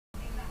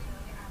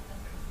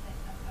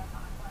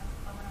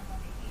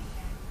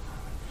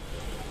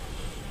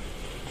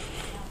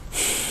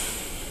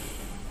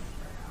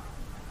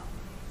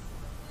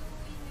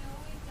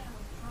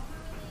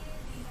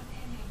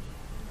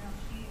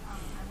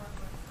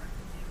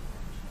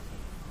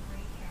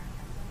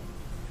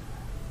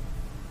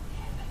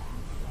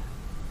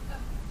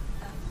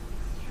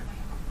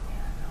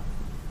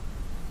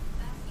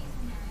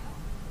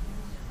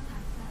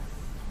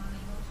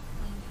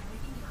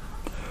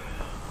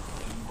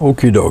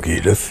Okie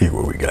dokie, let's see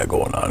what we got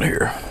going on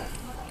here.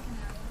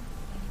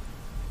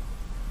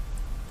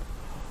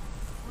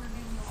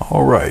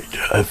 All right,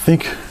 I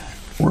think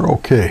we're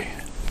okay,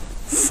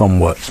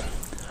 somewhat.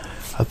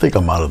 I think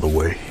I'm out of the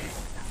way.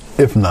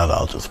 If not,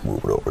 I'll just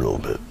move it over a little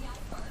bit.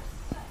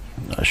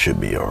 I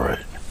should be all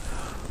right.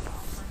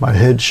 My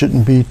head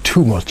shouldn't be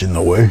too much in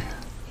the way.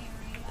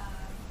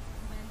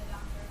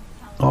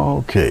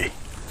 Okay.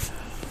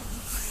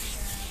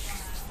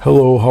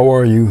 Hello, how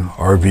are you,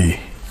 RV?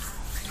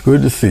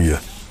 Good to see you.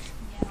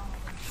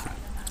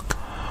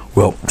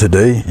 Well,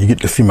 today you get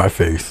to see my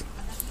face.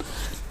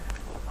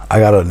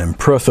 I got an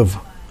impressive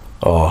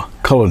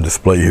color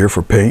display here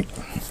for paint.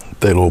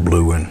 Phthalo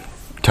blue and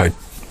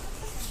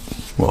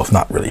well, it's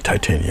not really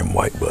titanium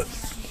white, but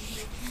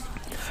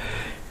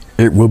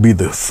it will be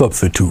the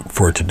substitute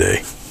for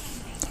today.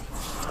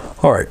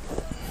 All right,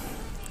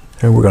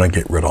 and we're gonna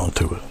get right on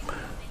to it.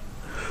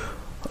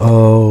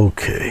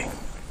 Okay,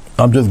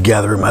 I'm just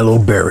gathering my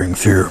little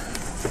bearings here.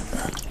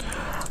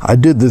 I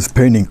did this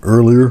painting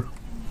earlier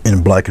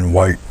in black and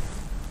white.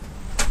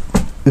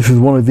 This is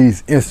one of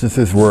these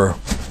instances where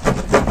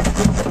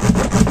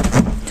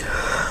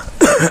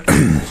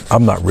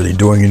I'm not really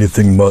doing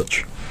anything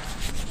much.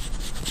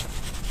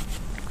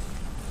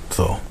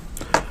 So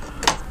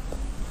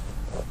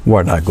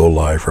why not go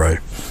live, right?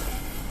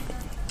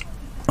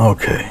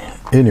 Okay,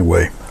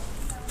 anyway.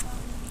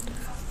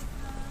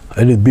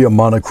 I did be a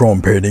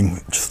monochrome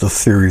painting, just a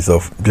series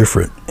of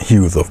different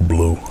hues of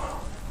blue.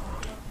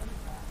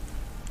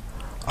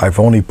 I've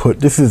only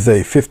put, this is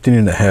a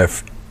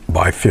 15.5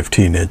 by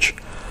 15 inch.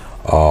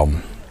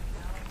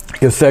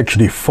 It's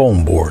actually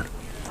foam board.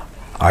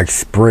 I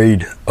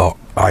sprayed,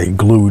 I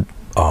glued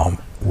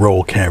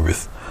roll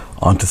canvas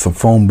onto some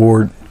foam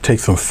board, take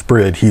some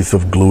spray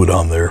adhesive, glue it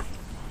on there,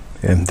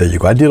 and there you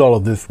go. I did all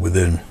of this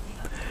within,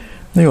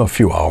 a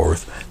few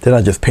hours. Then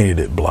I just painted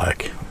it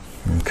black.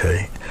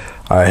 Okay,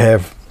 I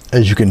have,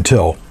 as you can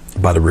tell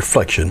by the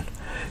reflection,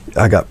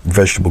 I got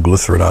vegetable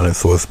glycerin on it,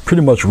 so it's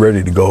pretty much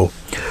ready to go.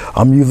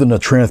 I'm using a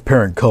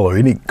transparent color,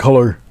 any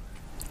color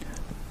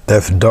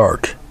that's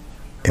dark,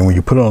 and when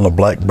you put it on a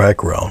black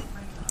background,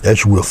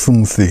 as you will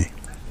soon see,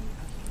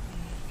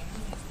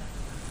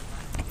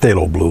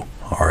 phthalo blue.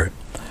 All right,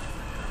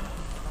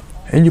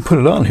 and you put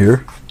it on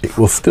here, it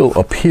will still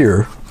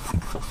appear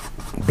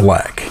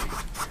black.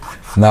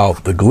 Now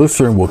the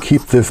glycerin will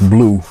keep this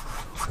blue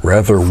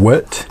rather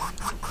wet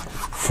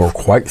for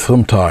quite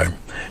some time,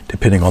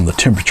 depending on the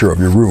temperature of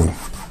your room.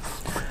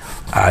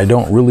 I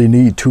don't really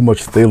need too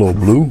much phthalo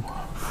blue.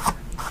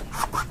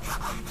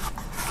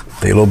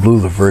 Phthalo blue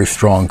is a very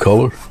strong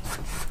color,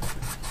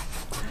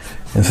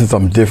 and since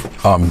I'm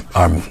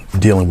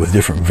dealing with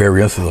different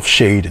variances of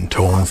shade and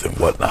tones and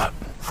whatnot,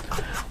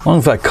 as long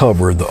as I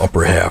cover the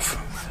upper half,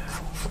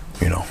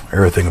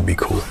 everything will be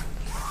cool.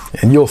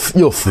 And you'll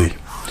see.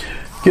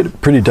 Get a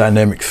pretty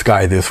dynamic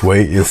sky this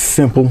way. It's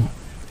simple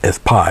as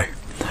pie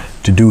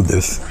to do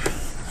this.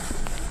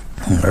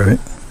 All right.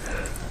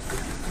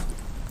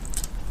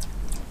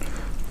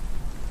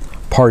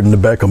 Pardon the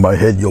back of my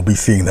head, you'll be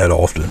seeing that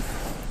often.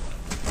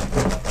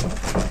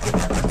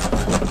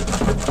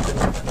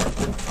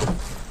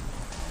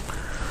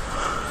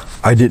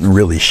 I didn't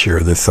really share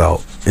this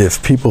out.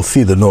 If people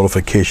see the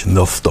notification,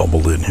 they'll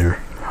stumble in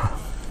here.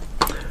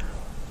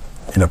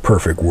 In a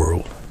perfect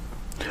world.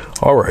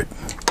 All right.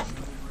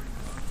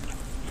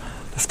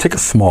 Let's take a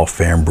small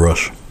fan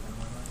brush.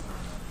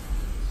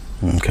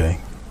 Okay.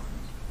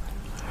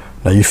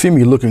 Now you see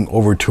me looking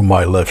over to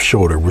my left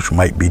shoulder, which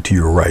might be to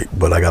your right,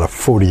 but I got a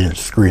 40-inch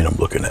screen I'm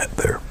looking at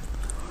there.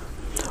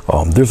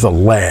 There's a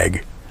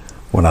lag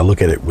when I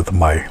look at it with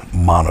my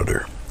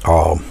monitor,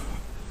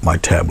 my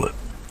tablet.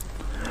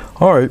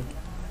 All right.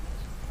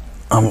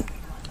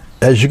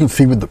 As you can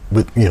see let's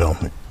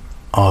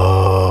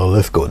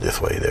go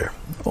this way there.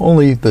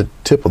 Only the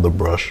tip of the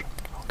brush.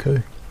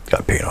 Okay.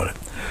 Got paint on it.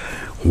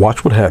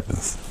 Watch what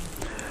happens.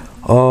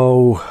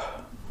 Oh,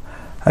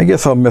 I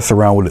guess I'll mess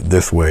around with it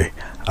this way.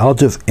 I'll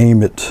just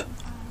aim it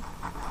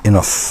in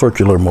a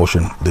circular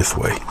motion this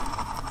way.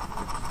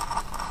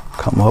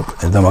 Come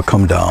up and then I'll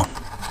come down.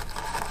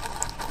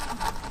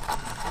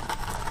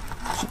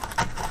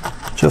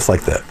 Just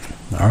like that.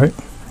 All right.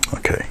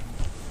 Okay.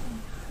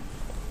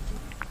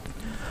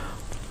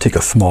 Take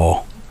a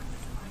small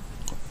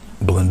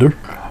blender.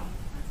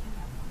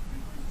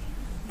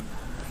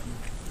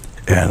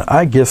 And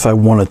I guess I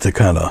wanted to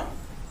kind of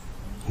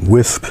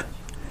wisp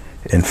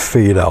and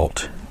fade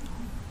out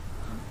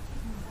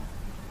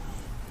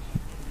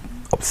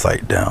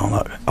upside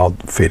down. I'll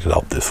fade it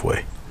out this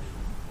way.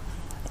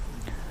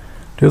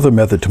 There's a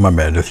method to my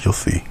madness, you'll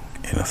see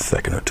in a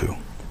second or two.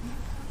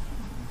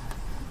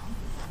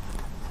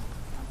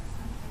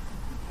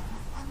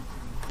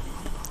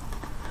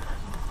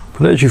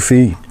 But as you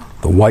see,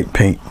 the white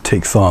paint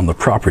takes on the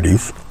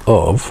properties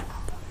of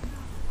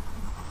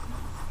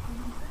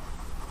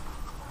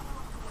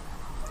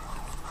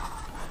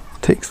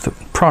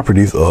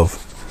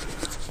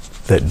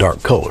that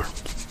dark color.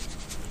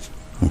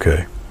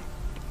 Okay.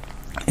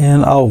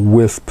 And I'll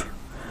wisp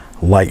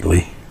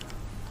lightly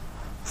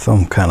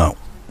some kind of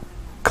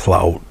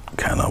cloud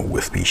kind of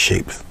wispy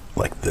shapes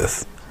like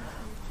this.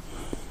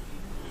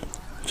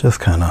 Just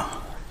kind of.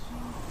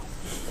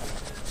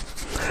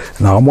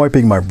 Now I'm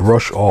wiping my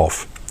brush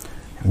off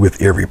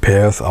with every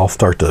pass. I'll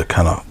start to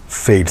kind of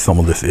fade some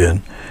of this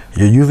in.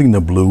 You're using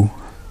the blue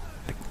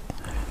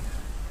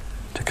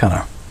to kind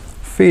of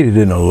fade it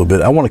in a little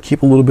bit. I want to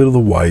keep a little bit of the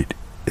white.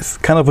 It's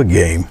kind of a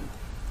game.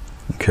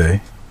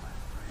 Okay.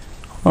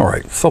 All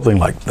right, something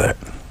like that.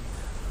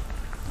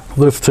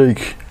 Let's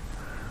take.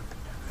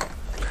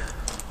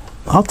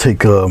 I'll take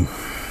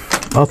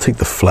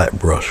the flat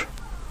brush,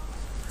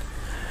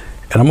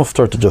 and I'm gonna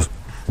start to just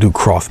do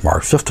cross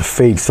marks just to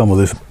fade some of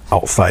this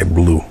outside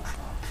blue.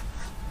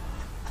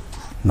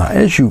 Now,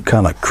 as you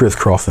kind of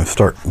crisscross and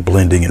start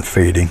blending and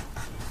fading,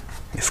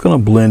 it's gonna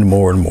blend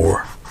more and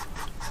more.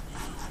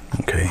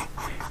 Okay,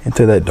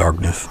 into that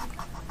darkness.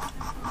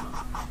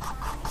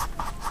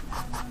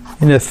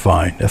 And that's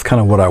fine. That's kind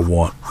of what I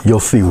want. You'll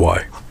see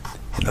why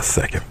in a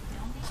second.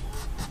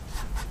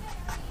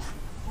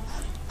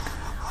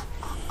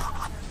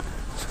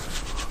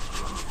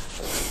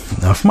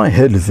 Now, if my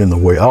head is in the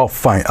way, I'll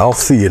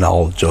see and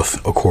I'll adjust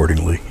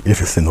accordingly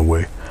if it's in the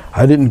way.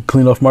 I didn't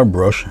clean off my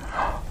brush.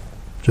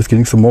 Just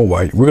getting some more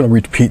white. We're going to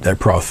repeat that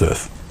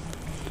process.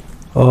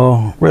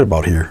 Right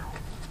about here.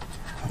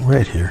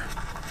 Right here.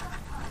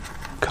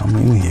 Come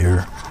in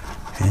here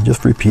and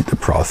just repeat the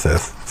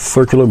process.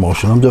 Circular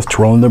motion. I'm just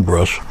twirling the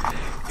brush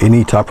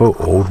any type of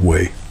old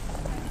way.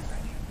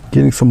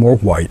 Getting some more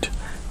white.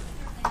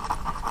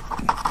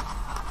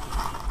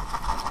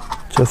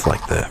 Just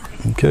like that.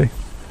 Okay.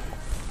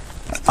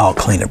 I'll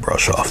clean the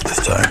brush off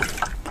this time.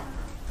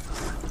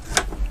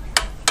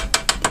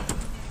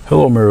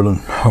 Hello, Marilyn.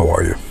 How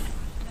are you?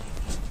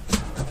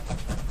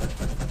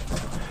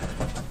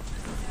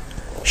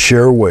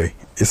 Share away.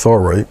 It's all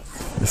right.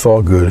 It's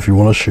all good if you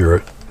want to share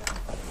it.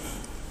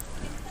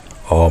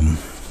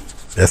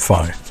 That's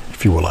fine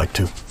if you would like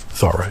to.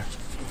 It's all right.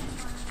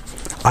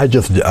 I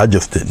just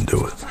didn't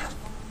do it.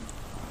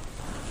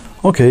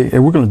 Okay,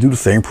 and we're going to do the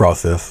same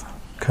process.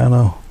 Kind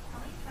of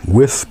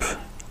wisp.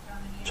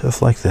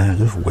 Just like that,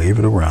 just wave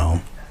it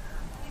around.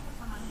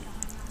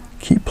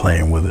 Keep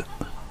playing with it.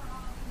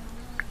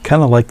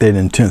 Kind of like that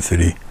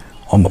intensity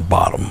on the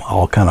bottom.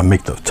 I'll kind of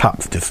make the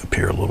tops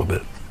disappear a little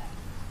bit.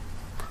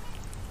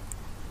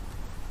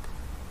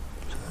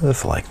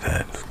 Just like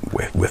that,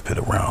 whip it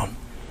around.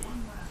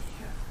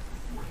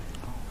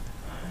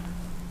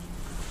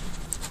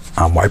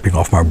 I'm wiping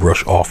off my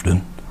brush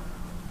often.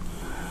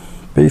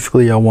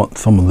 Basically, I want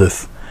some of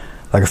this,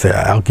 like I said,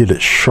 I'll get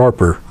it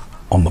sharper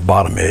on the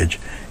bottom edge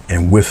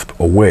and wisp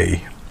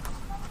away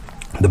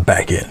the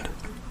back end.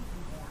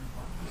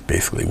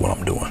 Basically what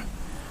I'm doing.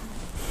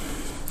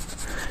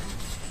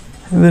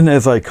 And then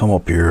as I come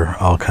up here,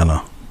 I'll kind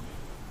of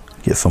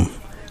get some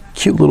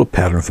cute little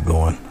patterns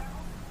going.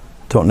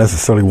 Don't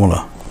necessarily want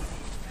to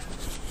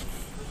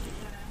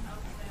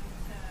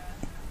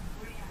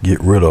get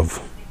rid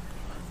of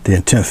the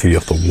intensity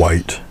of the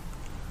white.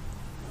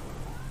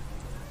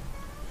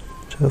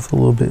 Just a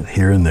little bit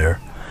here and there.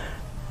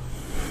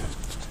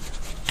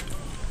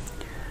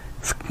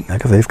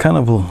 Like I say, it's kind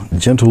of a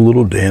gentle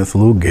little dance, a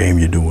little game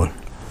you're doing.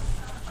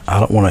 I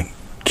don't want to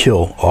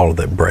kill all of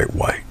that bright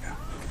white.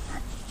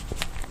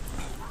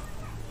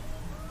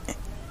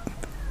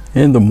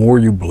 And the more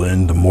you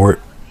blend, the more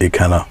it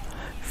kind of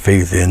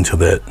fades into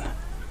that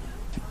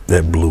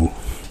blue.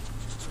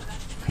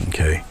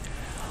 Okay.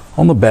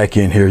 On the back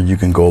end here, you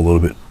can go a little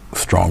bit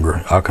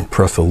stronger. I'll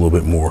compress a little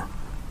bit more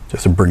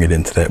just to bring it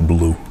into that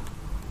blue.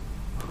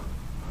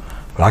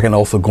 But I can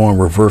also go in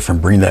reverse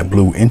and bring that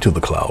blue into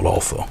the cloud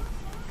also.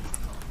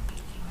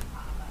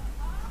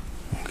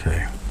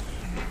 Okay.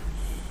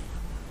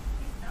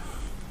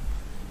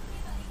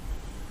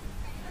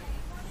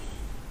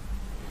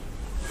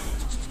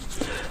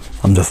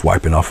 I'm just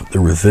wiping off the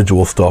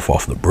residual stuff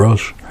off the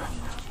brush.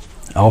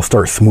 I'll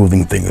start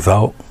smoothing things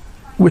out,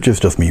 which is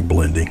just me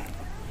blending.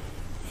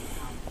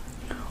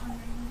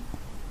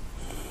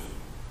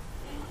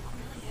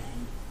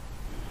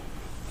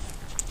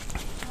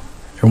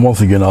 And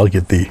once again, I'll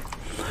get the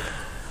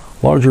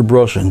larger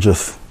brush and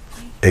just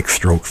X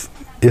strokes.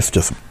 It's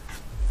just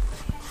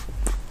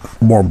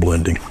more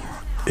blending.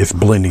 It's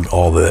blending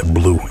all of that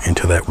blue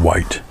into that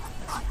white.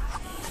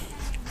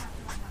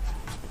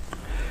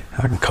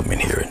 I can come in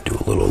here and do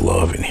a little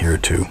love in here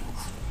too.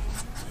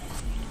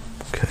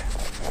 Okay.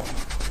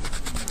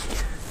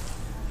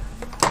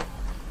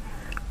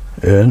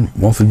 And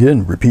once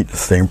again, repeat the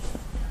same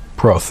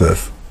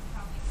process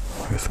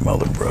with some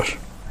other brush.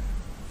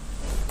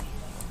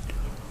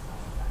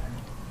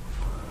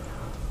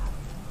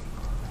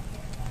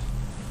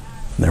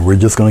 Then we're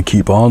just going to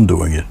keep on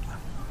doing it.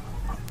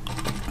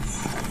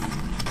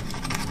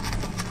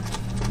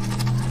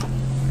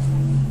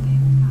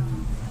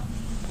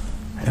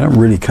 And I'm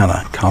really kind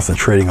of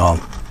concentrating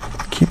on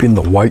keeping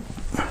the white.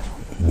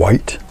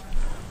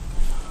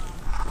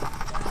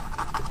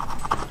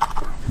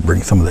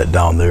 Bring some of that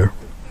down there.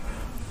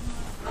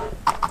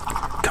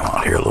 Come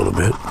out here a little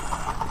bit.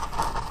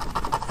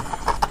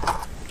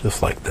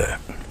 Just like that.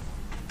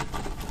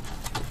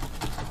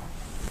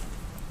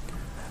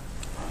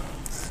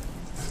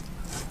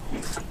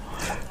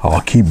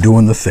 I'll keep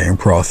doing the same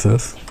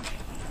process.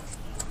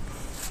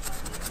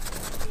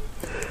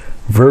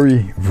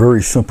 Very,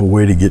 very simple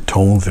way to get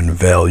tones and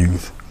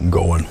values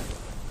going.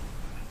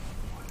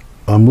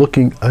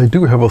 I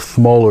do have a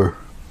smaller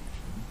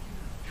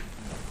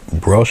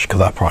brush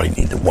because I probably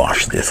need to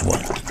wash this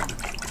one.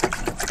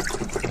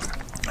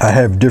 I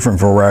have different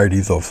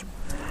varieties of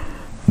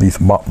these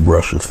mop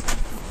brushes.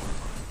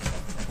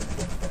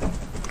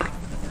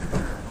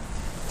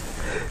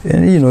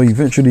 And you know,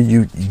 eventually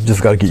you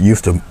just got to get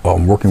used to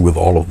working with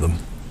all of them.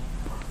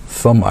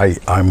 Some I'm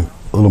a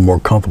little more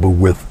comfortable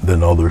with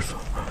than others,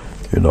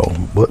 you know,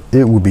 but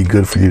it would be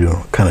good for you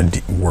to kind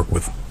of work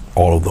with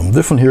all of them.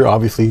 This one here,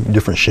 obviously,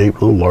 different shape,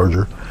 a little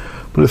larger,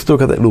 but it's still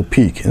got that little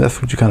peak, and that's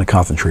what you kind of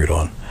concentrate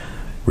on,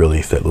 really,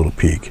 is that little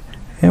peak.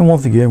 And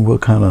once again, we'll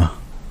kind of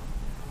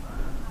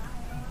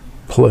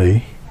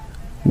play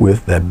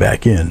with that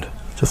back end,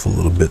 just a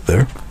little bit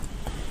there.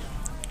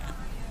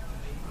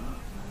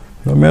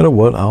 No matter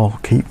what, I'll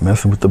keep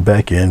messing with the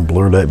back end,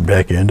 blur that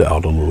back end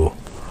out a little.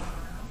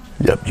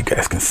 Yep, you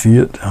guys can see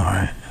it. All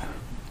right.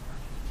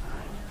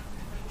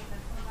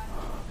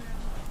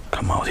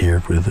 Come out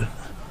here with it.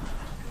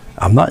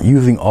 I'm not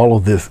using all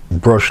of this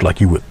brush like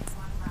you would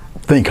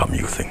think I'm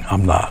using.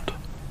 I'm not.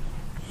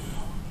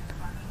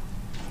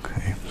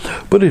 Okay.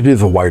 But it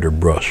is a wider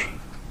brush.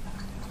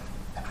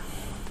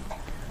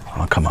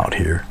 I'll come out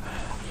here.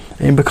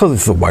 And because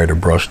it's a wider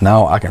brush,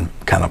 now I can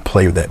kind of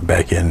play with that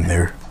back end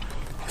there.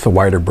 It's a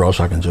wider brush,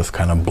 I can just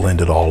kind of blend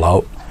it all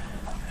out.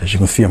 As you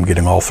can see, I'm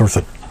getting all sorts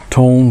of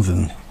tones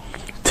and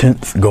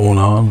tints going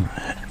on,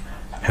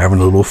 having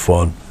a little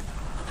fun.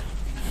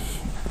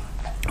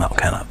 I'll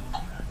kind of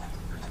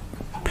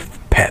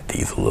pat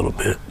these a little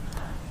bit,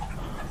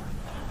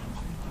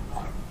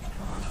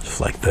 just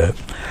like that.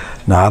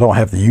 Now I don't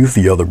have to use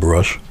the other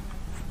brush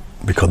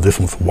because this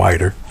one's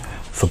wider.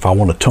 So if I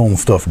want to tone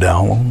stuff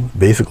down,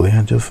 basically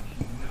I just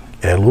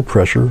add a little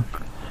pressure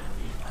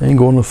and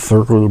go in a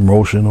circular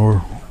motion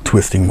or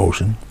twisting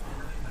motion,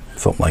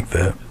 something like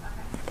that.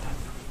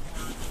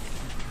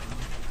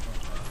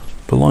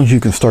 But as long as you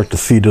can start to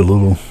see the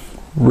little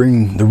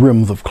the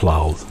rims of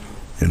clouds,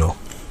 you know,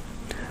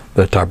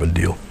 that type of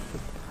deal.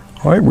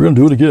 All right, we're gonna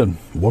do it again.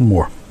 One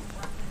more.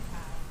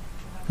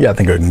 Yeah, I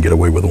think I can get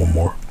away with one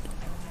more.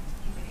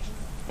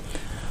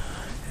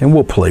 And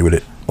we'll play with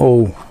it.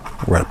 Oh,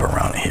 right up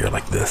around here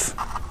like this.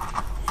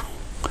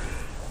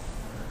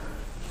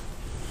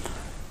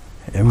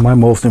 And my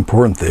most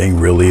important thing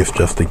really is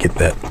just to get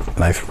that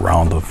nice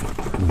round of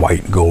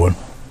white going.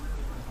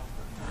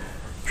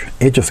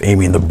 It's just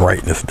aiming the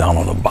brightness down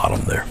on the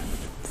bottom there,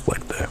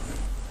 like that.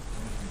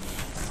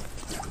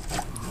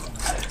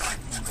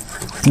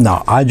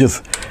 Now I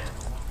just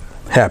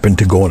happen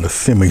to go in a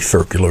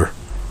semicircular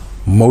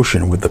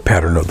motion with the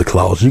pattern of the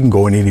clouds. You can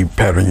go in any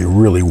pattern you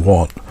really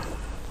want.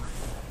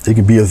 It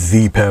can be a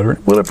Z pattern,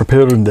 whatever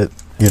pattern that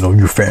you know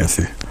you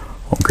fancy.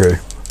 Okay.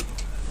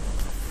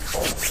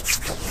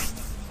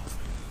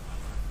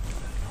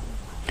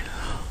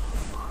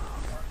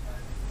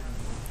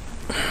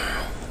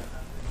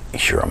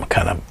 Sure, I'm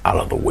kind of out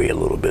of the way a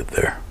little bit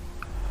there.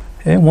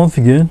 And once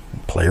again,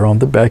 play around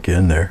the back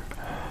end there.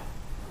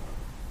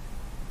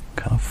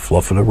 Kind of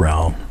fluff it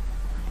around.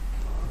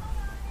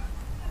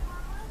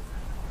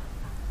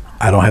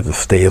 I don't have to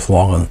stay as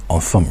long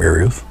on some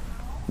areas.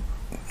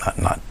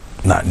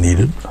 Not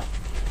needed.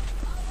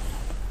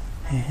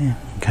 And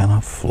kind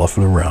of fluff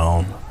it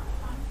around.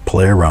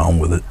 Play around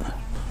with it.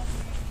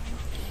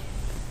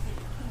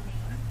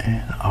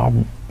 And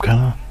I'll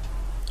kind of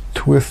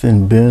twist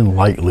and bend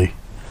lightly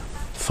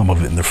some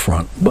of it in the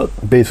front,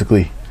 but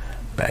basically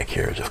back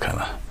here just kind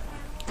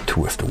of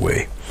twist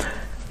away.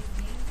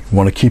 You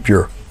want to keep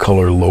your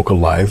color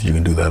localized, you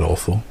can do that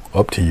also,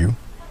 up to you,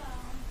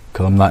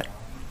 because I'm not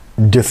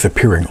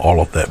disappearing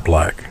all of that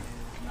black.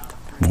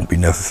 Won't be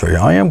necessary.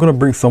 I am going to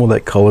bring some of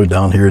that color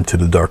down here into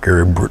the dark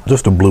area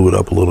just to blue it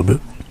up a little bit.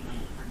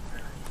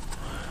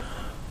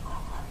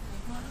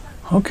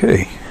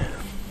 Okay,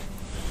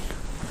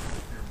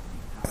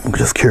 I'm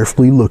just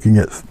carefully looking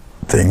at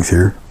things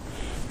here.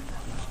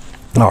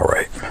 All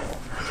right,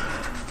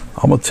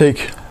 I'm gonna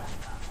take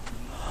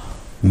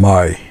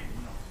my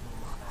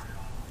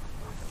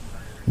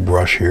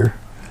brush here,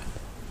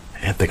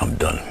 and I think I'm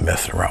done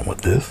messing around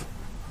with this.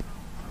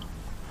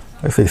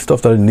 Like I say,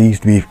 stuff that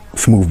needs to be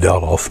smoothed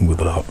out, I'll smooth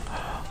it out.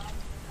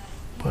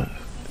 But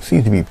it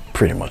seems to be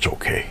pretty much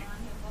okay.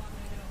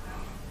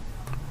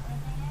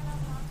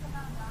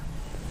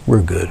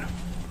 We're good.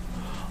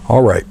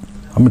 All right,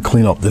 I'm gonna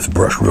clean up this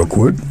brush real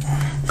quick.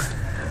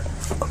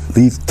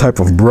 These type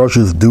of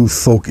brushes do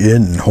soak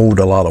in and hold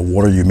a lot of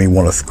water. You may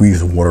want to squeeze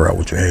the water out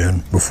with your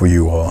hand before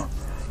you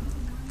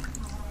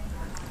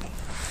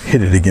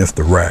hit it against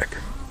the rack.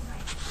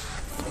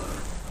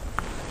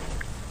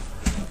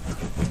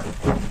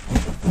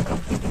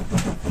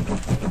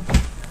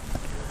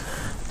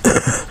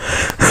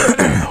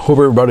 Hope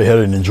everybody had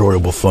an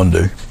enjoyable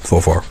Sunday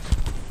so far.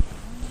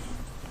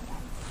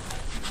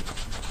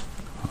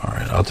 All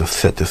right, I'll just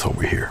set this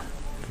over here.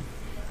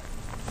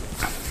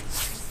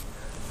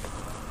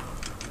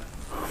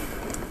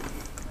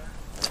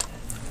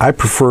 I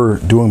prefer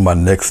doing my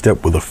next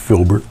step with a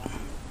filbert.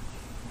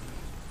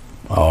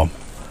 I'll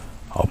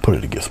put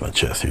it against my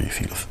chest here. You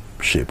see the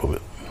shape of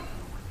it.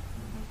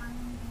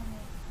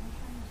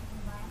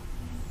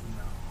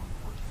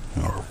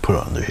 Or put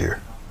it under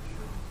here.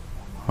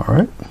 All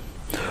right.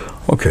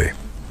 Okay.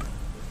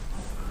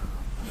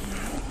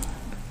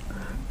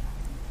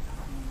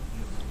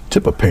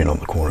 Tip of paint on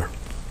the corner.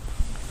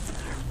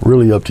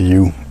 Really up to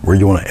you where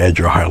you want to add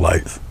your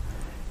highlights.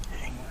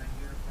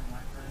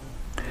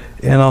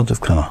 And I'll just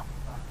kind of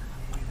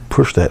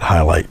push that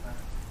highlight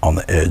on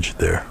the edge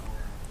there,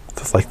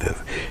 just like this.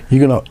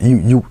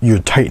 You're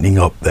tightening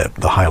up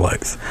the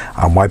highlights.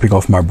 I'm wiping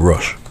off my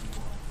brush,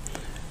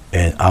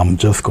 and I'm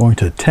just going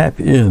to tap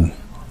in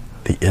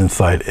the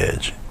inside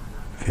edge.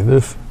 See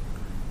this?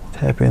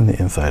 Tap in the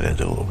inside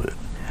edge a little bit.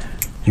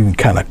 You can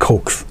kind of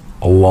coax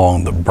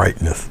along the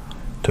brightness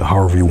to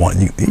however you want.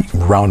 You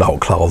can round out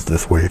clouds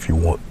this way if you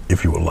want,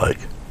 if you would like.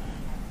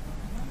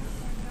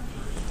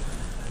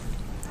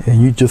 And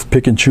you just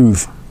pick and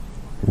choose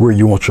where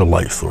you want your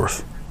light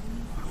source.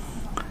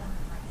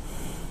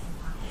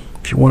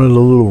 If you want it a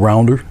little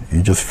rounder,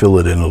 you just fill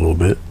it in a little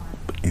bit,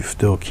 but you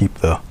still keep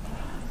you're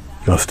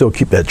gonna still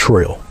keep that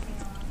trail.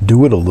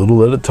 Do it a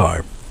little at a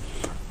time.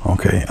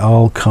 Okay,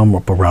 I'll come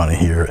up around in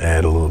here,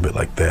 add a little bit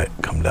like that,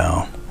 come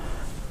down,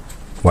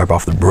 wipe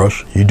off the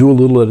brush. You do a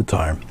little at a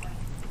time.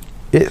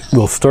 It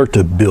will start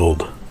to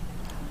build,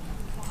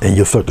 and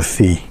you'll start to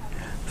see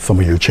some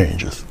of your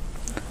changes.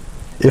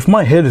 If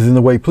my head is in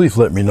the way, please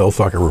let me know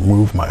so I can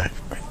move my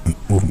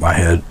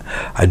head.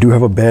 I do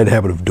have a bad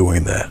habit of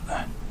doing that,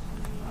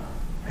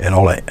 and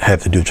all I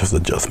have to do is just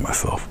adjust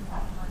myself.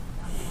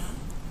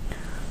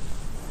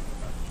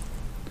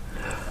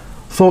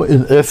 So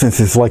in essence,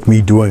 it's like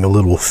me doing a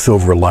little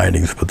silver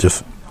linings, but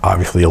just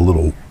obviously a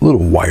little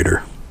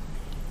wider.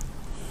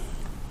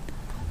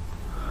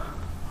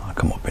 I'll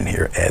come up in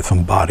here, add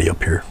some body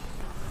up here,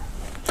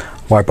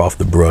 wipe off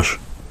the brush,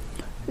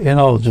 and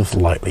I'll just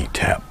lightly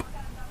tap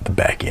the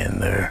back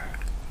end there,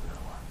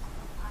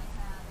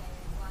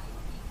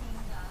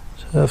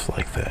 just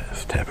like that.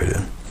 Just tap it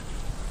in,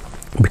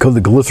 because the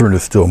glycerin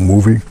is still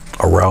moving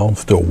around,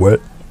 still wet.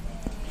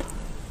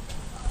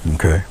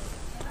 Okay.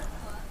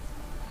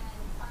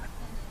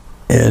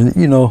 And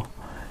you know,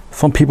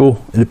 some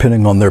people,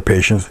 depending on their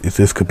patience,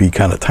 this could be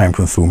kind of time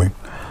consuming,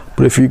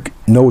 but if you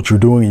know what you're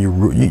doing,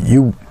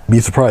 you be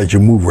surprised you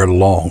move right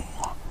along.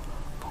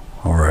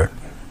 All right.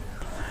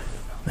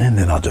 And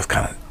then I'll just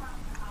kind of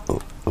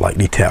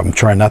lightly tap. I'm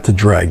trying not to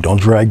drag. Don't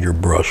drag your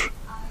brush.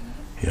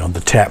 You know, the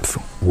taps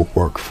will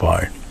work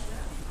fine.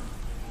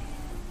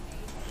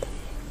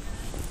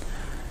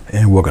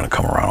 And we're going to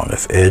come around on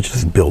this edge.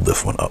 Just build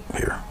this one up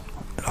here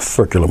in a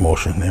circular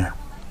motion there,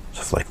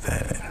 just like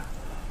that. And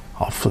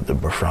I'll flip the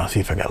brush around, see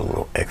if I got a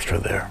little extra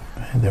there,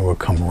 and then we'll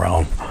come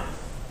around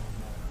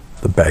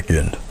the back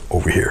end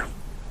over here.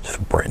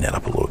 Just brighten that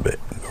up a little bit.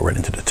 Go right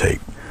into the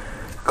tape.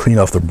 Clean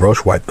off the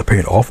brush. Wipe the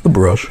paint off the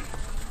brush.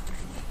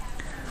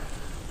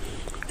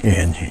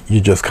 And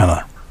you just kind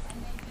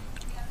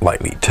of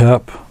lightly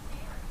tap,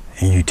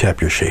 and you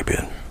tap your shape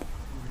in.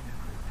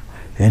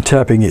 And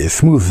tapping it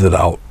smooths it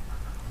out,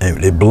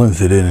 and it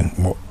blends it in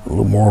a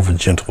little more of a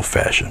gentle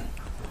fashion.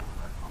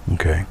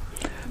 Okay,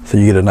 so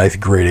you get a nice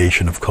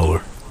gradation of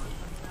color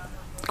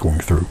going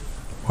through.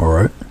 All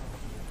right.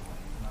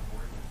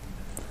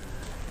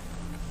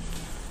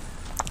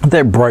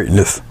 That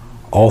brightness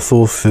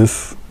also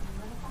assists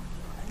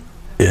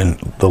in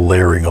the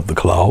layering of the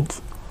clouds.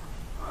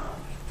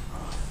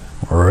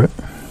 All right.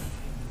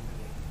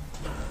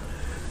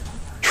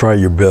 Try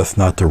your best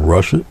not to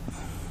rush it.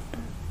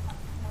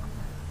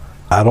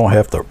 I don't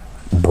have to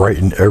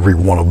brighten every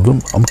one of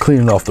them. I'm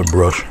cleaning off the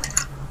brush.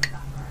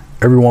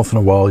 Every once in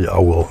a while, I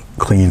will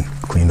clean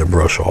the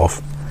brush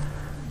off.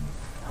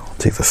 It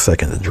takes a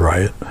second to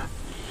dry it.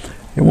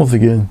 And once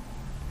again,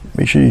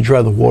 make sure you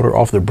dry the water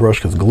off the brush,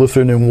 because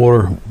glycerin in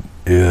water,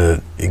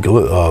 the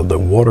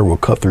water will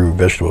cut through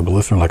vegetable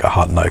glycerin like a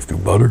hot knife through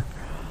butter.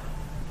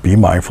 Be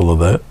mindful of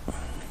that.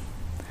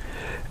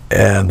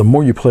 And the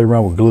more you play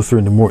around with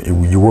glycerin, the more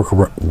you work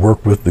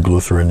with the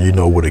glycerin, you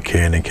know what it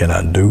can and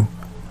cannot do,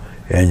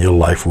 and your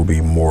life will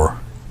be more,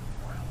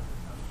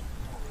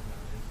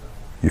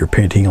 your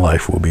painting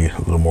life will be a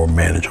little more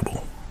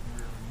manageable.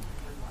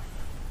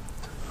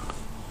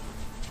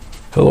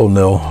 Hello,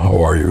 Nell.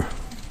 How are you?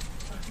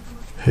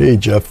 Hey,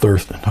 Jeff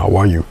Thurston. How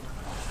are you?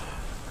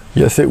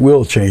 Yes, it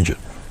will change it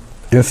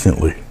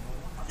instantly.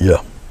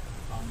 Yeah.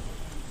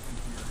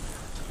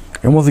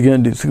 And once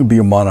again, this could be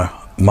a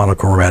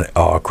monochromatic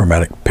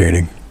chromatic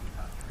painting.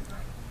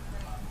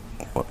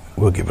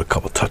 We'll give it a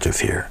couple touches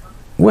here.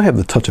 We'll have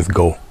the touches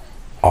go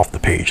off the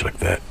page like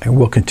that, and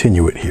we'll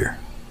continue it here,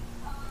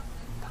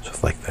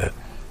 just like that,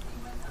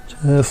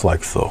 just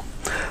like so.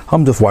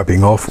 I'm just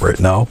wiping off right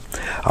now.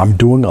 I'm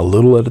doing a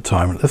little at a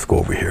time. Let's go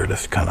over here.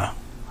 Let's kind of,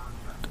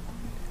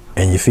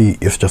 and you see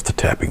it's just a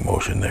tapping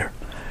motion there.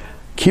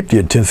 Keep the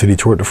intensity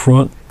toward the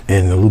front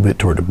and a little bit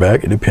toward the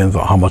back. It depends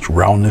on how much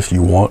roundness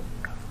you want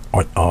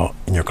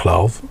in your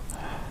clouds.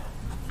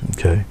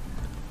 Okay,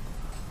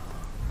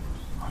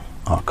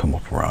 I'll come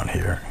up around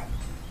here,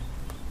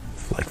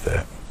 just like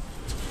that.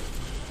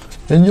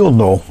 And you'll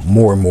know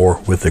more and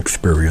more with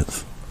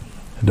experience.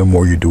 The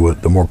more you do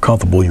it, the more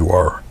comfortable you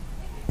are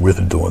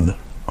with doing it,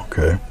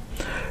 okay?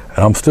 And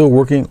I'm still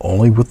working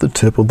only with the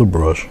tip of the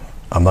brush.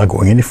 I'm not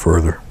going any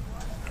further.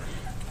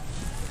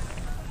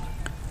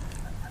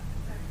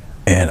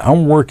 And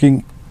I'm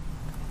working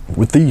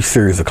with these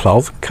series of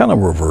clouds, kind of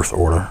reverse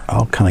order.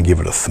 I'll kind of give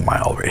it a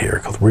smile right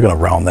here because we're going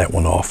to round that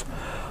one off.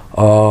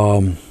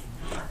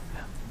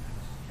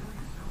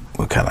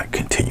 We'll kind of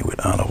continue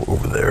it on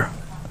over there.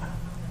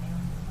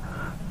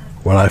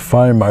 When I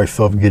find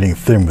myself getting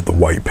thin with the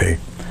white paint,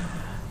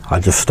 I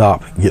just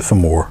stop, get some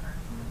more,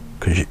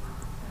 because you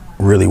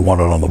really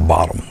want it on the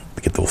bottom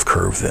to get those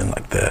curves in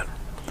like that.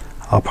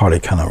 I'll probably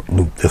kind of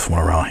loop this one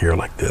around here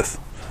like this.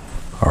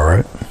 All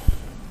right.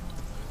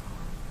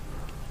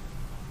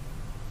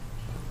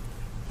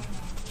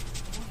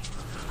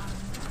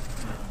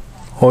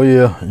 Oh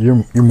yeah,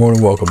 you're more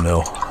than welcome,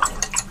 Nell.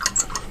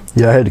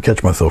 Yeah, I had to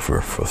catch myself for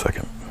a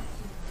second.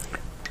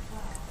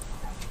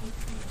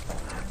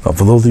 Now,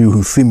 for those of you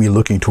who see me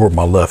looking toward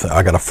my left,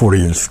 I got a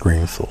 40-inch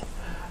screen, so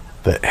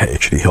that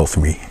actually helps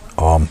me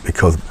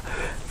because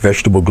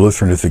vegetable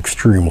glycerin is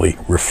extremely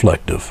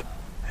reflective,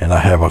 and I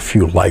have a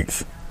few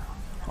lights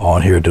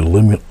on here to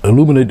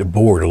illuminate the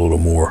board a little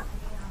more,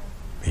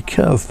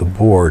 because the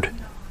board,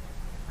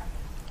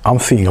 I'm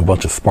seeing a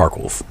bunch of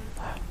sparkles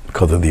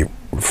because of the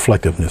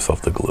reflectiveness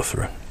of the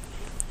glycerin.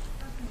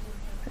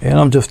 And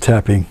I'm just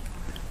tapping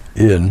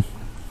in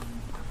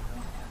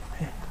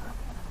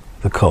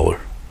the color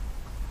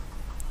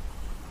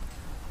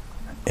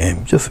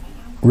and just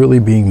really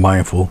being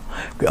mindful.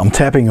 I'm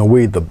tapping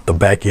away the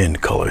back end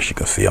color. As you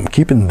can see, I'm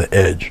keeping the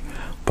edge,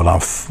 but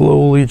I'm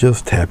slowly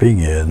just tapping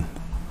in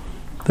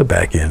the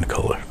back end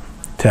color,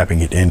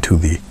 tapping it into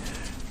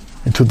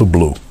the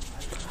blue.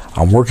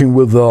 I'm working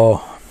with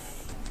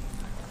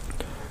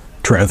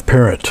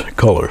transparent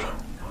color.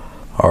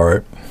 All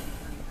right,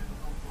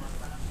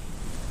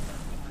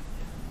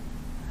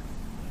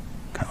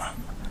 kind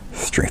of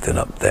strengthen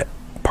up that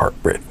part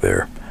right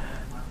there.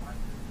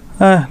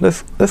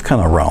 Let's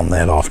kind of round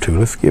that off too.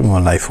 Let's give him a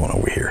nice one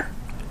over here,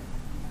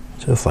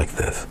 just like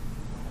this,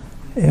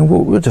 and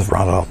we'll just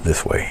round it off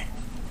this way,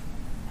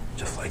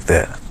 just like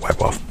that.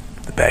 Wipe off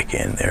the back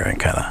end there and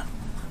kind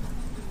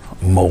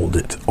of mold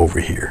it over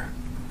here.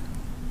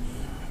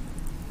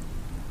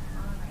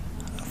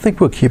 I think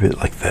we'll keep it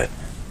like that.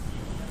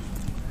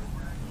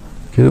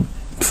 Get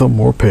some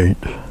more paint.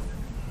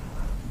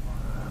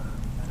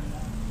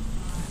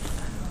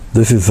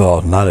 This is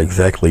not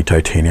exactly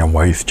titanium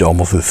white. It's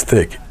almost as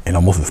thick and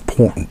almost as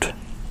potent,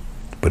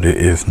 but it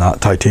is not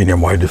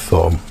titanium white.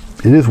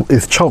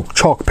 It's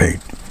chalk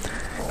paint.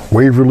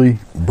 Waverly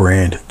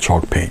brand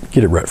chalk paint.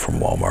 Get it right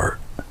from Walmart.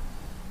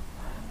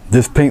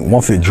 This paint,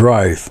 once it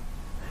dries,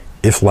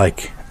 it's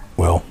like,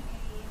 well,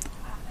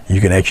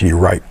 you can actually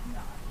write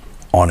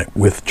on it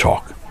with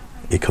chalk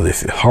because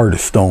it's hard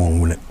as stone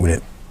when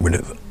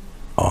it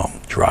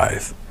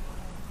dries.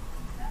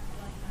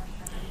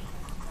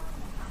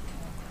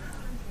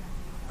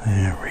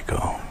 There we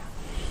go.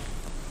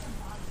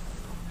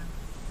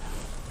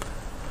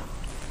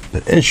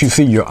 As you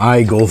see, your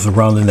eye goes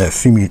around in that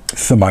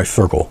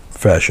semicircle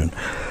fashion,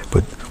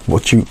 but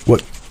what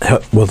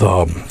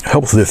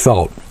helps this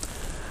out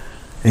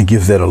and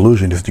gives that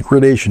illusion is the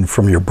gradation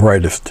from your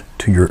brightest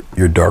to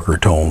your darker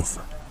tones,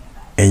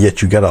 and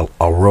yet you got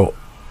a row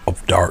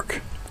of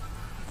dark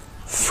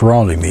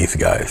surrounding these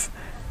guys,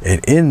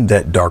 and in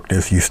that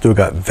darkness you still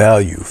got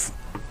values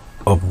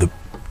of the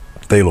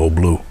phthalo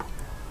blue,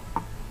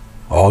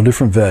 all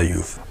different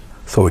values,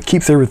 so it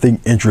keeps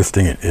everything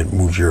interesting. It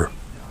moves your,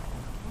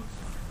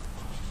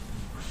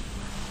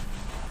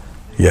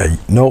 yeah,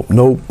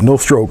 no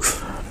strokes,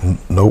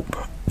 nope,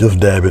 just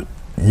dab it.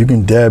 You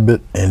can dab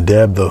it and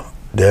dab the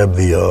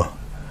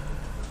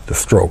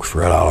strokes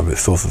right out of it,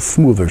 so it's a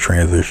smoother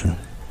transition.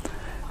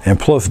 And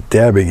plus,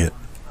 dabbing it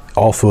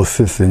also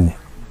assists in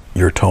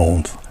your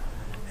tones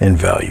and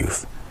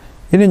values.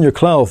 And in your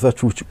clouds,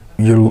 that's what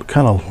you're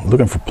kind of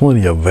looking for,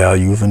 plenty of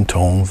values and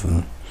tones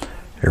and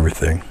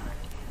everything,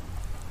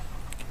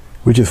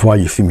 which is why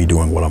you see me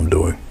doing what I'm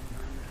doing,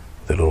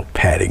 the little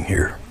padding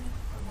here.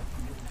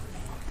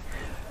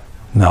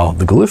 Now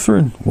the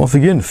glycerin, once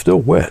again, is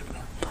still wet.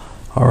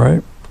 All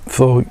right,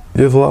 so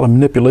there's a lot of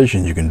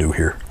manipulation you can do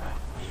here.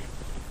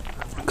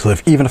 So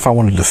even if I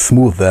wanted to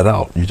smooth that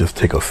out, you just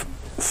take a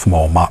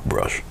small mop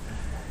brush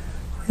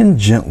and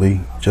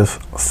gently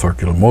just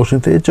circular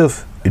motions. It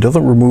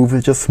doesn't remove,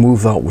 it just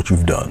smooths out what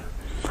you've done.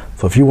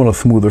 So if you want a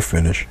smoother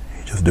finish,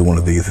 you just do one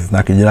of these. You're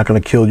not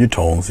going to kill your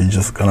tones. You're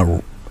just going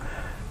to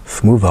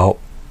smooth out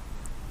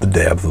the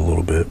dabs a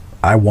little bit.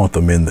 I want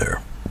them in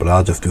there, but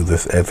I'll just do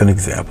this as an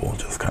example.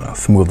 Just kind of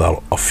smooth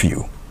out a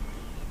few.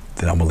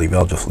 Then I'm gonna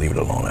I'll just leave it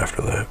alone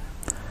after that.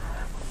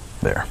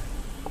 There.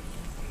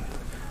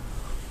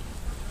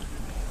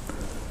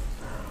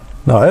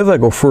 Now, as I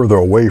go further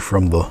away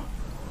from the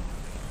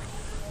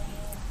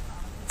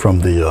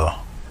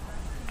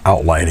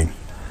outlining,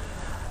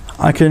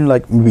 I can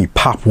like maybe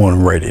pop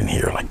one right in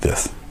here like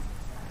this.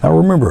 Now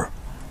remember,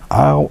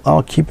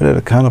 I'll keep it at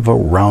a kind of a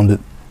rounded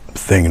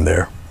thing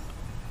there.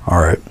 All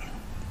right.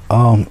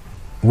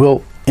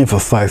 We'll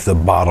emphasize the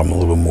bottom a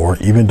little more,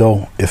 even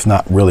though it's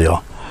not really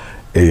a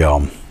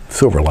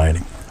silver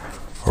lining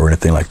or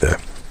anything like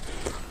that.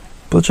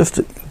 But just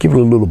to give it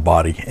a little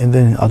body, and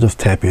then I'll just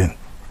tap in.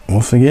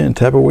 Once again,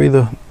 tap away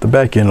the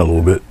back end a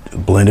little bit,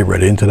 blend it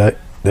right into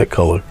that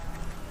color.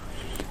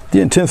 The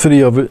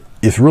intensity of it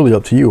is really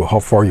up to you, how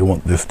far you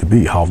want this to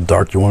be, how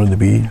dark you want it to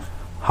be,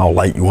 how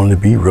light you want it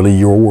to be. Really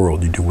your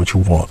world, you do what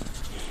you want.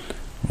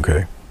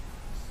 Okay.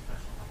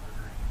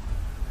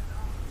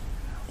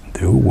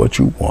 Do what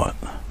you want.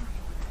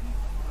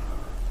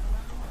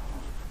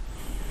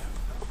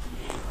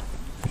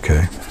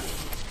 Okay.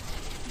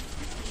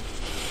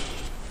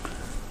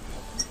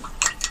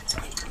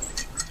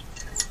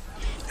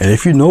 And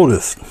if you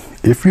notice,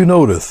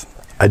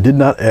 I did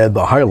not add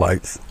the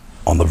highlights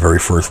on the very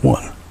first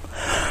one.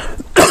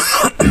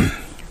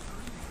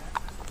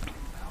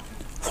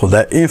 So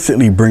that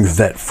instantly brings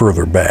that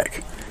further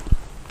back.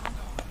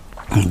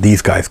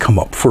 These guys come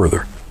up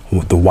further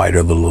with the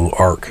wider the little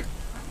arc.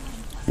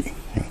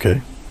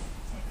 Okay,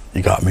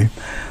 you got me.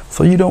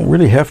 So you don't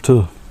really have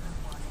to,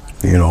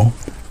 you know,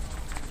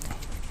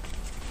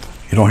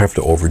 you don't have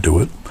to overdo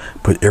it,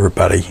 but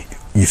everybody,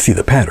 you see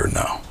the pattern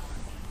now.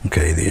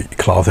 Okay, the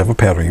clouds have a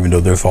pattern, even though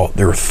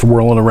they're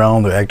swirling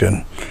around, they're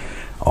acting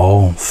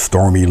all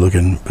stormy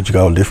looking, but you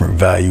got all different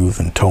values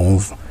and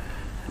tones,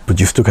 but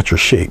you still got your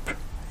shape.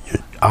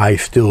 Your eye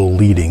still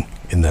leading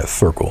in that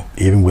circle,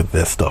 even with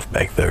that stuff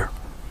back there.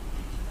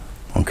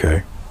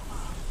 Okay.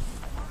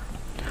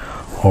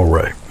 All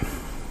right.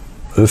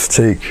 Let's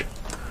take,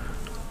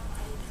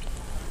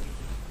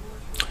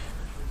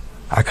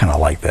 I kind of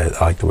like that.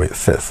 I like the way it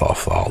sets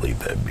off, so I'll leave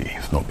that be.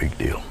 It's no big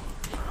deal.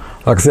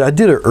 Like I said, I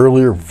did an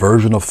earlier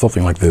version of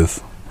something like this.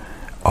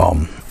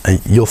 And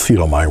you'll see it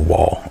on my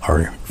wall.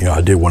 Or, you know,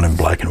 I did one in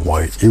black and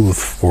white. It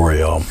was for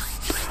a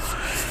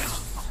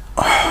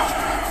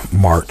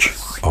March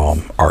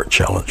art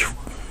challenge.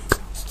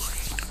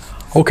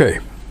 Okay.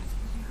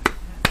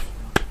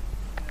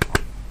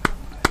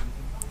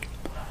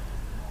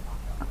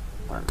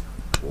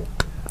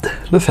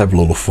 Let's have a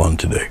little fun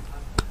today.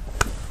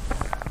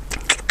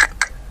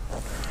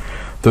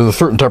 There's a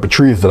certain type of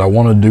trees that I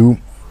want to do.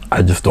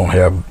 I just don't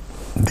have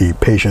the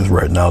patience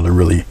right now to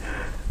really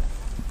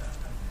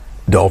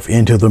delve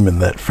into them in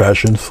that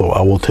fashion. So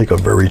I will take a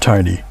very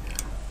tiny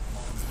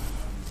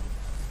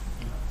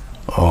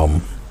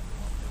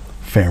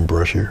fan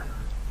brush here.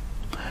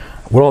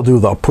 What I'll do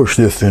is I'll push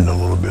this in a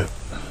little bit.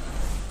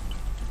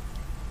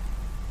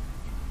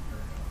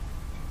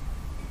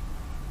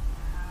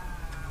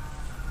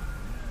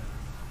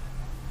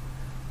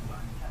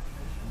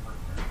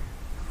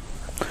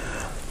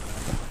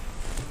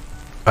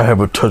 I have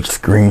a touch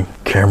screen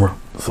camera,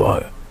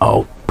 so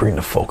I'll bring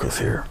the focus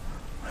here.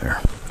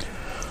 There.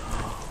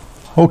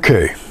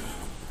 Okay.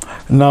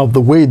 Now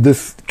the way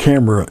this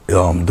camera,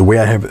 the way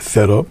I have it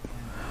set up,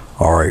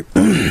 all right,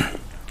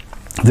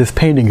 this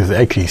painting is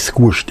actually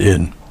squished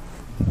in,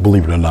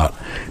 believe it or not,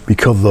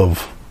 because of,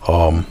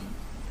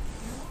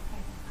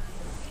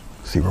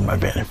 see where my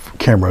vanity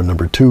camera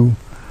number 2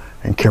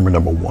 and camera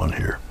number 1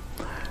 here.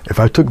 If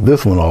I took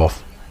this one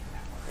off,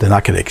 then I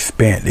could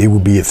expand. It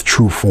would be its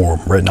true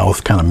form. Right now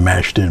it's kind of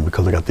mashed in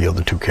because I got the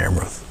other 2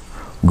 cameras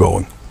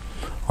going.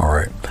 All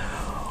right.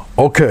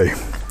 Okay,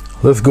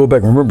 let's go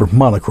back. Remember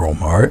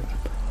monochrome, all right?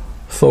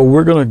 So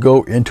we're gonna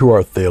go into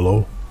our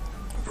phthalo.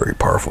 Very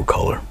powerful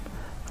color.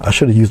 I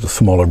should have used a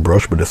smaller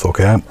brush, but it's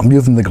okay. I'm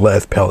using the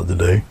glass palette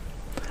today.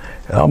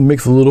 And I'll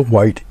mix a little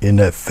white in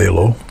that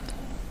phthalo.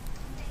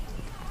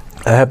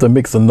 I have to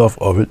mix enough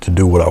of it to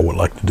do what I would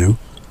like to do.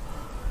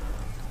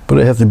 But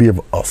it has to be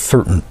of a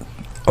certain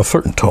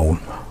tone,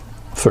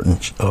 a certain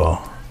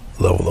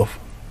level of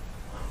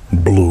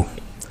blue.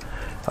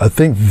 I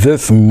think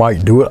this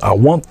might do it. I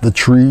want the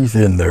trees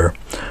in there,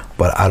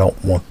 but I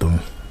don't want them.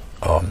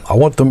 I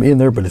want them in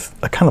there, but it's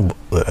kind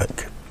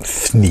of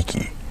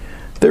sneaky.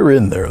 They're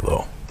in there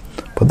though,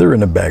 but they're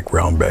in the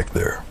background back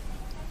there.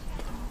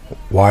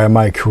 Why am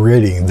I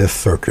creating this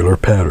circular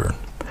pattern?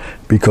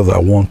 Because I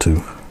want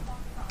to.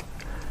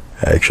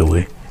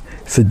 Actually,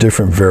 it's a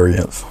different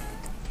variance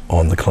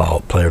on the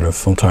cloud pattern.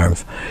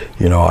 Sometimes,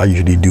 you know, I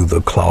usually do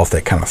the clouds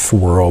that kind of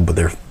swirl, but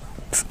they're,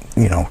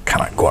 you know,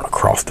 kind of going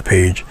across the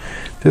page.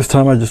 This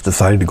time I just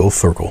decided to go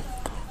circle.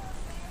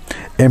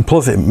 And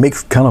plus it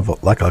makes kind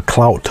of like a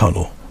cloud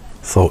tunnel.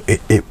 So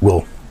it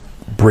will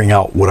bring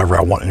out whatever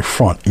I want in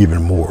front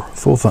even more.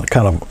 So it's not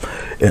kind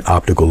of an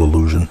optical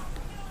illusion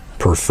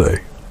per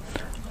se.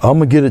 I'm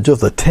gonna get it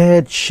just a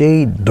tad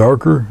shade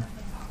darker,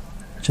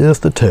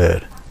 just a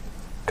tad.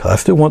 Cause I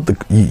still want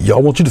I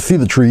want you to see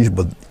the trees,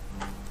 but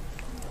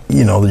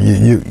you know,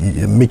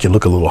 you make it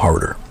look a little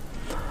harder.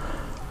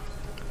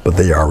 But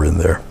they are in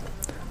there.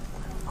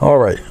 All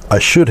right, I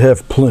should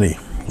have plenty.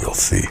 We'll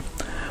see.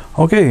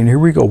 Okay, and here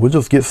we go. We'll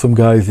just get some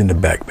guys in the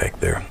back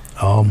there.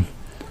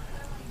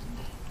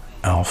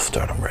 I'll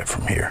start them right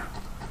from here.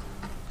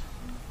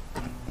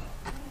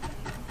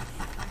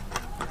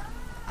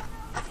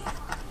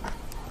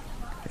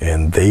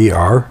 and they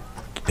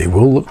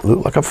will look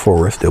like a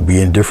forest. They'll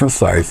be in different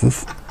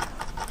sizes.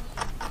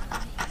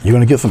 You're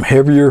going to get some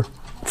heavier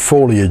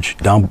foliage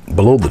down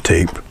below the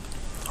tape.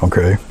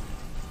 Okay.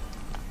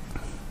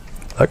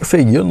 Like I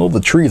say, you'll know the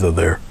trees are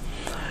there,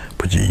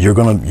 but you're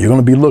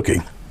gonna be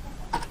looking,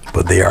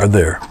 but they are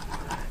there.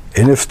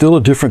 And it's still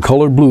a different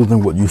colored blue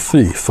than what you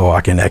see, so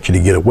I can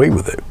actually get away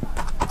with it.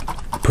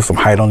 Put some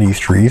height on these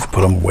trees,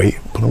 put them way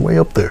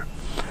up there.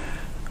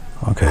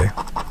 Okay.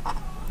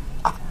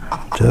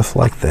 Just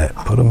like that,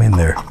 put them in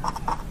there.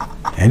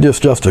 And it's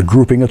just a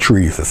grouping of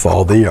trees, that's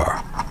all they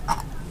are.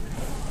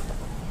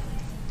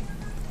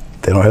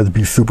 They don't have to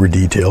be super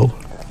detailed,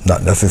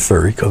 not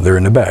necessary, because they're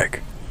in the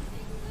back.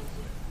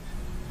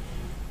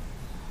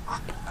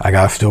 I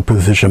gotta still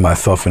position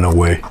myself in a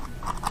way.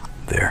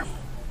 There.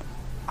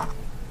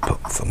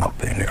 Put some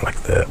up in there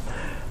like that.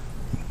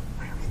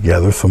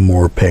 Gather some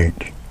more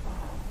paint.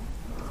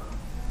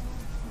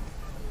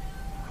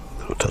 A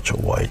little touch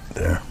of white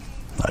there.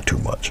 Not too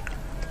much.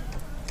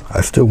 I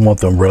still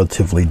want them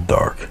relatively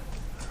dark.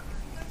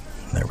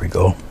 There we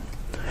go.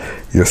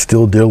 You're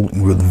still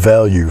dealing with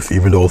values,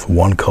 even though it's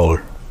one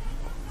color.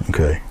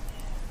 Okay.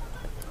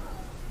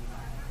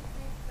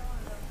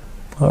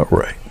 All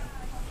right.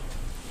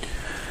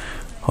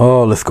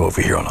 Oh, let's go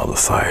over here on the other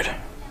side.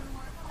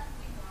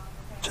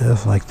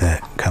 Just like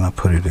that. Kind of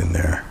put it in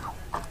there.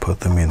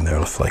 Put them in there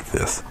just like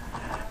this.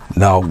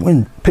 Now,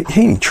 when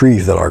painting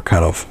trees that are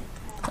kind of,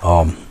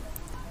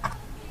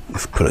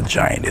 let's put a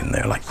giant in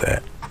there like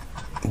that.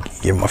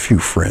 Give them a few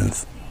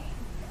friends.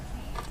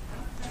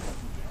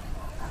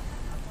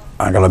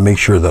 I gotta make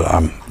sure that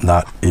I'm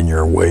not in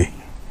your way,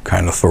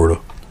 kind of, sort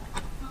of.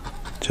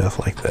 Just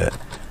like that.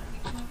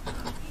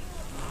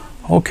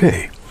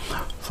 Okay,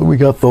 so we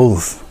got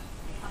those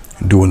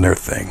doing their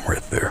thing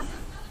right there.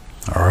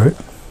 All right.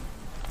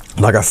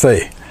 Like I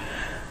say,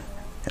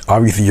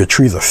 obviously your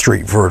trees are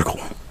straight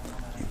vertical,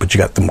 but you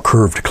got them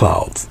curved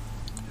clouds.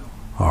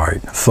 All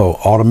right, so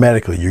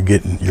automatically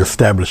you're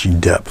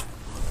establishing depth.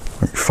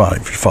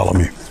 Fine, if you follow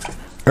me.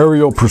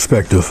 Aerial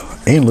perspective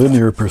and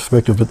linear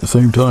perspective at the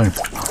same time.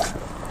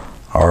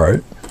 All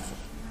right.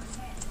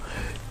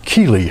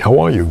 Keely, how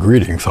are you?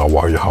 Greetings. How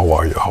are you? How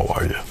are you? How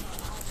are you?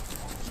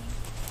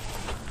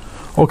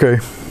 Okay.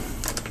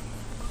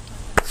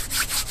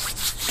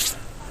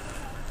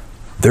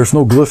 There's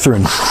no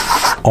glycerin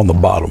on the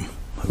bottom.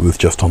 It was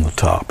just on the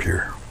top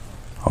here.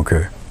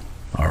 Okay.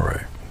 All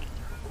right.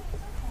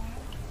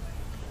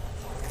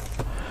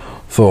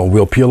 So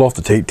we'll peel off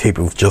the tape. Tape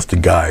is just a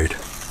guide.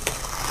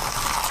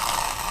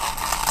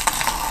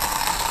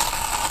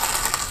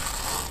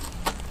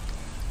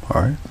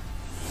 All right.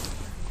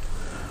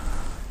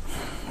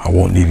 I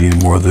won't need any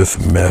more of this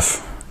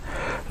mess.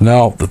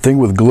 Now, the thing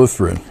with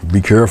glycerin,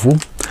 be careful.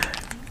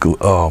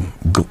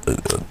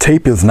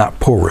 Tape is not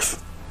porous.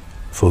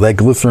 So that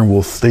glycerin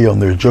will stay on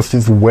there just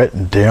as wet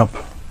and damp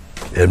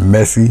and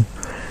messy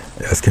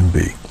as can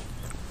be.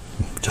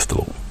 Just a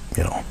little,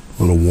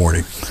 little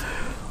warning.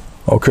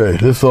 Okay,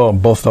 let's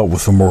bust out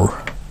with some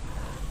more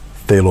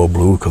phthalo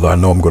blue because I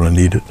know I'm going to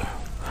need it.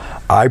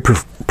 I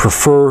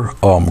prefer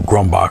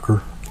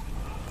Grumbacher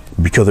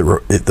because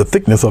the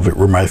thickness of it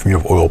reminds me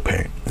of oil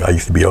paint. I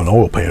used to be an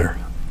oil painter.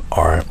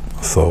 All right,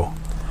 so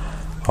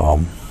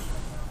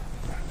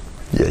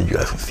yeah, you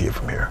guys can see it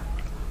from here.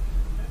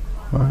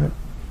 All right,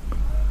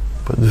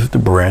 but this is the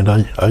brand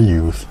I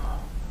use.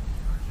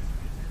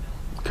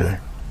 Okay,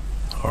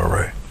 all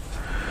right.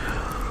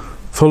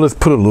 So let's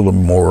put a little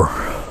more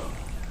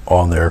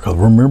on there, because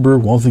remember,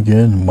 once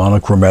again,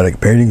 monochromatic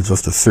painting is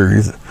just a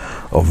series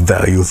of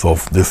values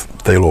of this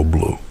phthalo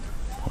blue.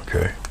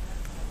 Okay.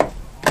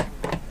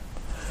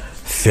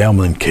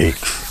 Salmon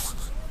cakes.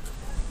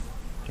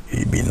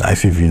 It'd be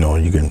nice if you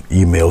can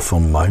email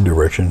some my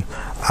direction.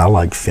 I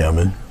like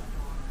salmon.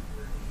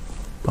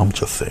 I'm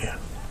just saying.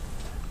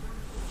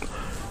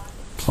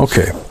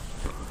 Okay.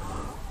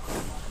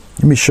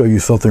 Let me show you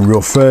something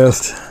real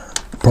fast.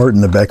 Part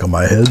in the back of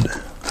my head.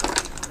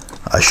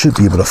 I should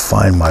be able to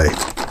find my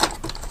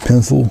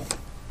pencil,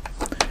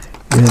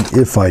 and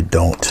if I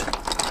don't,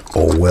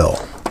 oh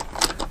well.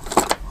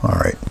 All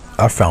right,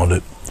 I found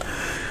it.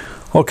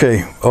 Okay,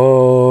 yeah,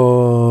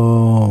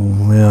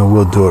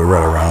 we'll do it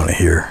right around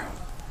here.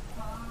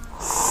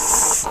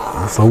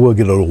 So we'll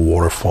get a little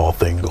waterfall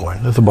thing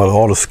going. That's about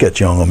all the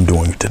sketching I'm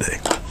doing today.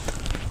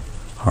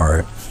 All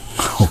right,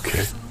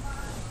 okay.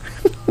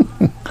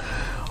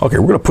 Okay,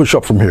 we're gonna push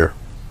up from here.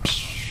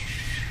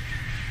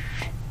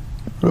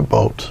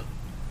 About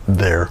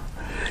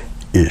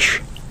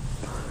there-ish.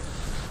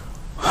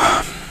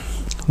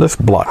 Let's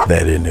block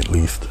that in at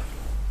least.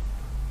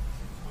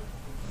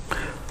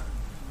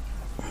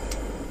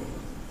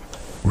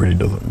 Really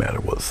doesn't matter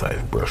what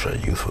size brush I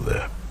use for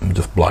that. I'm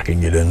just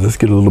blocking it in. Let's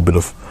get a little bit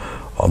of,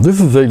 this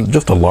is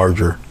just a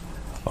larger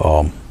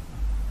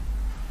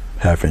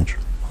half-inch,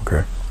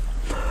 okay?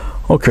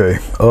 Okay,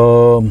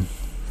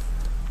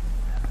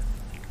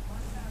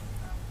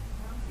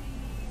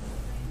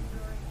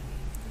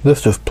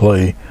 let's just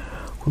play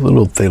with a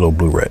little phthalo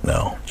blue right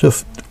now.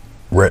 Just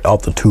right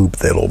out the tube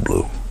phthalo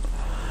blue.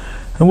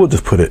 And we'll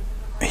just put it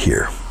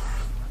here.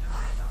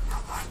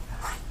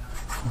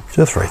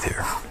 Just right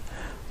there.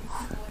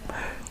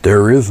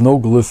 There is no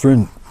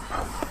glycerin.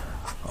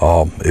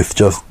 It's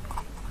just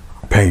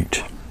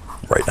paint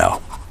right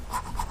now.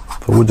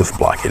 So we'll just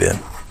block it in.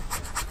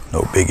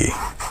 No biggie.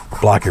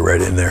 Block it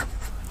right in there.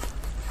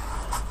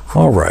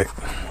 All right.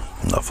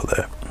 Enough of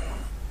that.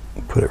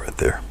 Put it right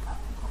there.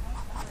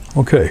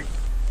 Okay.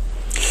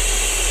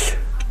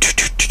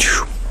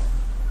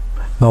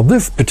 Now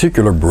this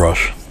particular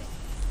brush,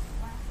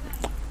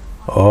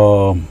 I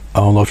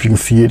don't know if you can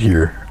see it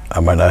here. I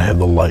might not have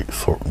the light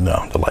source.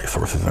 No, the light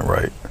source isn't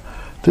right.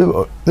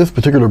 This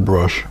particular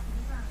brush,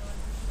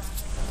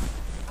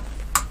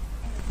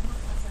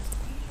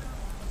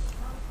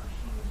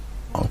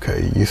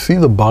 okay, you see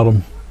the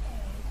bottom,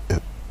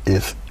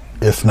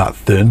 it's not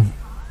thin,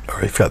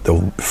 or it's got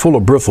the full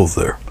of bristles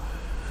there.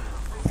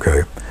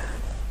 Okay,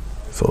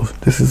 so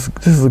this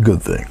is a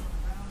good thing.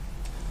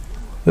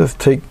 Let's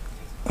take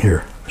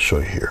here, show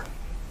you here.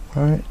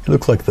 All right, it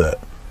looks like that.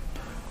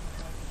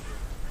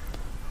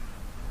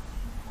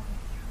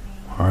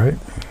 All right,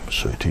 I'll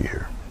show it to you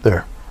here.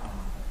 There.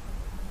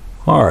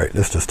 All right,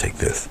 let's just take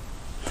this.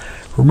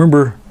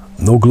 Remember,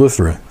 no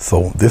glycerin,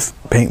 so this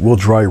paint will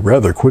dry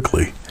rather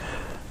quickly.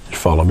 You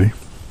follow me?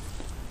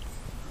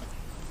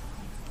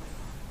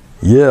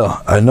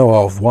 Yeah, I know,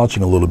 I was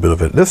watching a little bit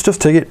of it. Let's just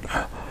take it.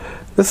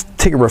 Let's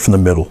take it right from the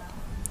middle.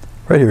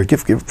 Right here,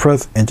 give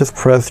press, and just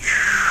press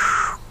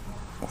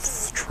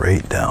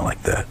straight down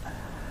like that.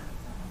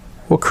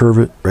 We'll curve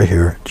it right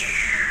here.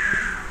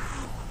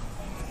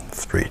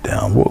 Straight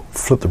down. We'll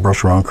flip the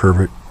brush around,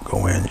 curve it,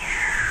 go in,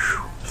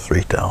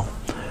 straight down.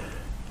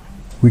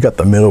 We got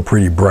the middle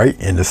pretty bright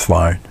and it's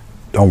fine.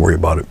 Don't worry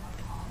about it.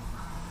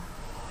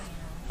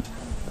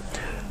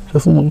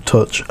 Just a little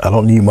touch. I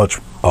don't need much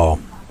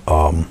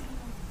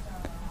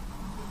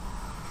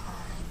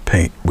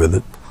paint with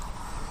it.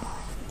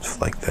 Just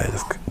like that.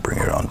 Just bring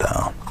it on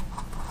down.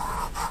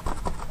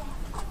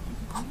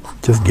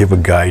 Just give a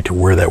guide to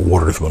where that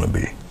water is going to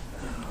be.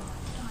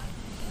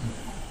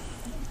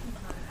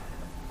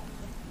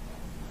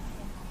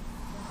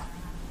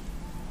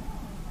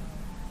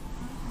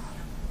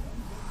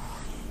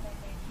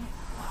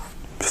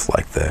 Just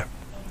like that.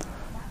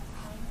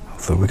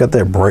 So we got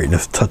that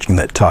brightness touching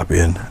that top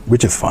end,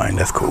 which is fine.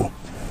 That's cool.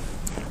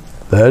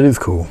 That is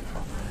cool.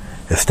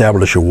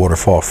 Establish your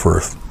waterfall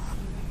first.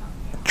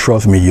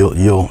 Trust me,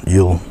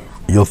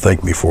 you'll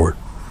thank me for it.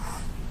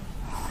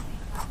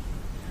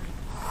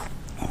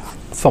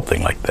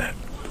 Something like that.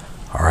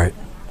 All right.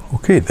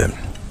 Okay then.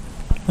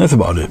 That's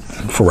about it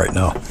for right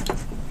now.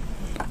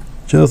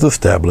 Just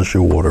establish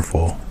your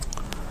waterfall.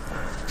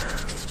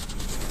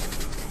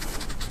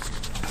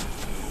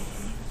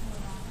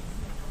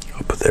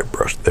 I'll put that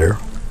brush there.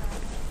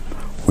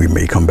 We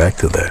may come back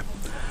to that.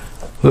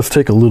 Let's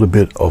take a little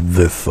bit of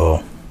this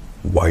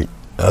white.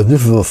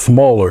 This is a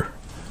smaller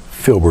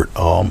filbert.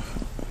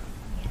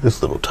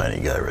 This little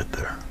tiny guy right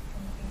there.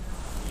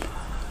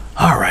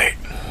 All right.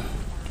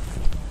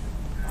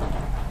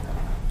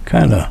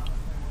 Kind of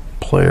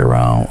play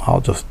around. I'll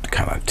just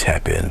kind of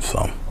tap in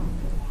some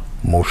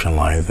motion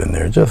lines in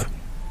there, just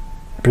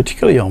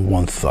particularly on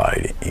one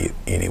side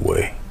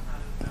anyway.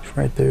 It's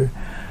right there.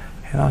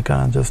 And I'll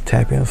kind of just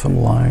tap in some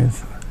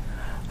lines,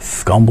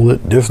 scumble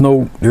it. There's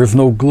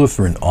no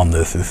glycerin on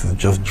this. This is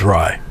just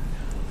dry,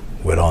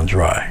 wet on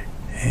dry.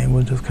 And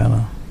we'll just kind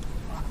of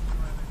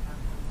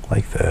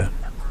like that.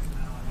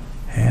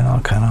 And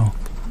I'll kind of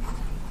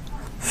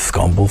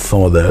scumble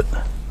some of that.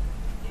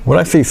 When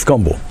I say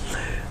scumble,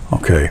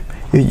 okay,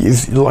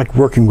 it's like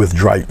working with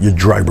you're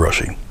dry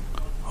brushing.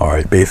 All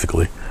right,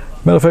 basically.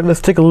 Matter of fact,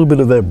 let's take a little bit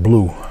of that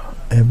blue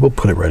and we'll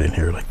put it right in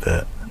here like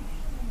that.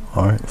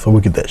 All right, so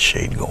we'll get that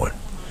shade going.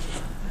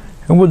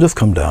 And we'll just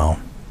come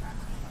down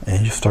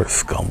and you start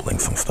scumbling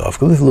some stuff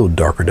because it's a little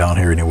darker down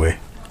here anyway.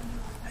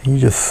 And you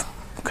just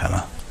kind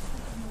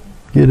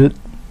of get it,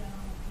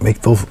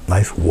 make those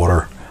nice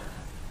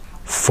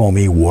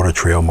foamy water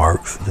trail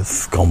marks.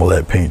 Just scumble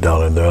that paint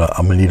down in there.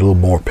 I'm gonna need a little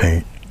more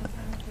paint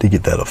to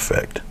get that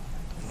effect.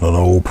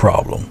 No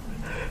problem.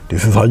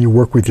 This is how you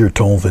work with your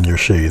tones and your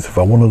shades. If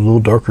I want it a little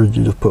darker,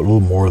 you just put a little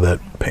more of that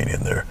paint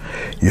in there.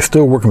 You're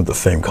still working with the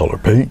same color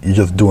paint, you're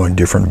just doing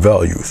different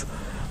values.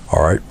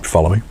 All right,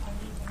 follow me?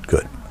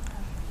 Good.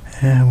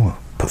 And we'll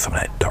put some of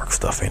that dark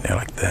stuff in there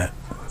like that.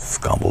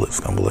 Scumble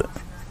it.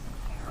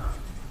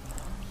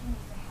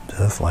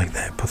 Just like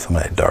that, put some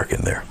of that dark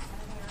in there.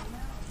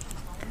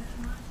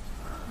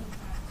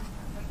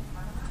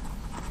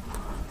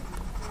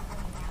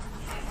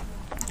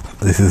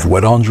 This is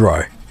wet on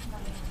dry.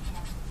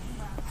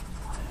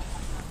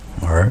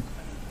 All right,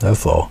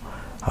 that's all.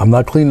 I'm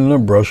not cleaning the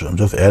brush. I'm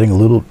just adding a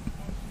little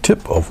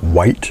tip of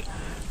white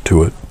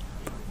to it.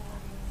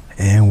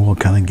 And we'll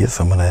kind of get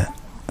some of that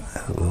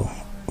little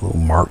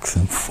marks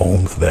and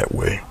foams that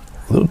way.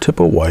 A little tip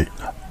of white.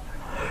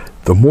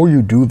 The more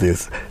you do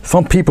this,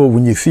 some people,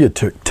 when you see a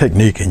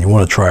technique and you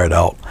want to try it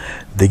out,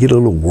 they get a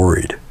little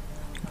worried.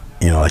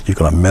 You know, like you're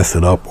going to mess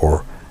it up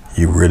or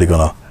you're really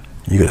going to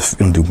you're just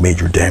gonna do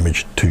major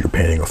damage to your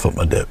painting or something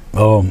like that.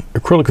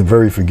 Acrylic is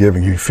very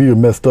forgiving. You feel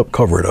messed up,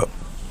 cover it up.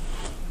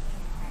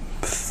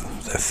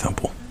 That's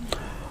simple.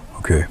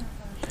 Okay.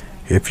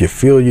 If you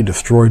feel you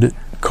destroyed it,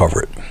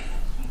 cover it.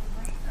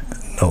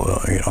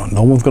 No,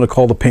 no one's gonna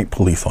call the paint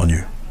police on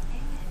you.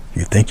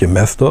 You think you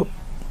messed up?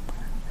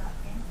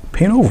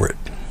 Paint over it.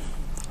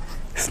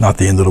 It's not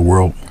the end of the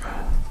world.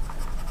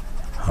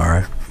 All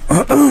right.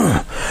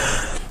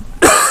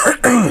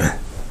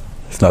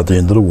 It's not the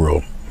end of the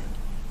world.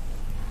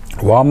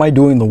 Why am I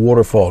doing the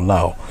waterfall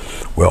now?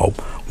 Well,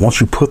 once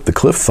you put the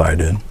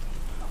cliffside in,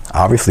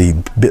 obviously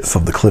bits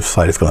of the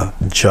cliffside is going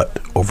to jut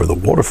over the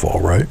waterfall,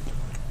 right?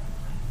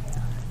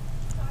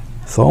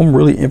 So I'm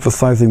really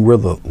emphasizing where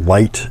the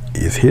light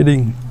is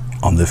hitting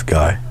on this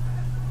guy.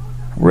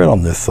 Right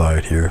on this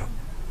side here.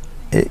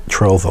 It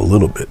trails a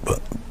little bit, but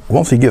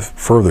once he gets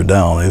further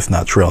down, it's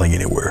not trailing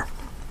anywhere.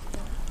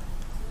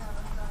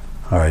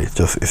 All right,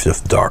 it's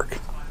just dark.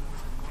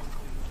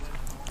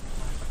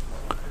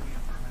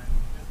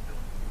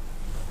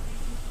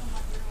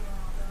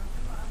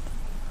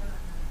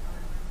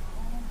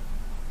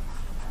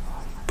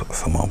 Put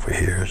some over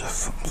here, just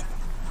some.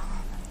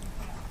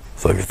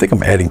 So if you think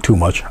I'm adding too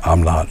much,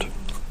 I'm not.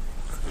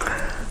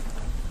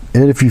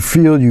 And if you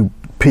feel you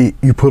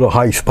put a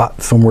high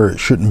spot somewhere it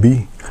shouldn't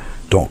be,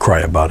 don't cry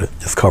about it.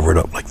 Just cover it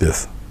up like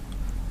this.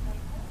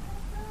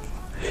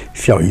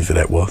 See how easy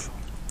that was?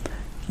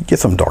 You get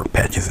some dark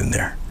patches in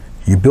there.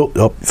 You built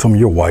up some of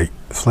your white,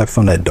 slap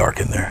some of that dark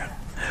in there.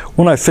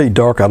 When I say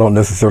dark, I don't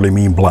necessarily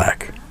mean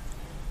black.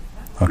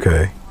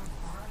 Okay.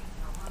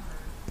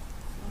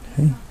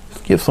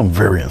 Give some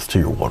variance to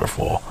your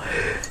waterfall.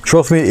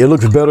 Trust me, it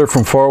looks better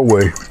from far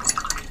away.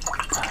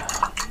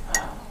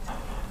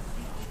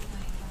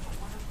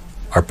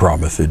 I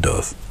promise it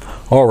does.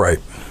 All right.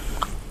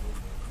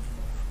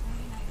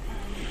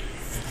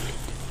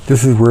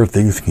 This is where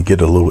things can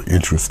get a little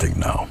interesting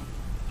now.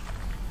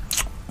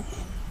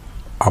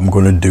 I'm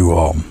going to do,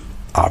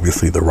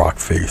 obviously, the rock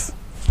face.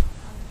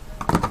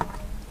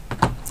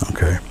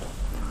 Okay.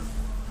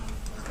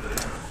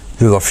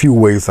 There's a few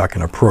ways I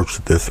can approach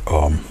this,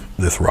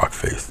 this rock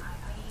face.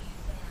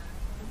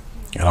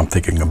 And I'm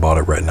thinking about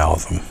it right now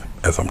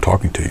as I'm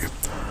talking to you.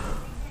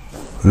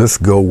 Let's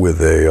go with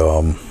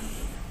a,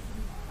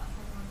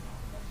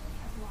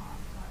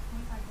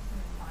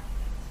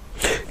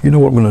 you know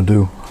what I'm going to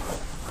do?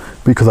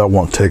 Because I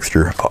want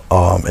texture.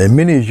 And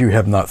many of you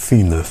have not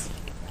seen this.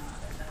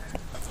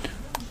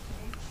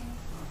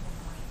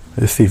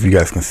 Let's see if you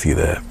guys can see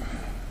that.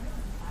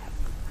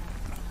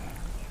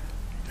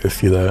 You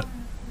see that?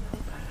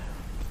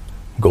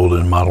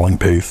 Golden modeling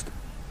paste.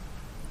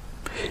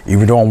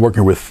 Even though I'm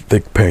working with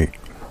thick paint.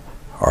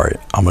 All right,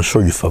 I'm gonna show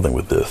you something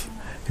with this.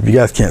 If you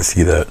guys can't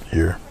see that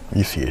here,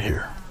 you see it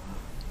here.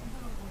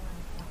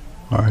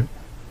 All right,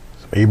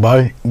 it's made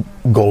by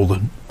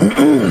Golden.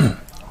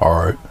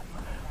 All right,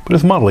 but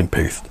it's modeling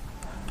paste.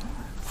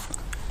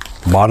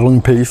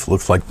 Modeling paste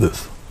looks like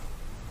this.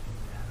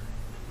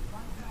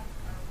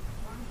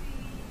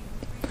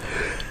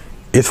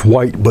 It's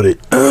white, but it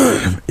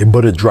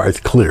dries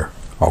clear.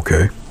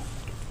 Okay.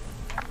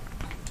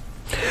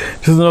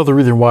 This is another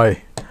reason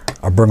why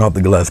I bring out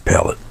the glass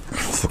palette.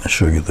 So I'll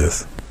show you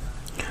this.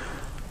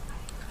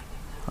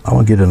 I'm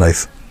gonna get a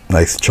nice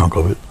chunk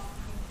of it.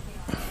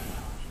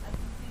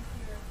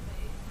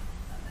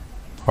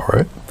 All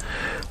right.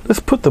 Let's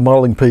put the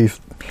modeling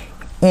paste.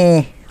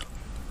 And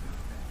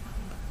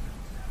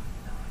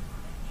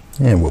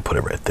we'll put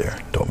it right there.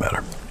 Don't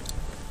matter.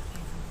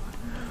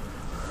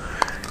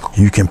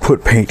 You can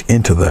put paint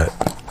into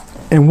that,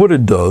 and what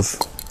it does,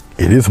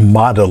 it is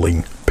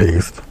modeling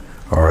paste.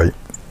 All right,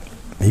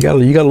 you got a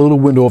little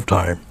window of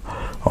time.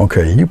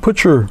 Okay, you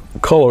put your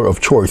color of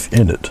choice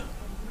in it.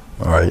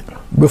 All right,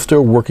 we're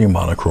still working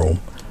monochrome,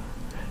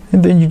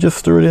 and then you just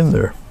stir it in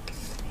there.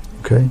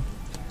 Okay,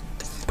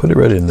 put it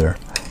right in there.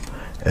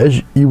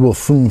 As you will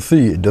soon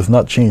see, it does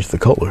not change the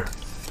color,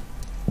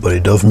 but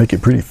it does make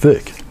it pretty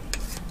thick,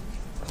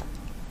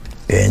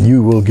 and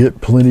you will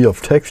get plenty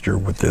of texture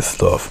with this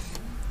stuff.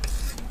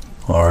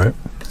 All right,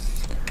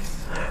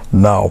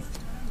 now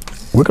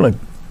we're gonna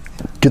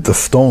get the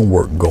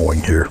stonework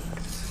going here.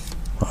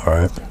 All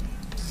right,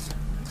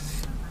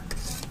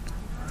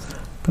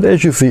 but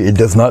as you see, it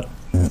does not,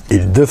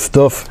 this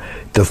stuff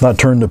does not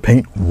turn the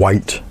paint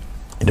white.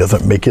 It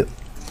doesn't make it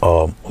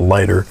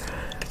lighter.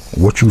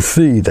 What you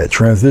see, that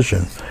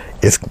transition,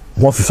 is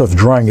once it starts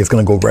drying, it's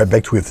gonna go right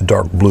back to its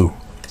dark blue.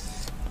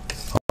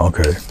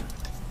 Okay,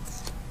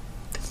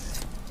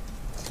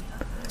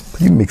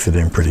 but you mix it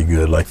in pretty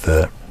good like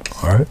that.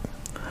 All right,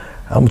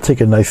 I'm gonna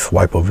take a nice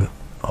swipe of it.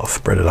 I'll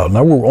spread it out.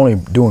 Now we're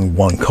only doing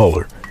one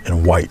color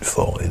in white,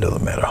 so it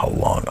doesn't matter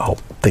how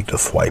thick the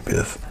swipe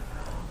is.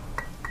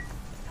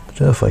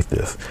 Just like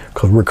this,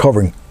 because we're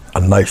covering a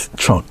nice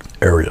chunk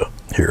area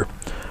here.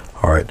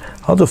 All right,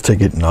 I'll just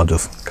take it and I'll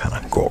just kind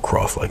of go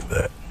across like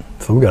that.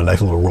 So we got a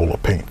nice little roll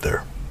of paint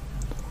there.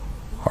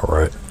 All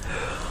right,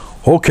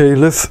 okay,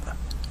 let's.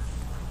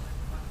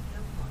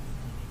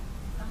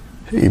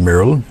 Hey,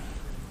 Marilyn.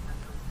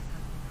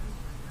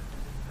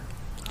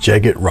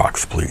 jagged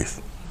rocks,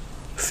 please.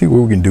 See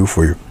what we can do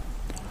for you,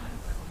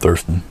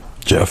 Thurston,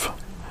 Jeff.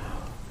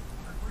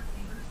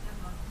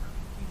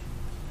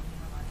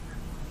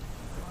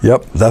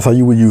 Yep, that's how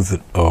you would use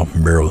it,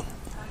 Maryland.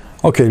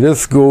 Okay,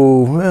 let's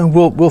go.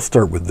 We'll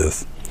start with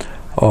this.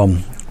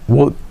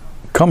 We'll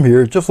come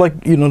here just like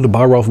the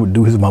Bob Ross would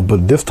do his mom,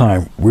 but this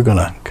time we're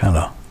gonna kind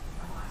of.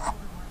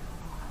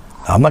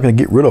 I'm not gonna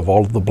get rid of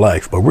all of the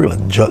blacks, but we're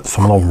gonna jut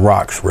some of them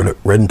rocks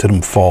right into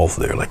them falls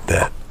there like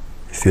that.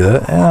 You see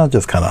that? And I'll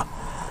just kind of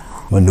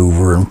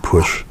maneuver and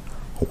push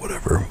or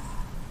whatever.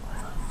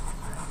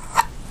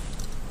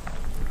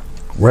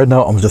 Right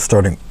now, I'm just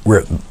starting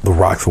where the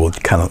rocks will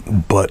kind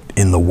of butt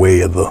in the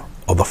way of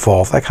the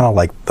falls. I kind of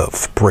like the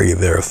spray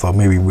there, so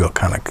maybe we'll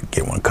kind of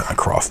get one cut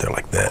across there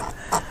like that,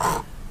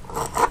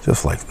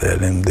 just like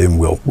that, and then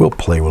we'll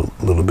play with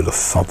a little bit of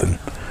something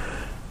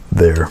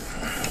there.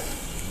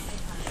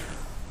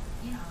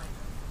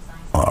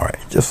 All right,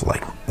 just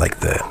like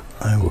that.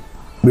 And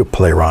we'll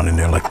play around in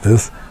there like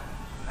this.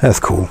 That's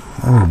cool.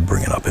 And we'll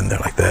bring it up in there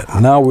like that.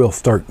 Now we'll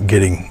start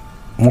getting,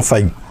 once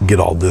I get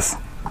all this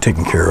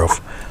taken care of,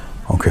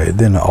 okay,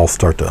 then I'll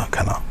start to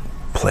kind of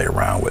play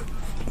around with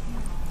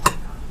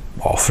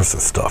all sorts of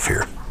stuff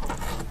here.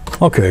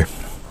 Okay,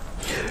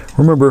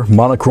 remember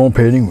monochrome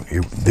painting,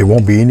 there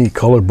won't be any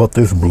color but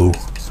this blue.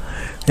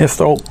 And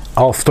so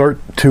I'll start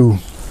to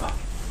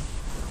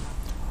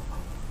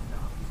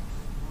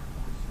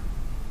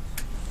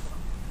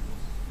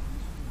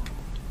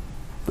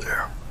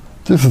there.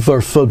 This is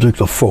our subject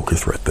of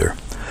focus right there.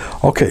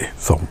 Okay,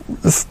 so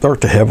let's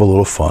start to have a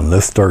little fun.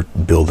 Let's start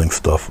building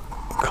stuff.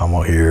 Come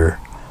on here.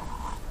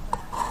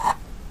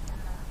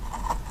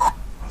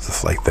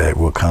 Just like that,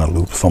 we'll kind of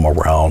loop some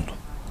around.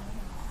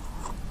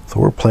 So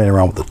we're playing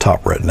around with the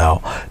top right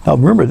now. Now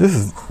remember, this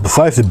is,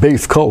 besides the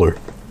base color,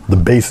 the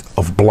base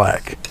of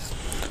black.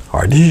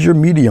 All right, this is your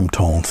medium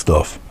tone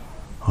stuff.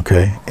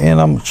 Okay,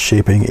 and I'm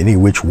shaping any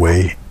which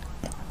way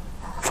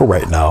for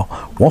right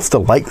now. Once the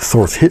light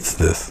source hits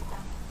this,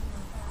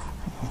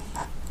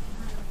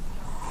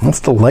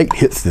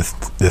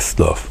 this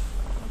stuff,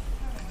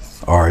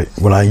 all right,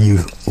 when I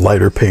use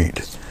lighter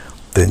paint,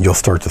 then you'll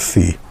start to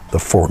see the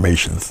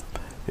formations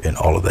and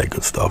all of that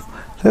good stuff.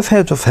 Let's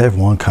just have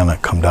one kind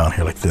of come down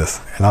here like this,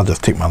 and I'll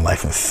just take my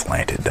knife and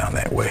slant it down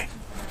that way,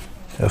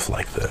 just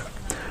like that.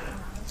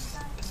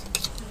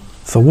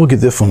 So we'll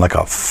get this one like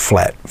a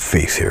flat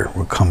face here.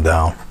 We'll come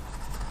down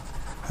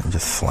and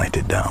just slant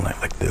it down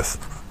like this.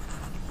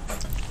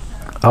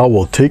 I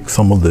will take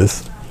some of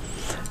this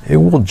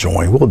and we'll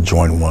join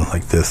one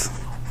like this,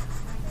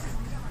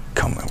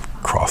 come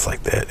across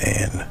like that,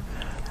 and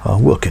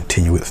we'll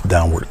continue its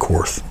downward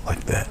course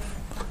like that.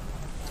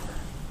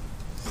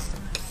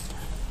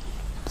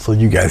 So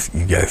you guys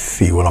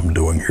see what I'm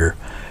doing here.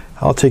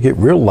 I'll take it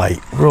real light.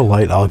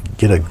 I'll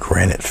get a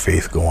granite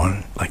face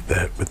going like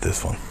that with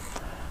this one.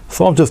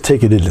 So I'm just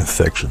taking it in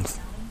sections.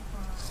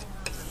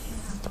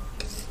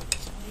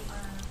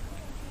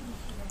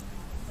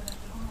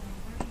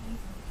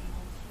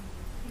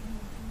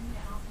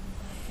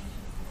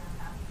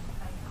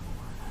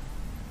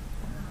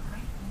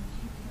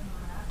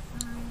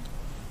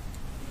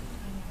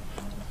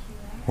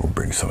 We'll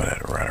bring some of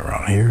that right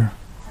around here.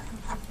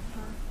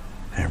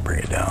 And bring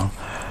it down.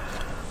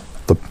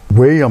 The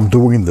way I'm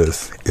doing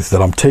this is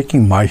that I'm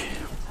taking my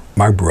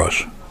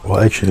brush. Well,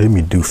 actually, let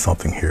me do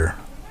something here.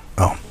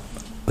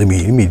 Let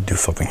me do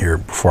something here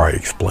before I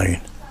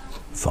explain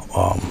some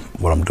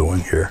what I'm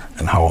doing here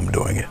and how I'm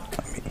doing it.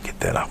 Let me get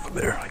that out of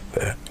there like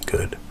that.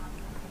 Good.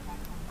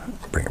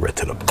 Bring it right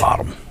to the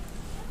bottom.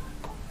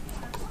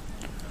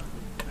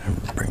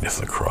 And bring this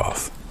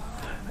across.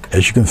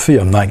 As you can see,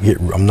 I'm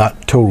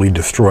not totally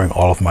destroying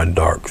all of my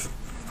darks.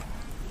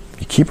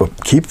 You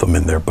keep them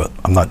in there, but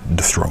I'm not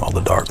destroying all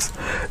the darks.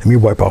 Let me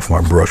wipe off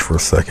my brush for a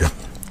second.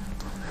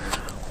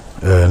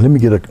 Let me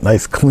get a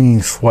nice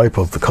clean swipe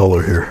of the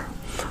color here.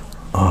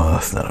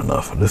 That's not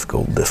enough. Let's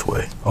go this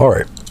way. All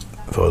right,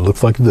 so it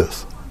looks like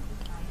this.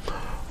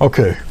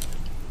 Okay,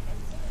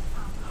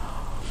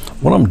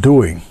 what I'm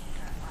doing,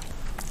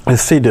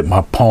 let's say that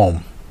my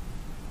palm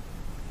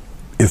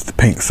is the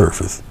paint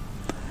surface,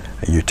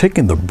 and you're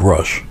taking the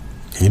brush.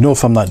 You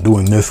notice I'm not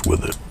doing this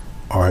with it.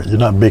 All right, you're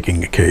not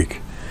baking a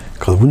cake,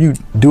 because when you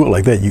do it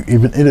like that, you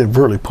even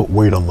inadvertently put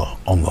weight on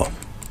the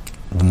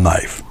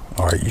knife.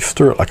 All right, you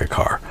stir it like a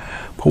car.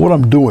 But what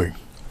I'm doing,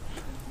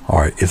 all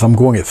right, is I'm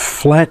going as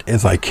flat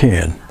as I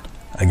can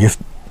against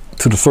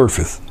to the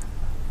surface,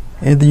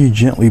 and then you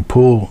gently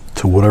pull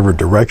to whatever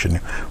direction,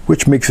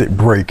 which makes it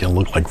break and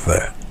look like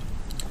that.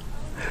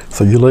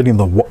 So you're letting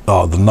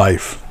the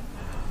knife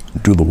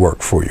do the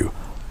work for you.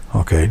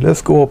 Okay,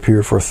 let's go up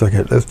here for a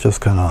second. Let's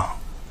just kind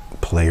of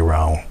play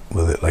around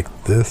with it like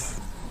this,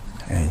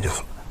 and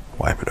just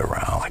wipe it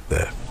around like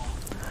that.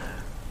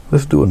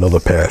 Let's do another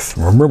pass.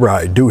 Remember,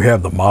 I do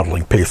have the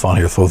modeling paste on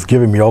here, so it's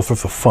giving me all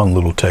sorts of fun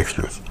little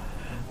textures.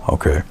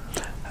 Okay,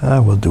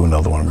 we'll do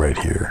another one right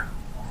here.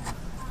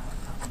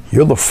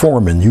 You're the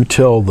foreman, you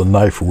tell the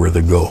knife where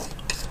to go.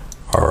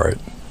 All right,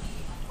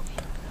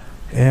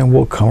 and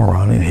we'll come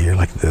around in here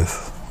like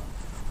this,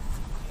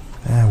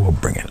 and we'll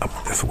bring it up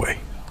this way,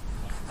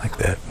 like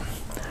that.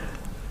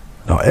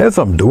 Now, as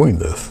I'm doing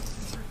this,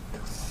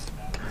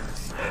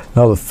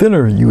 now the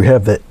thinner you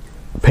have that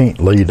paint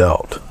laid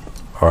out,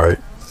 all right,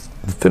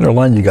 the thinner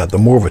line you got, the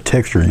more of a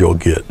texture you'll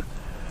get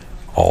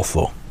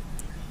also.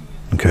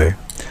 Okay,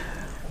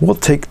 we'll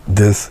take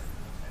this,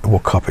 we'll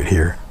cup it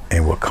here,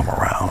 and we'll come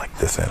around like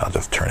this, and I'll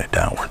just turn it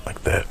downward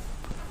like that.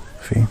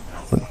 See,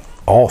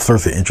 all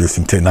sorts of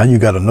interesting things. Now you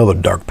got another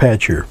dark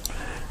patch here.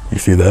 You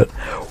see that?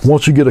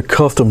 Once you get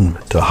accustomed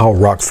to how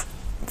rocks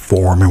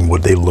form and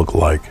what they look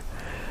like,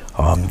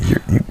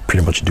 you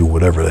pretty much do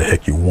whatever the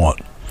heck you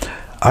want.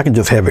 I can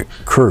just have it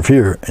curve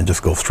here and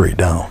just go straight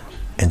down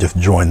and just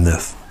join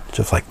this,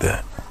 just like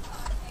that.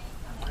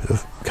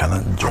 Just kind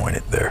of join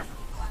it there.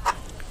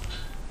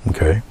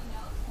 Okay.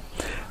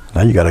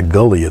 Now you got a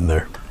gully in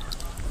there.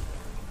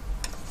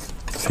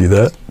 See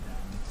that?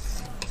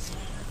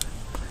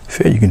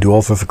 See, you can do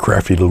all sorts of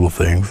crafty little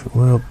things.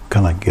 We'll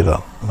kind of get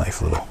a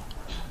nice little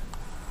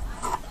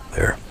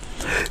there.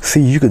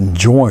 See, you can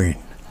join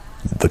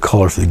the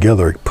colors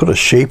together, put a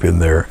shape in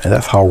there, and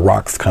that's how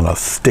rocks kind of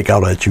stick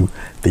out at you.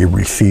 They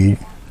recede,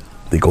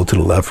 they go to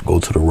the left, go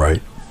to the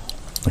right.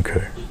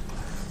 Okay.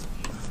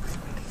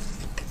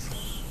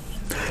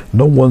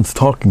 No one's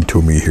talking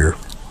to me here.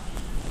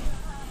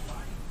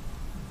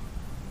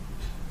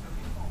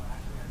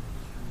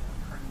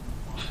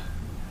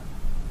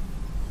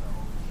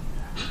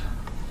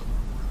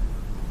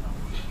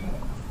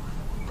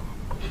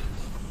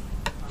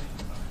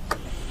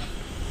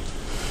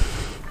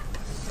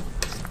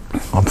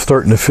 I'm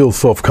starting to feel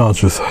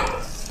self-conscious.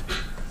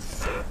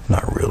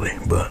 Not really,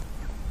 but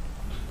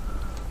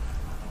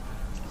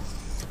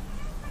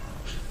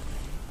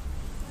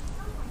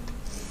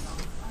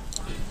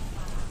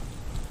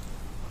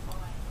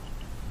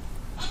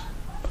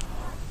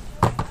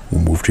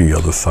we'll move to the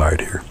other side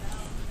here.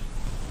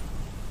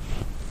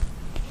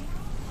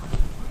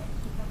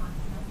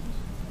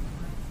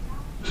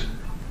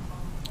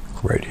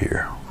 Right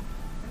here.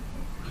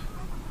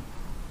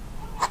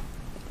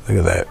 Look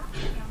at that.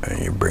 And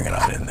you bring it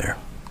on in there.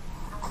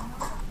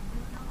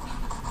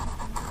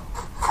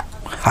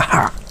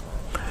 Haha.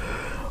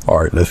 All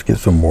right, let's get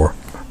some more.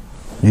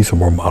 Need some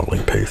more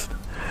modeling paste.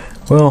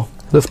 Well,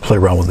 let's play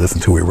around with this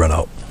until we run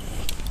out.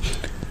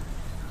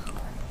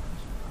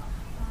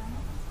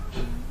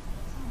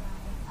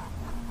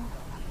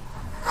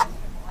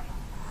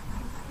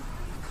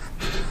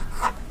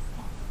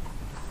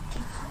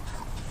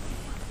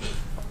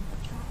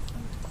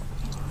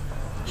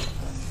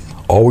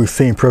 Always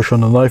same pressure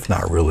on the knife?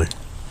 Not really.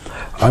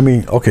 I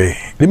mean,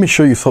 okay, let me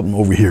show you something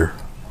over here.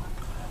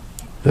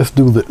 Let's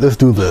do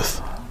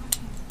this.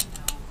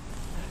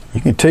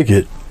 You can take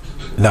it.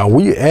 Now,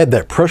 when you add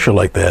that pressure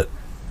like that,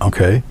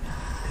 okay,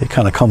 it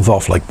kind of comes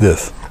off like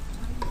this.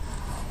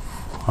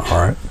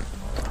 All right.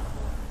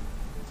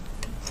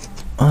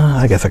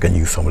 I guess I can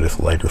use some of this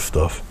lighter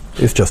stuff.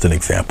 It's just an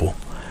example.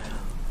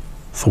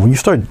 So when you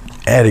start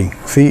adding,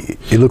 see,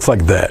 it looks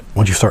like that.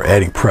 Once you start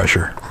adding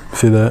pressure,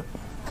 see that?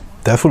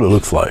 That's what it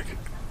looks like.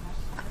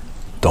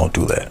 Don't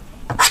do that.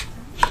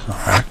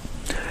 All right.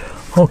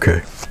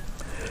 Okay.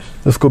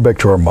 Let's go back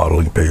to our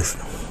modeling paste.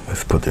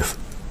 Let's put this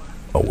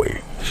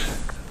away.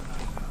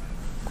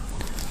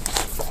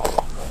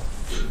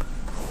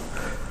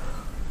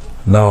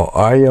 Now,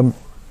 I am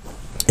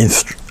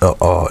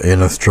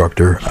an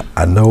instructor.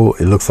 I know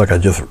it looks like I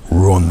just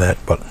ruined that,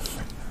 but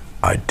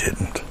I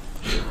didn't.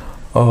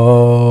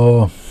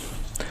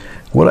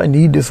 Would I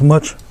need this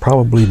much?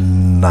 Probably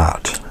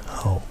not.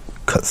 I'll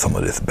cut some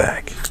of this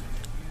back.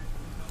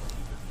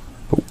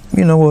 But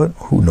you know what?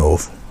 Who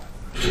knows?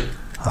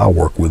 I'll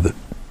work with it.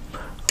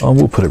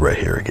 We'll put it right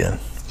here again.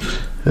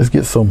 Let's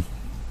get some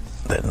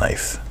that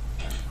nice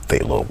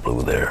phthalo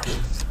blue there,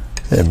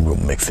 and we'll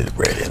mix it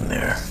right in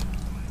there.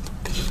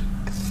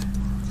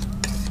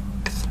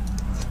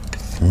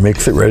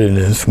 Mix it right in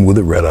and smooth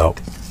it right out.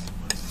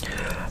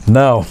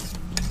 Now,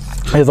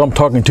 as I'm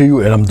talking to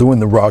you and I'm doing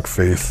the rock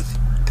face,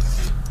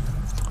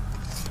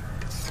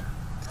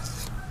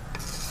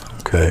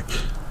 okay,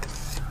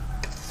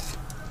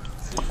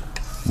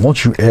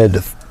 once you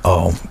add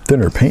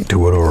thinner paint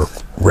to it, or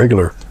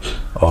regular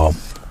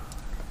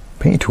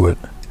paint to it,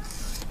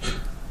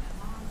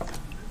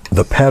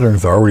 the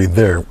patterns are already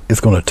there. It's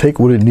going to take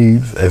what it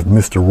needs, as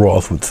Mr.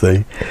 Ross would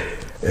say,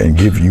 and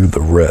give you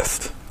the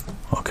rest.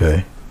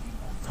 Okay.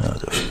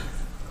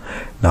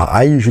 Now,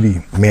 I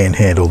usually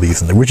manhandle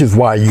these, which is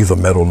why I use a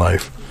metal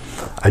knife.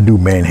 I do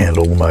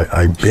manhandle them.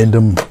 I bend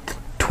them,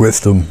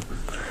 twist them,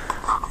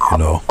 you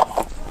know.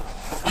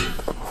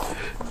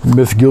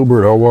 Miss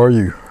Gilbert, how are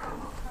you?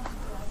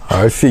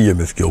 I see you,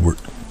 Miss Gilbert.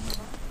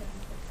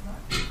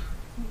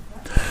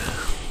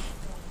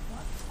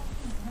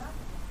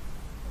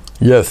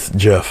 Yes,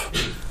 Jeff.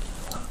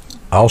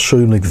 I'll show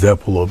you an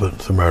example of it,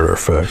 as a matter of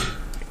fact.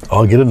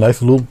 I'll get a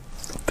nice little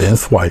thin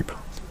swipe.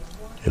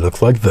 It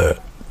looks like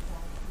that.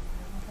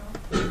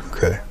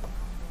 Okay.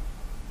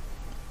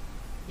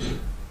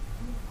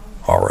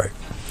 All right.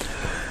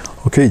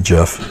 Okay,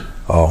 Jeff.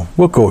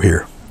 We'll go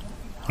here.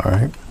 All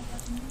right.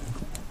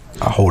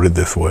 I'll hold it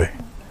this way.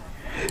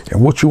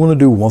 And what you want to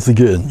do, once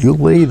again, you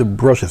lay the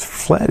brush as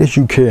flat as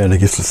you can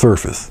against the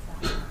surface.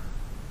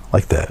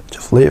 Like that.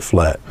 Just lay it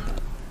flat.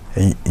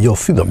 And you'll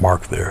see the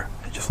mark there.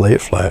 Just lay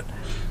it flat,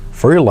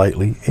 very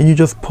lightly, and you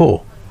just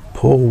pull.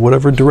 Pull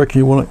whatever direction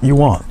you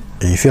want.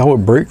 And you see how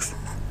it breaks?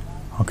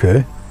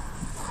 Okay.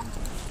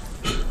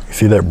 You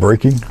see that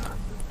breaking?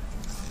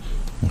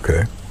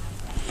 Okay.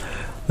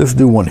 Let's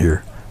do one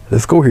here.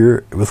 Let's go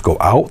here. Let's go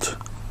out.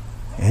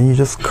 And you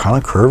just kind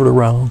of curve it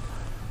around.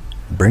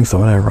 Bring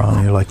some of that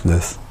around here like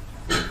this.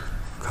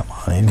 Come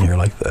on in here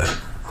like that.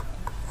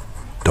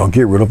 Don't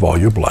get rid of all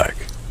your black.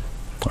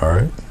 All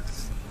right.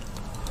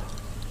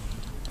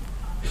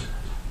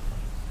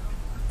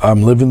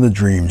 I'm living the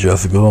dream,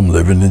 Jessica. I'm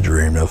living the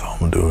dream. That's all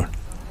I'm doing.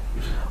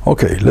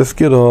 Okay, let's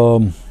get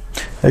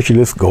actually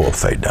let's go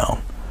upside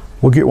down.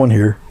 We'll get one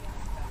here.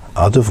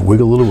 I'll just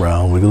wiggle it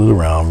around, wiggle it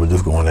around. We'll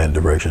just go in that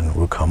direction.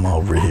 We'll come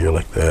over here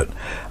like that.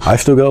 I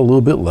still got a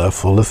little bit left,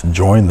 so let's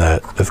join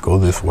that. Let's go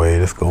this way.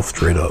 Let's go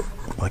straight up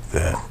like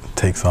that.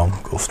 Take some,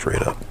 go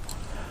straight up.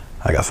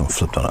 I got some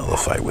flipped on the other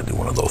side. We'll do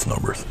one of those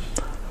numbers.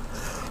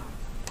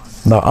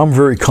 Now, I'm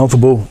very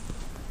comfortable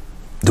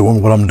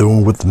doing what I'm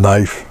doing with the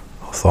knife.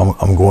 So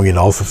I'm going in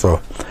all sorts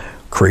of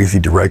crazy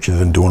directions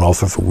and doing all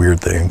sorts of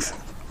weird things.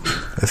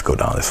 Let's go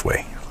down this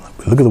way.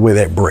 Look at the way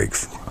that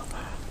breaks.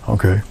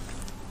 Okay.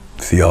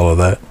 See all of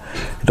that?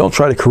 Don't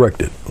try to correct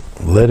it.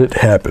 Let it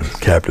happen,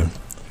 Captain.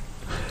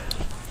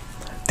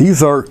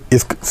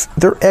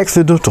 They're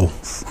accidental,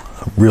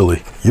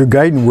 really. You're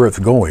guiding where it's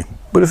going,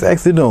 but it's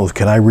accidental.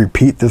 Can I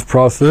repeat this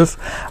process?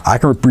 I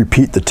can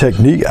repeat the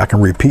technique. I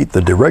can repeat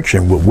the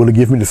direction. Will it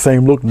give me the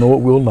same look? No, it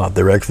will not.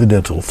 They're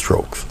accidental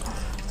strokes.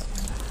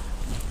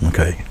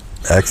 Okay,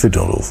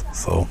 accidentals.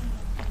 So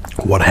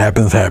what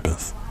happens,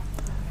 happens,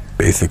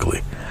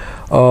 basically.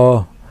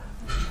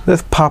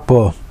 Let's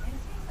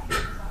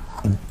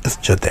let's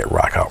jet that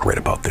rock out right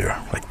about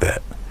there, like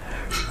that.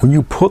 When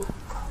you put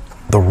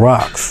the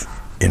rocks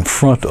in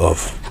front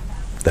of,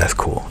 that's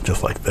cool,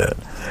 just like that.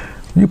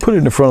 When you put it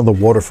in front of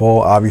the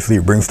waterfall, obviously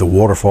it brings the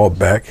waterfall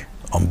back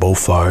on both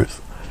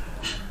sides.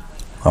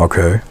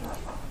 Okay,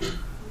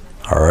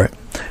 all right.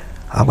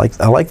 I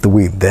like the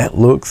way that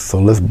looks, so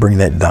let's bring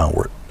that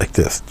downward like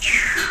this.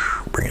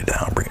 Bring it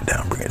down, bring it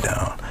down, bring it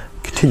down.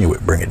 Continue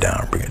it, bring it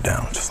down,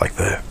 just like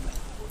that.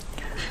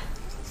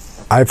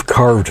 I've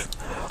carved,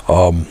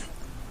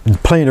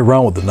 playing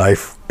around with the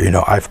knife, you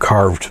know, I've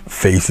carved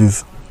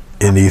faces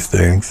in these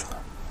things.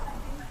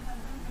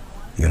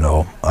 You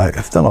know,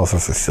 I've done all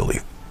sorts of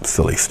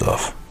silly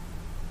stuff.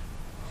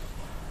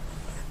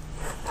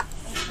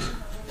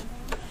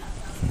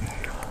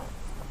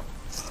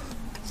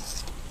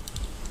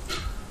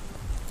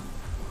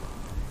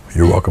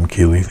 You're welcome,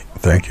 Keely.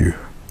 Thank you.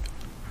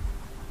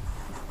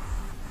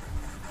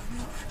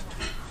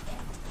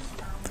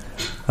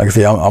 Like I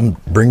say, I'm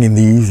bringing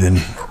these in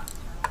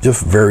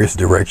just various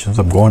directions.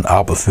 I'm going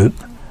opposite.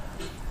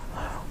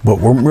 But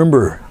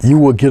remember, you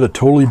will get a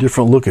totally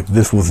different look if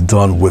this was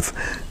done with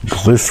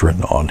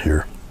glycerin on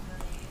here.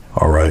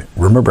 All right.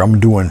 Remember, I'm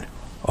doing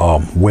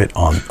wet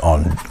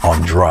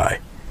on dry.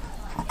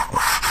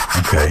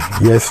 Okay.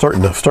 Yeah, it's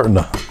starting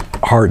to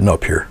harden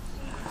up here,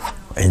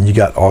 and you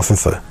got all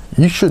sorts of.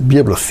 You should be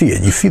able to see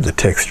it. You see the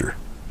texture.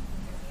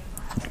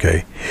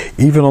 Okay.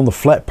 Even on the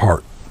flat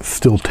part,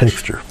 still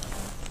texture.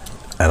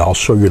 And I'll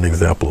show you an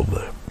example of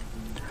that.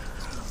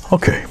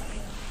 Okay.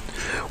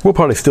 We'll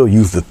probably still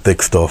use the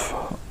thick stuff.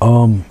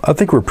 I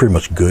think we're pretty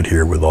much good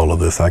here with all of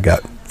this. I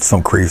got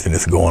some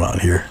craziness going on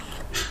here.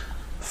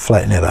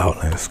 Flatten it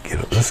out and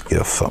let's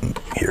get something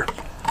here.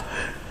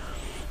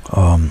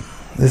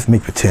 Let's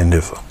make pretend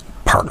there's a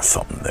part of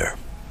something there.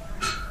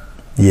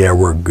 Yeah,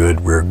 we're good.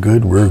 We're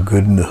good. We're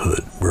good in the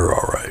hood. We're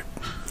all right.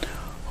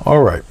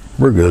 All right.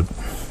 We're good.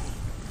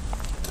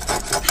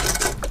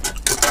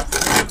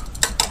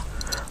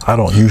 I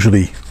don't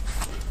usually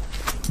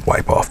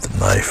wipe off the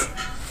knife.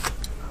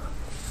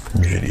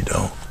 Usually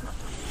don't.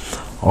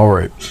 All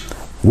right.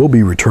 We'll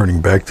be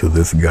returning back to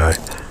this guy.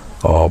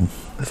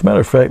 As a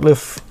matter of fact,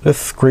 let's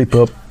scrape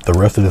up the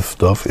rest of this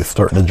stuff. It's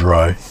starting to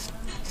dry.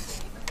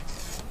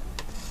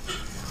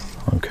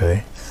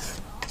 Okay.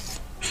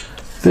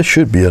 This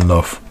should be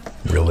enough,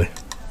 really.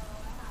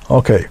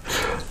 Okay,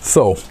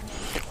 so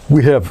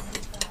we have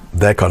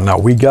that color. Now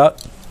we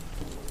got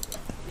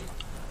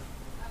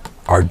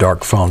our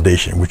dark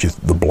foundation, which is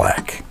the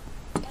black.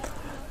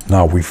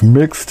 Now we've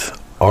mixed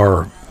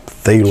our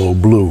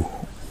phthalo blue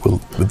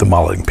with the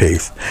modeling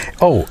paste.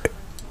 Oh,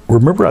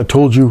 remember I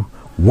told you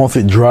once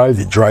it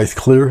dries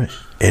clear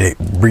and it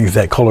brings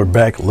that color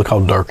back. Look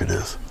how dark it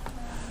is.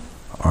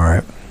 All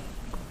right.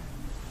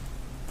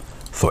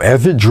 So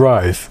as it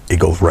dries, it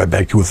goes right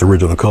back to its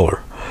original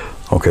color.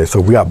 Okay, so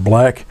we got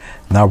black.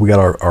 Now we got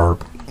our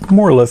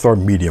more or less our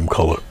medium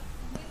color,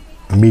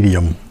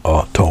 medium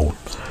tone.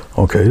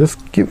 Okay, let's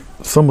give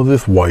some of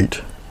this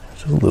white,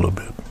 just a little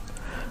bit.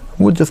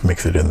 We'll just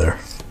mix it in there.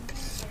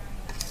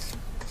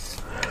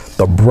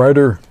 The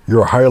brighter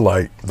your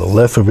highlight, the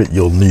less of it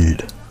you'll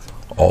need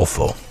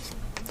also.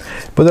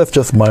 But that's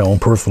just my own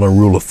personal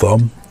rule of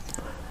thumb.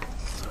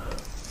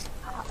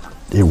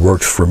 it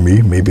works for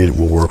me. Maybe it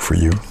will work for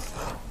you.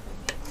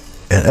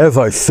 And as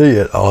I say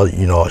it,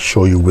 I'll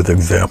show you with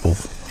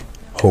examples,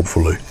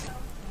 hopefully.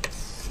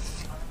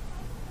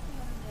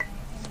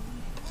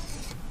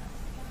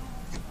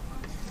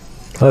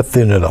 I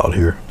thin it out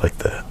here like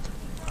that.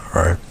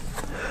 All right.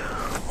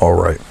 All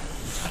right.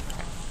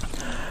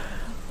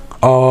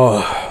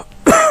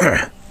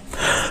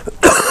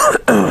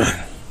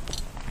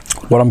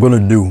 What I'm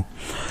going to do,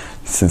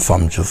 since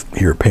I'm just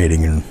here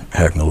painting and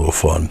having a little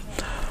fun,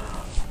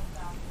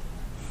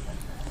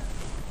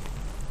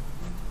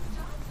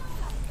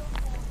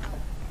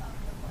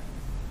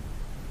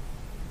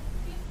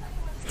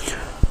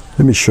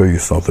 let me show you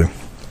something.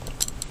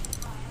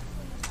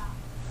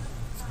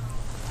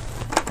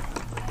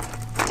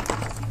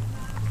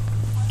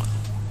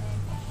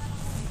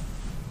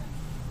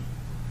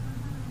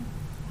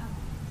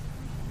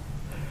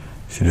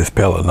 See this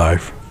palette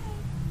knife?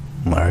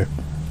 All right.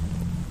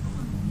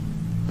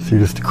 See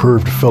this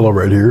curved fellow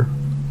right here?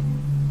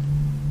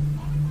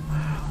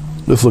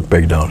 Let's look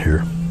back down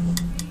here.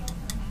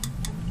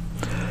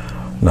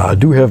 Now I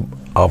do have,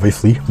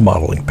 obviously,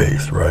 modeling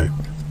paste, right?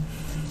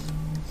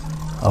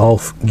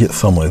 I'll get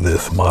some of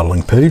this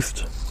modeling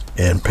paste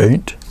and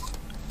paint.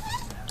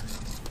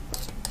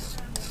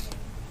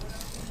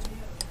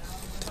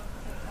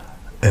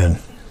 And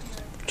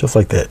just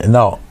like that. And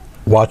now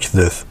watch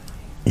this.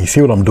 You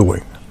see what I'm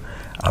doing?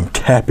 I'm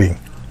tapping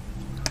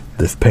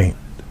this paint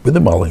with the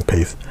modeling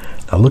paste.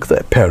 Now look at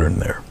that pattern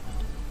there.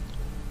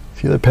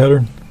 See that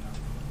pattern?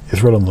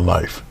 It's right on the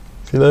knife.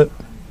 See that?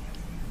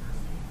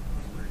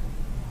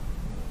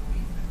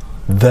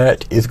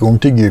 That is going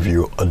to give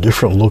you a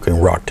different looking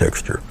rock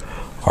texture.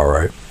 All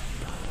right.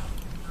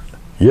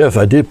 Yes,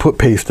 I did put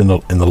paste in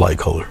the light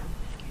color.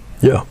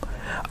 Yeah,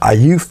 I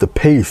used the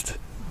paste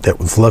that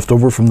was left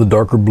over from the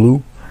darker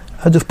blue.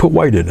 I just put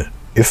white in it.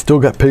 It's still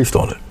got paste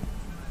on it.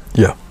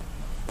 Yeah.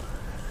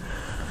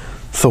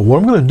 So what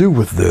I'm going to do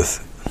with this,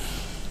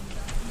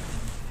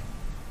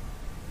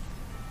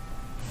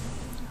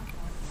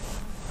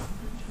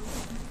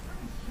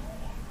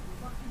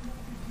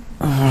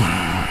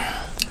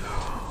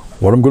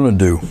 what I'm going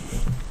to do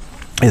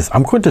is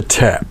I'm going to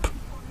tap.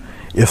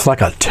 It's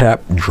like a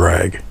tap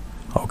drag,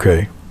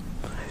 okay?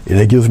 And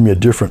it gives me a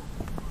different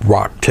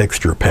rock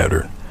texture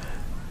pattern.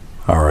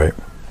 All right,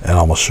 and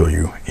I'm gonna show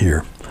you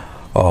here.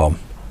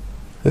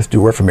 Let's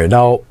do it from here.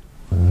 Now,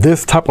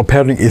 this type of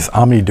pattern is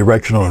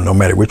omnidirectional, no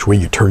matter which way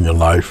you turn your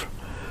knife.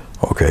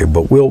 Okay,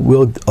 but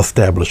we'll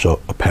establish a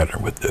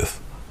pattern with this.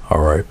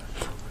 All right.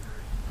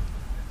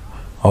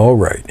 All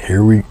right,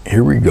 here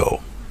we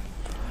go.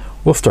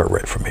 We'll start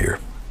right from here,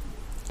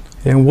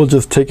 and we'll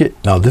just take it.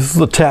 Now, this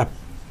is a tap.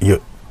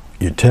 You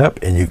tap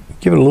and you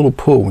give it a little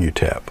pull when you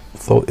tap.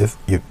 So if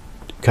you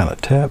kind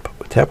of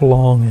tap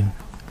along, and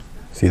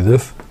see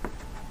this.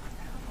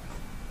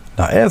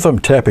 Now, as I'm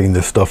tapping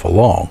this stuff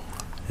along,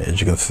 as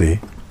you can see,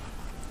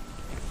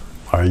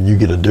 all right, you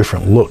get a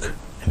different look,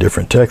 a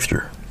different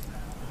texture.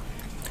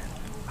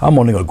 I'm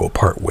only gonna go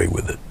part way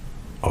with it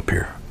up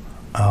here.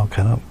 I'll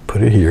kind of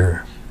put it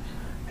here,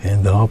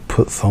 and then I'll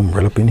put some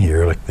right up in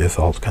here like this.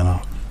 I'll kind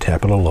of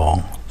tap it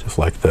along, just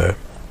like that.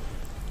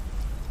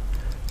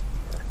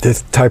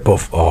 This type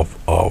of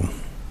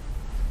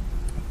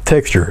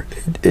texture,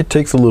 it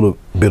takes a little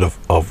bit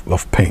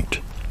of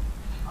paint.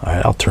 All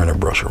right, I'll turn the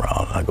brush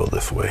around. I go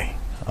this way.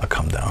 I'll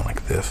come down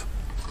like this,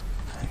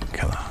 and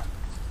kind of,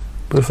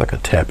 but it's like a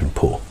tap and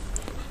pull.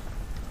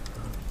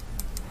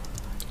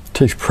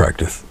 Takes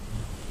practice.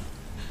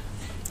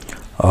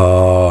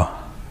 We'll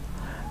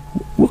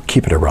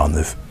keep it around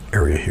this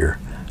area here.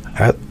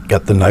 I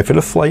got the knife at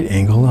a slight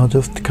angle, and I'll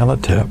just kind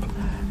of tap.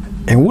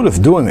 And what it's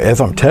doing as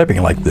I'm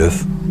tapping like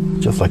this,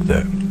 just like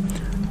that,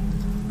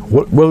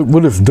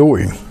 what it's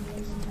doing,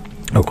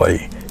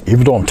 okay,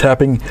 even though I'm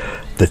tapping,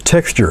 the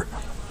texture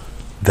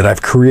that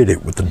I've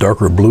created with the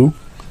darker blue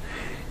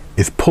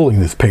is pulling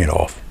this paint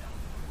off.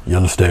 You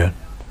understand?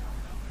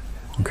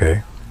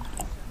 Okay.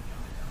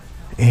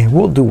 And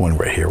we'll do one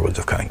right here. We'll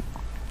just kind of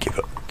give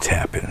it a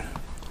tapping,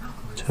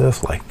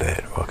 just like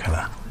that. We'll kind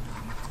of,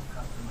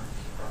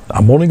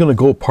 I'm only going to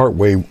go part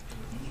way,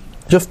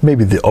 just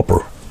maybe the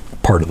upper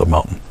part of the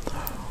mountain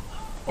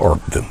or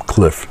the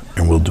cliff,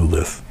 and we'll do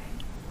this.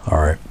 All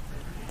right.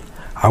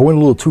 I went a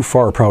little too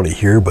far probably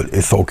here, but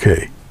it's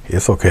okay.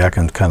 It's okay. I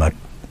can kind of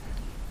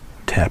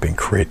tap and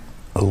create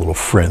a little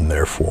friend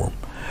there for him.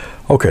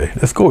 Okay,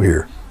 let's go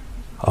here.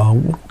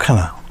 We'll kind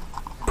of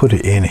put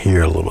it in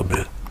here a little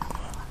bit,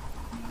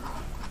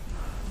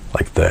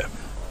 like that.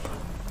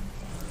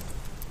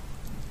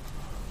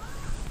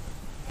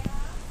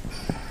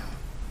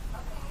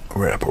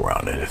 Wrap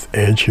around this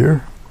edge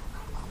here.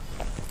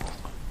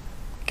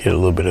 Get a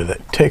little bit of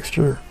that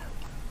texture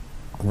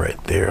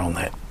right there on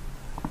that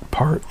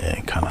part,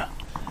 and kind of,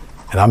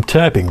 and I'm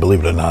tapping,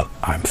 believe it or not,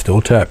 I'm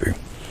still tapping.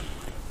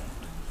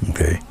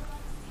 Okay,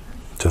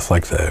 just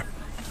like that.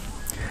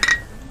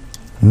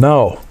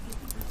 Now,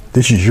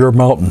 this is your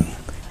mountain.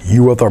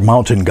 You are the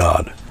mountain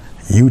god.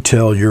 You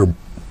tell your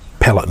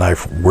palette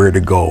knife where to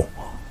go,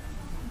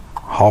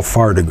 how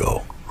far to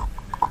go.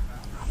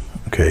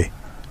 Okay,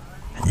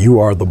 You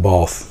are the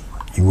boss.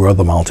 You are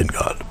the mountain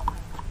god.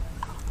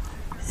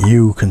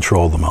 You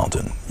control the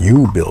mountain.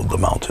 You build the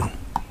mountain.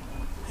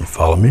 You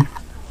follow me?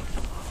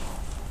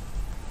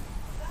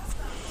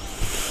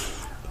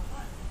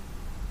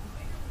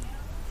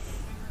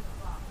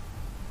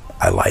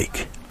 I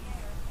like.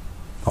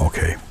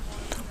 Okay.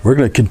 We're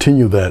going to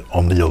continue that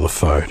on the other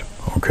side.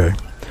 Okay.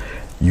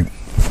 You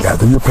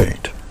gather your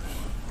paint.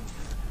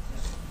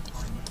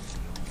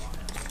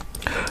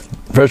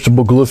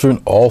 Vegetable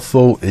glycerin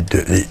also, it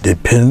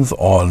depends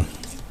on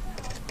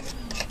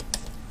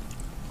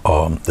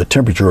the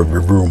temperature of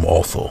your room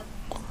also.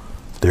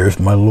 There's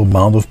my little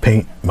mound of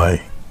paint,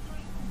 my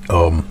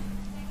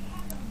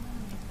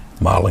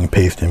modeling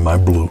paste in my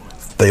blue.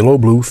 Phthalo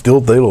blue,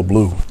 still phthalo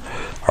blue.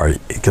 All right,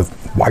 because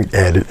white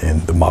added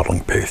in the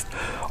modeling paste.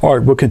 All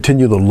right, we'll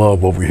continue the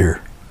love over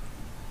here.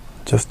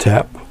 Just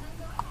tap.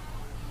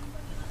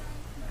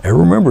 And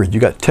remember, you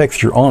got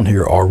texture on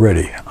here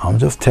already. I'm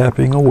just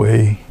tapping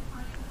away.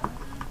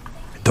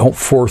 Don't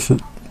force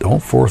it.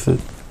 Don't force it.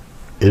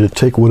 It'll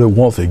take what it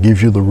wants. It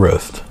gives you the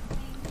rest.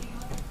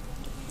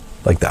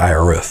 Like the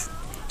IRS.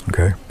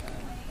 Okay?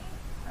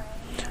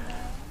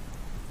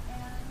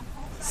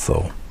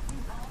 So,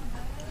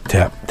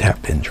 tap,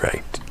 tap, and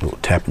drag. Little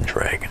tap and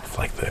drag. It's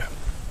like that.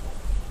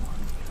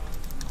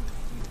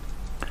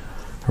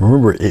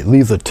 Remember, it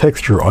leaves a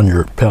texture on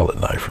your palette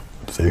knife.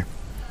 See?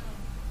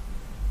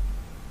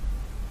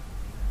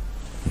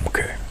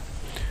 Okay.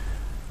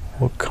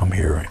 We'll come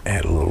here and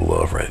add a little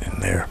love right in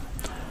there.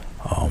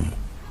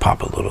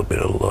 Pop a little bit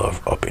of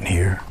love up in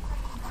here.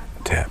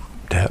 Tap,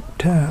 tap,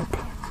 tap.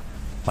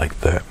 Like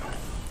that.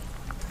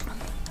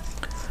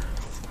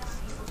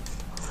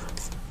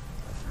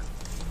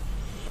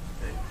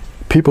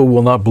 People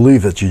will not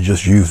believe that you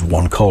just used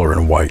one color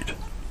in white.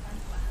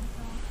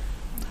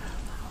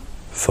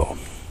 So,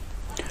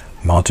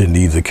 mountain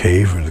needs a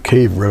cave. There's a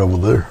cave right over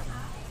there.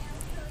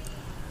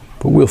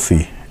 But we'll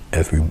see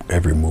as we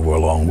move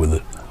along with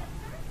it.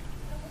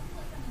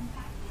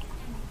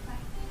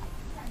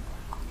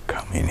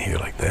 Come in here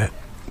like that.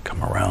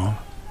 Come around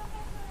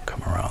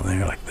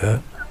there like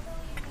that.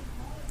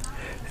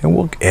 And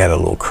we'll add a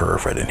little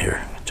curve right in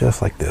here.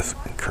 Just like this.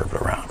 Curve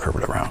it around, curve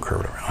it around,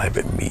 curve it around. Have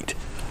it meet.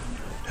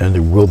 And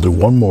then we'll do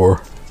one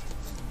more.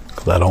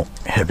 Because I don't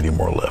have any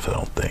more left, I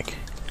don't think.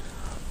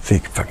 See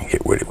if I can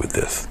get away with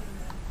this.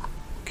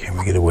 Can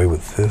we get away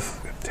with this?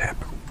 Tap.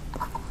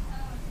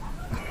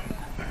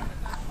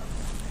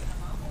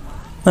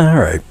 All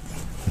right.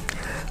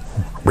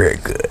 Very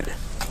good.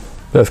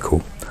 That's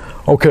cool.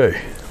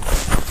 Okay.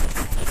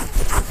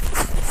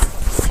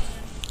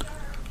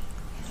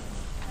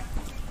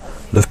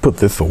 Let's put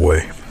this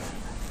away.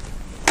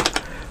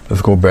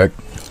 Let's go back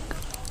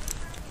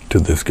to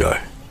this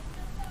guy.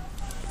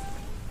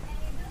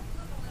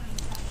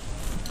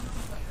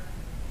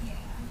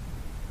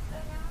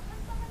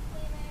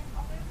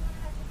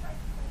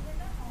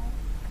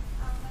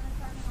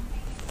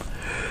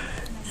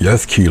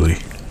 Yes, Keely.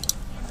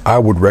 I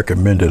would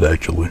recommend it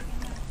actually.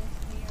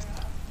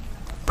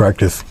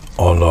 Practice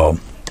on,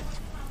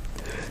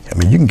 I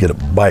mean, you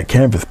can buy a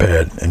canvas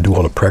pad and do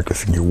all the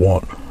practicing you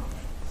want,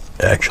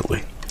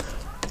 actually.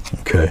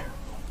 Okay.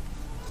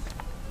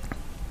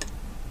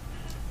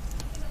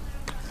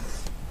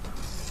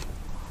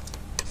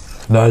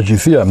 Now, as you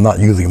see, I'm not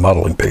using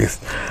modeling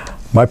paste.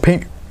 My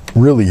paint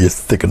really is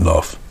thick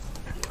enough.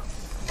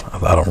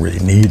 I don't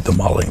really need the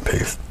modeling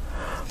paste.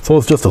 So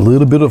it's just a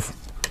little bit of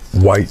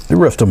white, the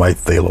rest of my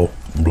phthalo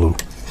blue.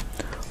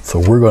 So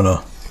we're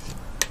gonna,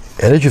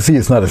 and as you see,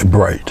 it's not as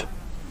bright.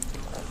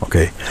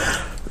 Okay.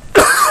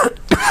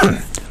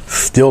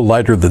 Still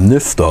lighter than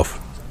this stuff,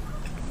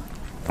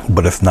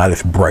 but it's not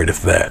as bright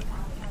as that.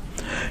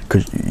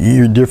 Because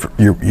you're different.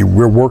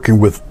 We're working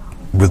with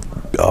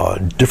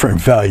different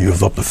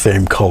values of the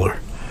same color.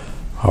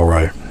 All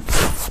right.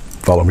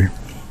 Follow me.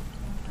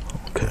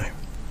 Okay.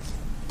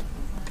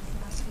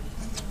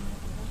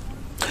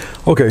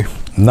 Okay.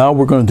 Now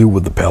we're going to do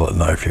with the palette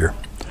knife here.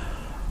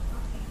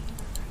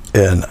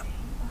 And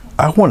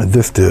I wanted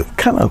this to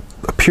kind of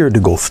appear to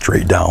go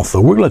straight down.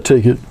 So we're going to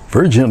take it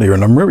very gently.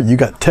 And remember, you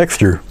got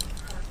texture.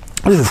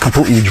 This is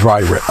completely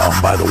dry,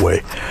 by the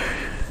way.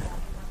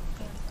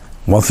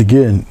 Once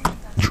again,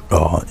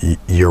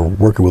 you're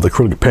working with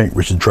acrylic paint,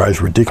 which dries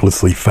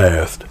ridiculously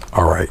fast.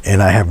 All right.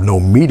 And I have no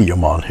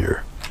medium on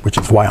here, which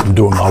is why I'm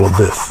doing all of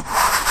this.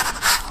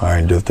 All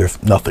right.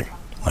 There's nothing.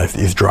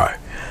 It's dry.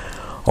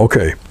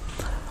 Okay.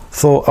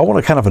 So I want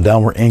a kind of a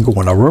downward angle.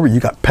 When I remember, you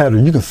got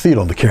pattern. You can see it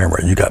on the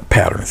camera. You got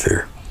patterns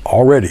here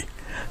already.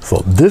 So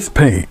this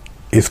paint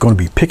is going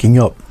to be picking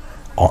up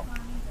on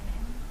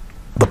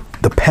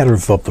the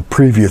patterns of the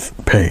previous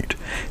paint.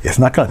 It's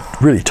not going to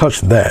really touch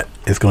that.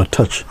 It's going to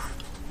touch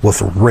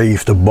what's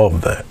raised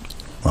above that.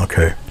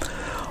 Okay.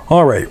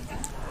 All right.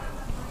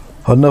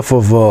 Enough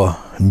of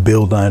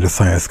Bill Nye the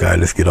Science Guy.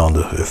 Let's get on to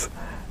this.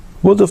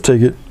 We'll just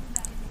take it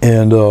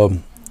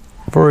and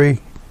very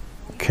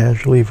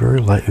casually, very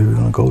lightly, we're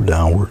going to go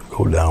downward,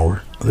 go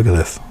downward. Look at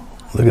this.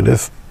 Look at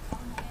this.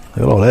 Look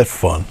at all that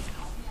fun.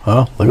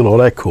 Huh? Look at all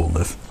that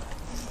coolness.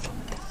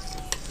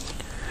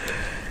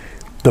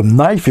 The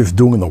knife is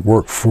doing the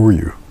work for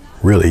you.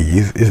 Really,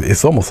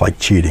 it's almost like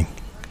cheating.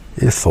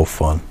 It's so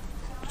fun.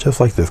 Just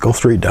like this, go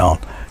straight down.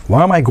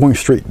 Why am I going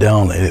straight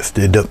down?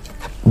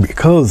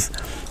 Because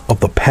of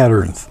the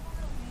patterns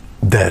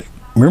that,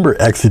 remember,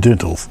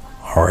 accidentals.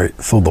 All right,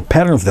 so the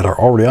patterns that are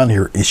already on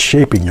here is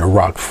shaping your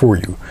rock for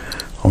you.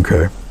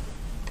 Okay.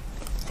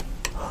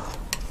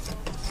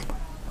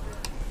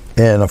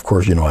 And of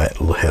course, you know, I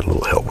had a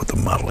little help with the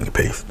modeling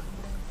paste.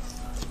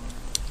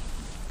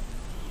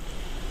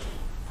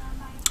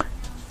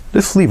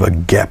 Just leave a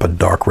gap of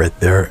dark right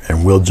there,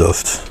 and we'll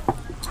just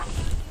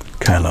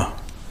kind of,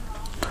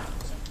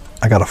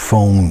 I got a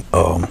phone,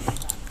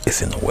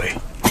 it's in the way.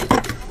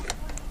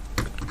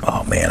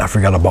 Oh man, I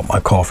forgot about my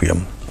coffee.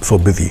 I'm so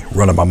busy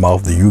running my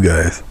mouth to you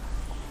guys.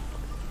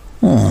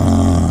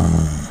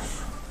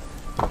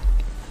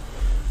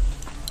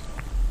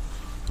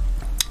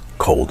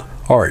 Cold.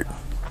 All right,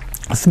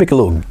 let's make a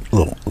little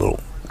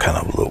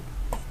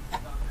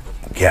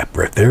gap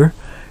right there.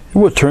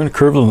 And we'll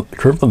curve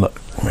the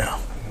yeah.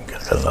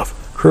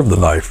 Enough. Curve the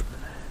knife,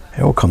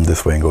 and we'll come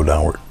this way and go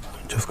downward.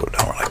 Just go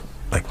downward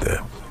like that.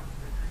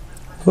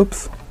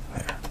 Whoops.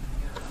 Yeah.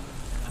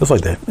 Just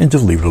like that, and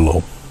just leave it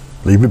alone.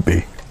 Leave it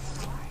be.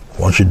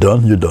 Once you're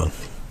done, you're done.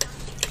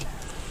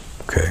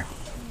 Okay.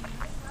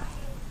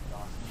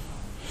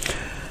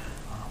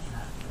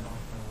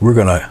 We're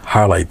gonna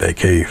highlight that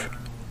cave.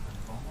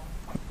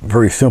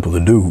 Very simple to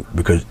do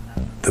because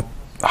the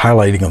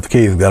highlighting of the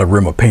cave got a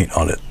rim of paint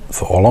on it.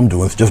 So all I'm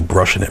doing is just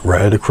brushing it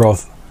right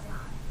across.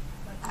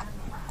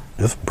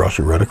 Just brush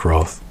it right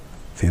across.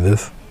 See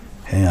this?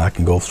 And I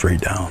can go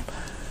straight down.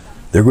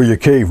 There go your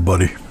cave,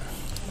 buddy.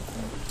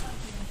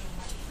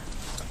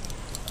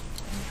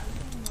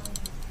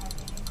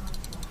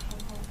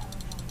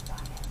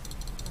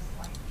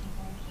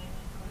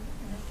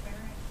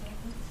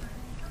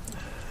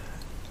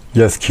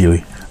 Yes,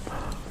 Keely.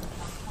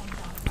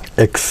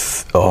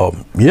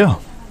 Yeah.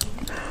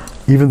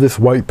 Even this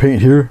white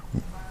paint here,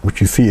 which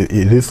you see, it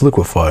is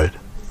liquefied.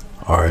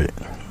 All right.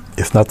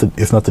 It's not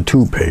the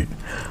tube paint.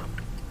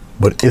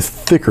 But it's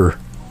thicker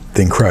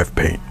than craft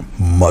paint,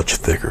 much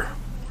thicker.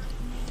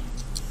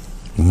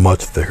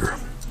 Much thicker.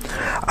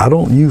 I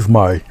don't use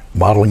my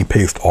modeling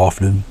paste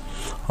often,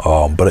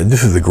 but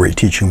this is a great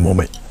teaching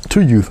moment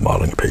to use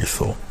modeling paste,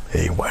 so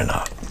hey, why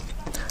not?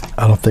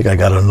 I don't think I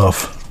got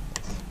enough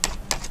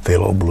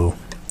phthalo blue.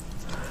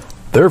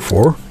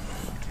 Therefore,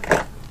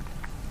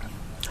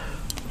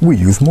 we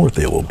use more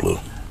phthalo blue.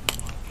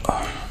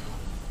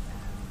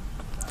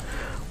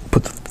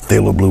 Put the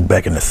phthalo blue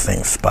back in the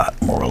same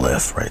spot, more or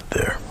less, right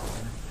there.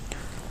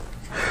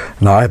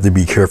 Now I have to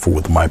be careful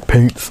with my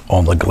paints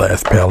on the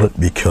glass palette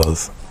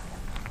because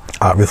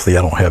obviously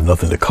I don't have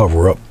nothing to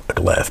cover up a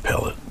glass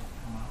palette.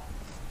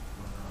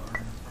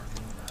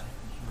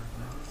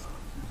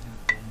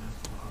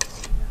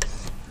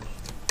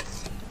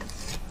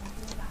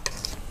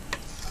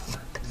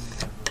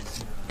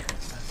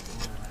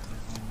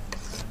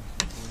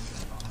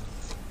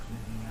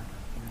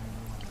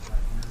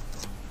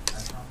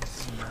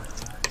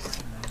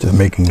 Just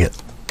making it,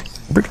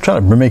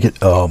 trying to make it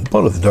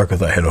about as dark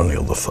as I had on the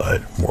other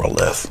side, more or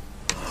less.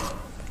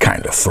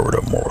 Kind of, sort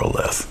of, more or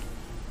less.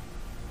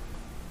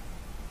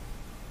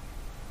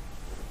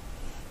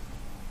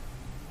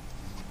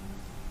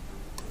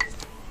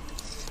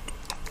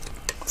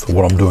 So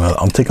what I'm doing,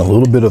 I'm taking a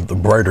little bit of the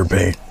brighter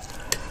paint.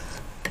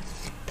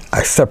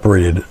 I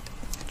separated it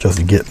just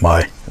to get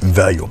my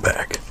value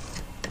back.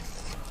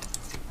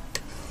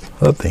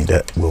 I think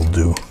that will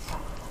do.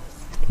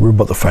 We're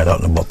about to find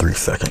out in about 3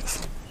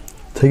 seconds.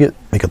 Take it,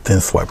 make a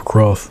thin swipe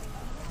across,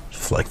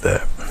 just like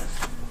that.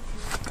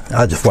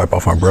 I just wipe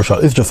off my brush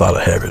out. It's just out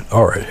of habit.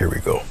 All right, here we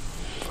go.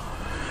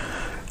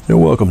 You're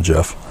welcome,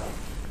 Jeff.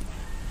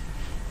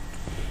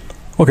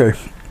 Okay,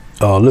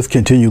 let's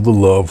continue the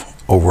love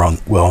over on,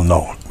 well,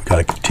 no, we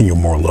gotta continue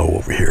more love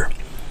over here.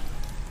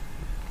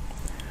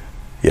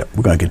 Yeah,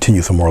 we're gonna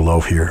continue some more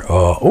love here.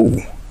 Oh,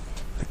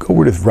 go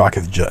where this rock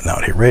is jutting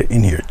out here, right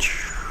in here.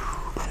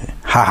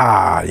 Ha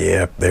ha,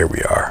 yeah, there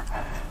we are.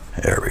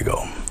 There we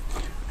go.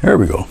 There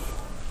we go.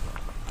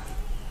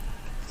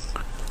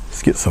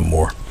 Let's get some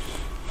more.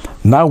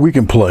 Now we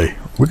can play.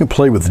 We can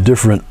play with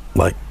different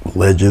like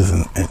ledges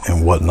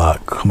and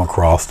whatnot. Come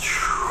across,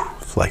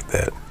 it's like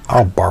that.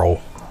 I'll borrow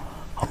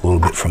a little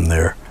bit from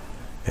there,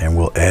 and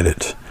we'll add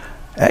it.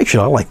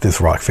 Actually, I like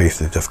this rock face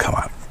to just come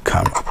out,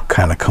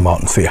 kind of come out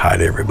and say hi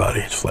to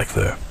everybody, just like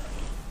that.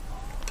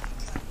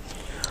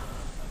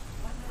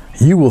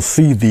 You will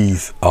see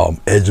these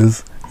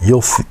edges.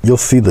 You'll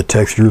see the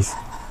textures.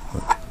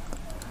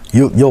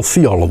 You'll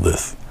see all of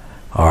this.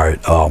 All right.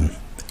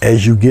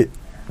 As you get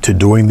to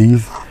doing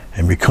these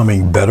and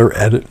becoming better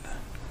at it,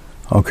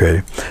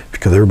 okay,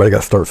 because everybody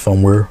got to start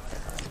somewhere.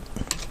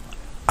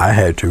 I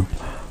had to.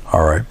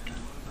 All right.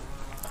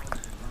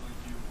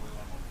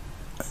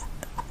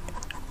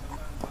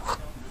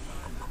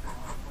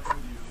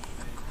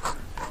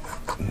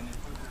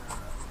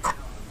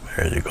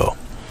 There you go.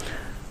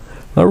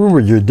 Now remember,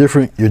 you're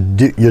different. You're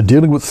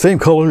dealing with the same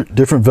color,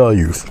 different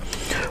values.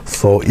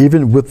 So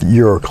even with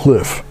your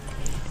cliff,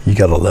 You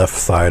got a left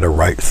side, a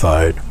right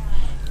side.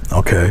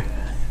 Okay,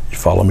 you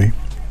follow me?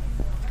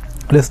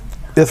 Let's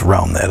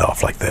round that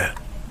off like that.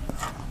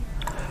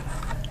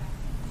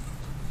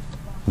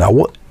 Now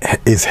what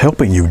is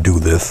helping you do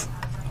this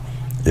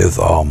is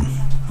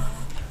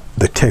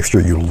the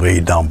texture you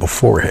laid down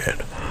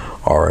beforehand.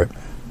 All right,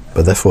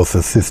 but that's what's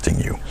assisting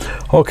you.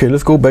 Okay,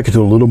 let's go back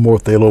into a little more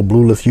phthalo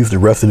blue. Let's use the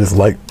rest of this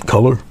light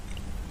color.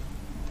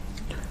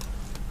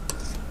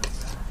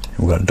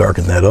 We're going to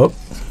darken that up.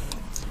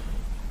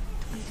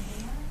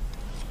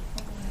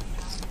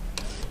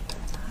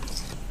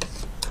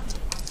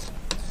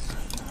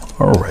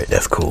 All right,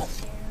 that's cool.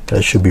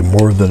 That should be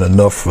more than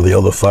enough for the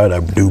other side, I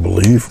do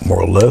believe,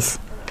 more or less.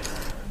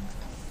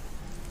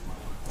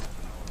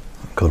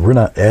 Because we're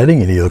not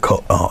adding any other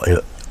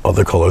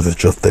colors, it's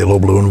just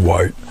phthalo blue and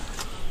white.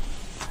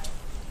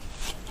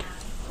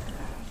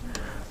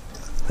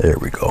 There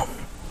we go.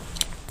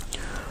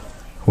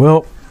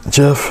 Well,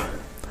 Jeff,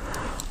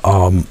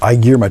 I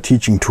gear my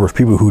teaching towards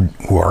people who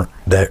aren't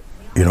that,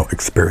 you know,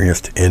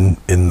 experienced in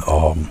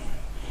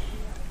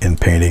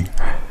painting.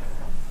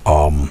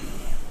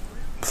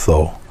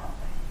 So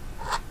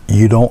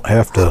you don't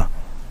have to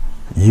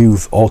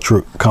use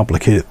ultra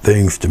complicated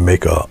things to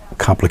make a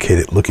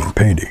complicated looking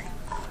painting.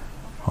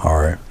 All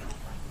right.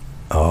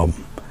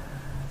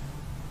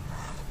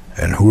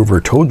 And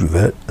whoever told you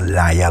that,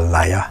 liar,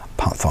 liar,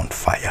 pants on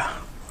fire.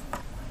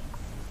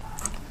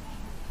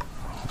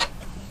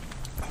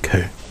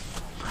 Okay.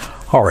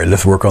 All right,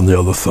 let's work on the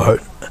other side.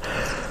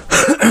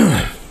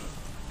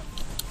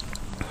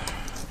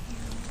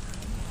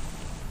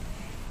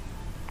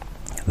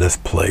 Let's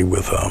play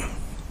with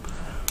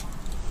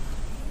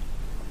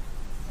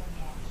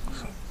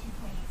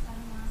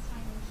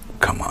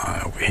come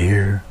on over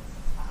here,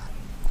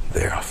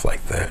 there, off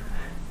like that,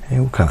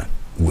 and we'll kind of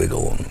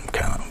wiggle and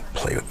kind of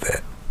play with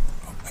that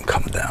and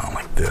come down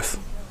like this.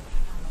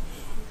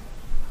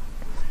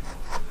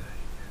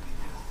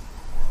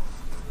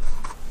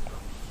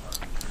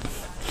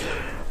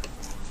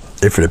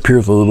 If it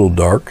appears a little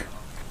dark,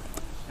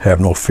 have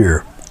no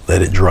fear,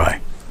 let it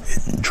dry.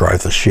 It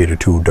dries a shade or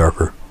two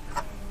darker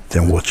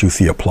than what you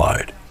see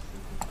applied.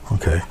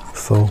 Okay,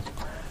 so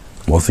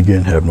once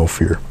again, have no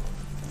fear.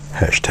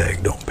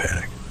 Hashtag don't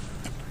panic.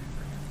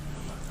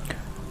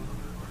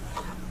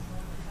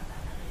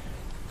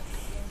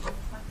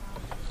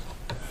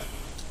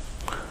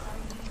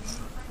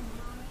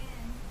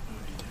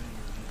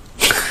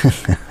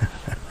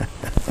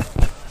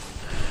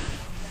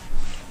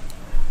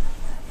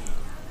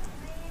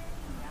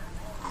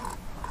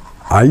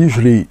 I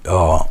usually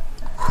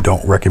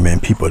don't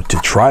recommend people to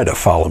try to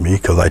follow me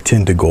because I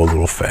tend to go a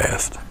little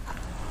fast.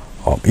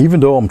 Even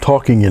though I'm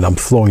talking and I'm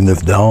slowing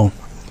this down,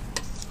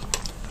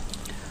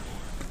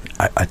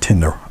 I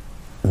tend to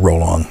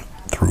roll on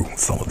through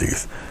some of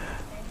these.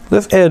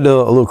 Let's add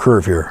a little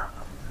curve here,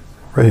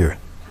 right here.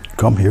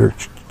 Come here,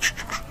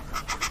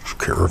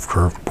 curve,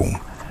 curve, boom.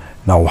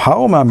 Now,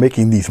 how am I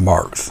making these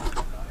marks?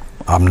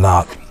 I'm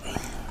not.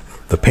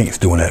 The paint's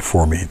doing that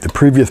for me. The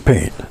previous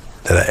paint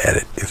that I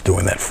added is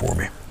doing that for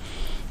me.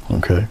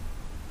 Okay.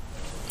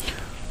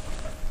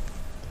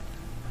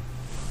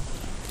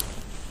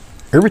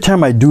 Every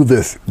time I do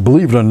this,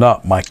 believe it or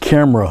not, my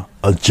camera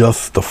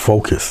adjusts the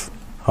focus.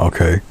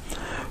 Okay.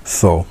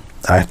 So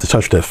I have to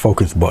touch that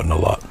focus button a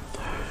lot.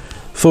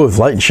 So is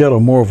light and shadow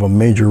more of a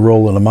major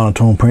role in a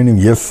monotone painting?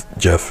 Yes,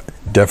 Jeff,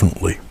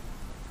 definitely.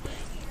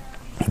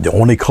 The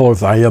only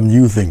colors I am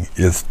using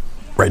is,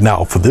 right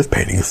now for this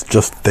painting, is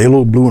just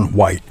phthalo blue and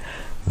white.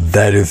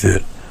 That is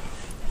it.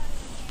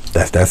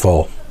 That's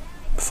all.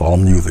 That's all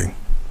I'm using.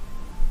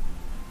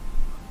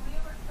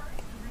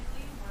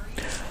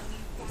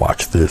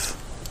 Watch this.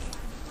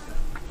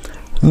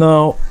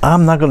 No,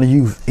 I'm not going to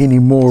use any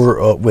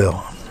more.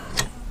 Well,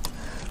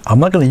 I'm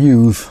not going to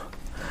use.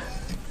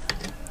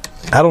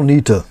 I don't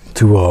need to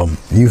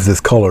use this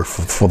color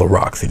for the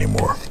rocks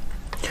anymore.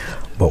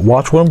 But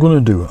watch what I'm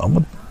going to do. I'm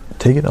going to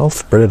take it. I'll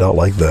spread it out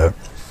like that.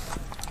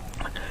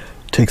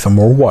 Take some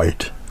more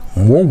white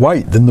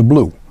than the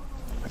blue.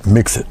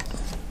 Mix it.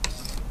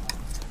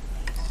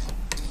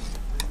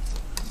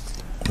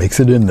 Mix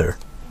it in there.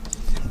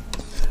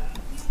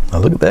 Now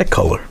look at that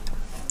color.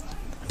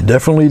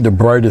 Definitely the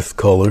brightest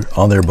color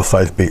on there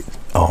besides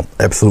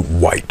absolute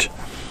white.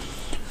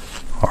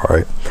 All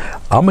right,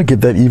 I'm gonna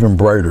get that even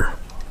brighter.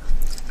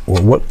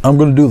 Well, what I'm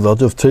gonna do is I'll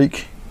just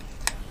take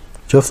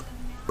just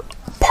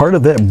part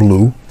of that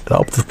blue and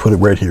I'll just put it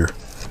right here.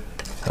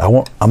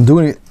 I'm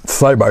doing it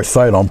side by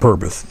side on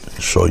purpose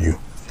to show you.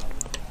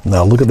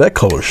 Now look at that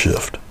color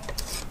shift.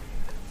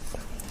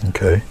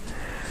 Okay.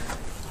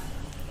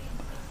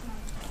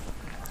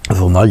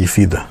 So now you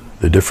see the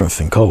difference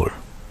in color.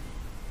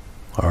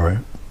 All right.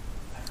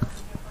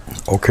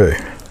 Okay.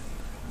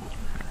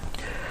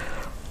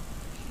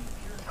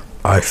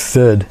 I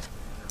said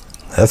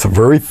that's a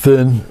very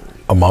thin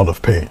amount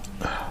of paint.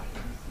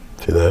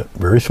 See that?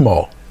 Very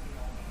small.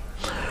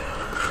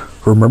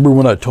 Remember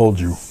when I told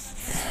you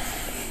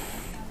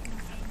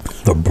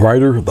the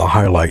brighter the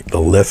highlight, the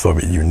less of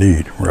it you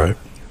need, right?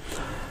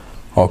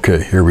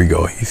 Okay, here we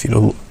go. You see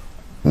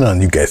No,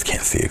 you guys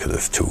can't see it because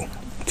it's too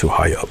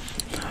high up.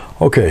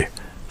 Okay,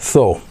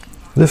 so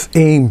let's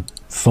aim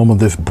some of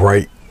this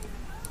bright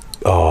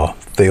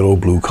phthalo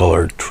blue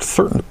color to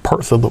certain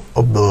parts of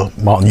the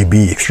mountain. You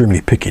be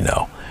extremely picky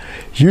now.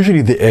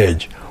 Usually the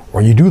edge,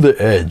 when you do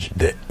the edge,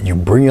 that you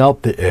bring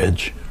out the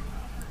edge.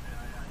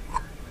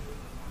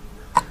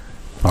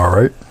 All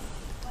right,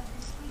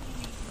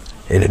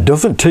 and it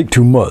doesn't take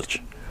too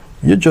much.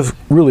 You're just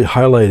really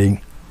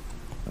highlighting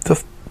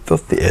just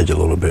the edge a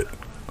little bit.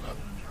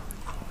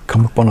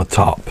 Come up on the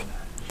top,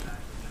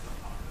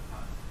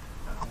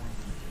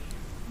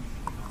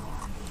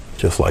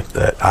 just like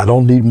that. I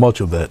don't need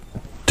much of that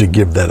to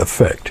give that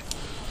effect.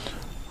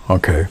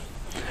 Okay,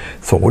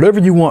 so whatever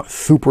you want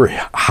super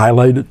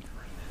highlighted,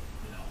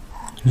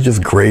 you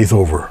just graze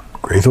over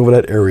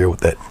that area with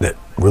that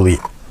really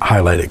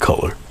highlighted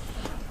color.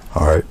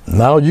 All right,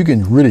 now you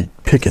can really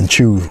pick and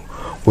choose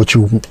what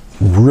you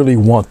really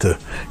want to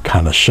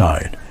kind of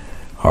shine.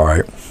 All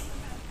right.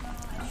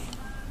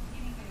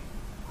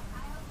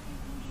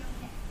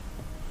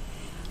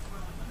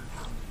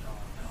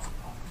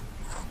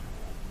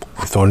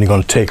 It's only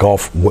going to take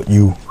off what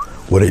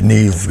it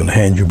needs. It's going to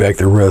hand you back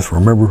the rest.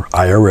 Remember,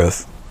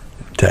 IRS,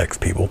 tax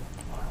people.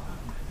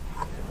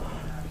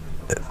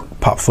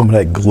 Pop some of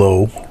that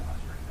glow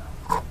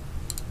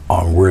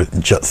on where it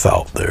juts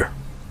out there.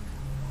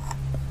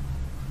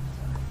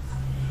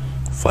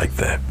 It's like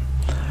that.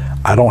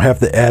 I don't have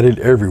to add it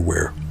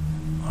everywhere.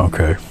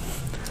 Okay.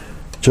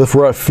 Just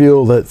where I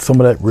feel that some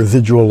of that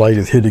residual light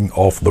is hitting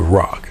off the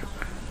rock.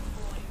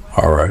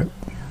 All right.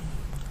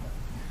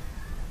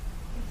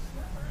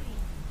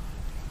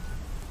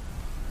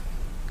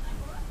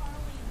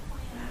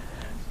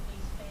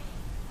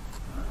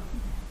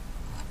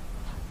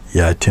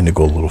 Yeah, I tend to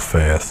go a little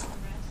fast.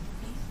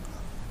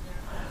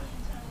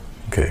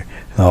 Okay,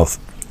 now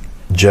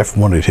Jeff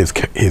wanted his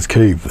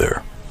cave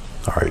there.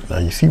 All right, now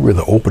you see where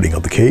the opening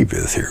of the cave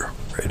is here.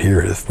 Right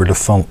here is where the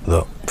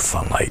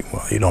sunlight.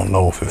 Well, you don't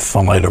know if it's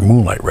sunlight or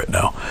moonlight right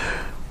now,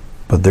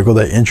 but there go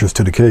that entrance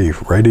to the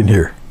cave right in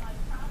here.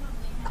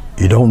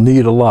 You don't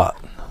need a lot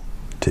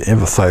to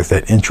emphasize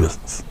that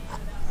entrance,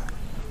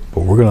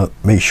 but we're gonna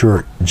make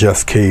sure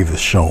Jeff's cave is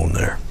shown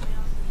there.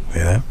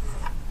 Yeah.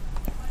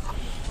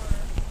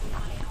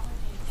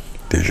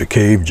 There's your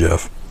cave,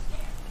 Jeff.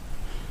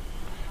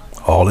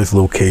 All this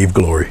little cave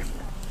glory.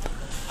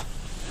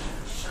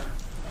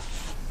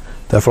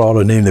 That's what I ought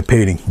to name the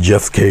painting,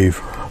 Jeff's Cave.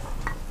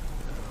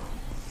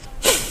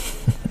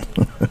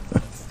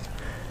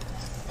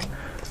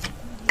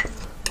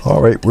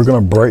 All right, we're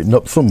gonna brighten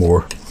up some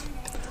more.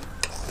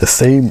 The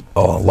same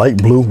light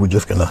blue, we're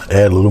just gonna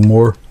add a little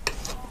more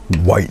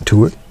white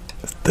to it,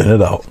 thin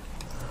it out.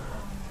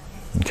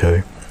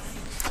 Okay.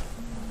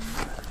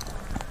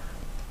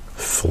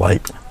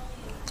 Slight.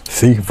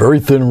 See, very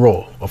thin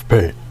roll of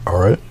paint. All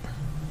right.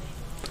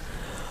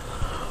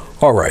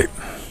 All right.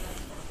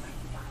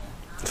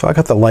 So I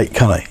got the light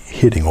kind of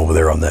hitting over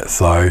there on that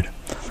side.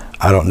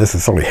 I don't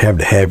necessarily have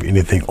to have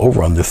anything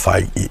over on this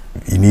side.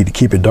 You need to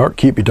keep it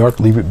dark,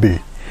 leave it be.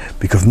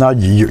 Because now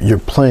you're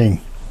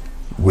playing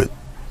with,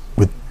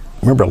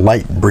 remember,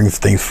 light brings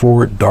things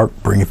forward, dark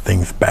brings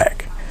things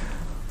back.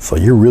 So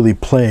you're really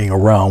playing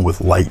around with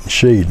light and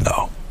shade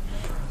now.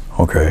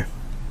 Okay.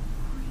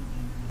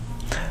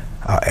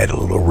 I'll add a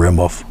little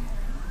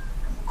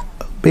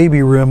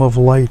baby rim of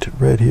light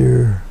right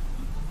here.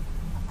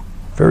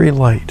 Very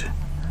light.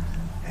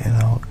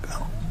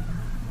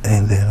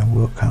 And then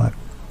we'll kind of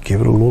give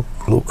it a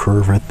little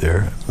curve right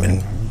there.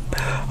 And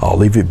I'll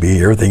leave it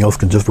be. Everything else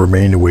can just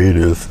remain the way it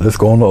is. Let's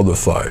go on the other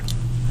side.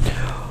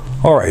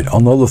 All right,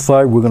 on the other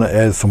side, we're gonna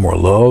add some more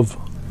love.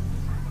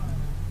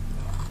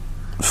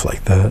 Just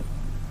like that.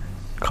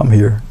 Come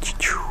here.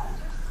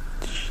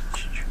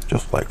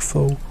 Just like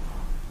so.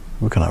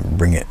 We're gonna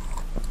bring it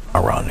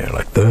around there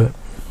like that.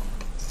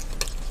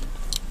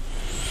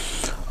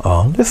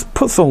 Let's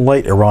put some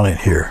light around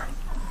it here.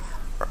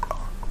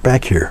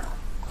 Back here.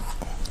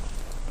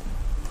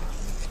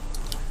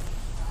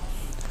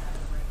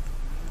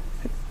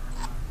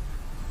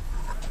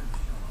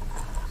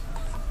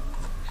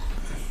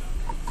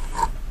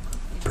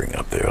 Bring it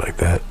up there like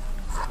that.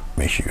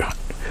 Make sure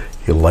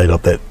you light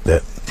up that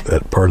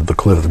part of the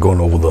cliff that's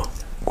going over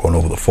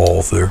the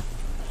falls there.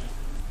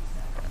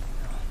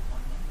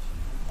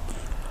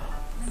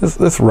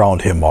 Let's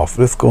round him off.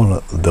 Let's go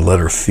on the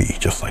letter C,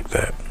 just like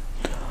that.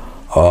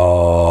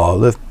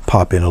 Let's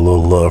pop in a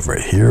little love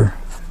right here,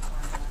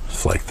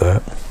 just like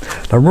that.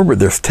 Now remember,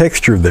 there's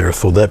texture there,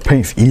 so that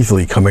paint's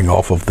easily coming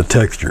off of the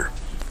texture.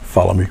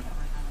 Follow me,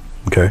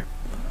 okay?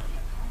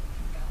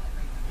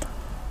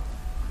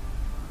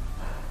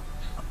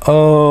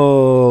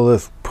 Oh,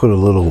 let's put a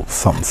little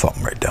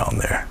something right down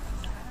there.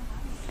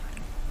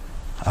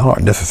 I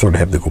don't necessarily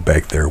have to go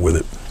back there with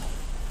it.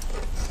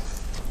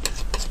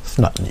 It's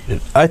not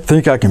needed. I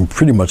think I can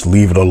pretty much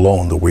leave it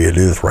alone the way it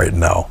is right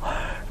now,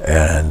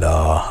 and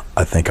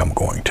I think I'm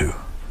going to.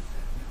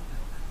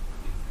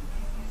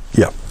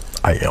 Yeah,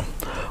 I am.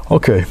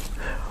 Okay,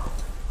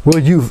 we'll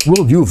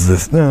use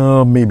this.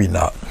 No, maybe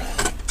not.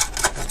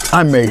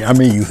 I may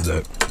use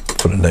that.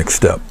 for the next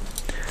step.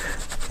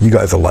 You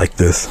guys will like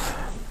this.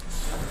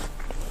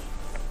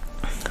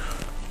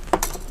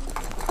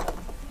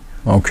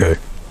 Okay.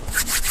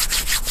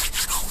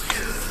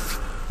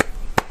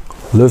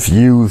 Let's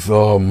use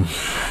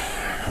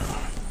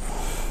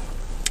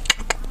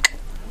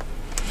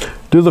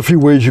there's a few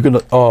ways you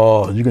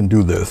can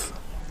do this.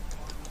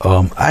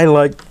 I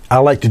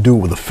like to do it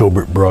with a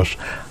filbert brush.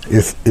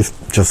 It's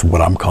just what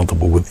I'm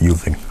comfortable with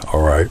using.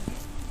 All right.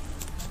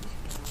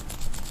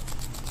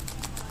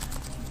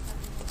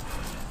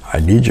 I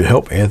need your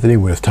help, Anthony,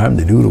 when it's time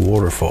to do the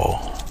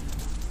waterfall.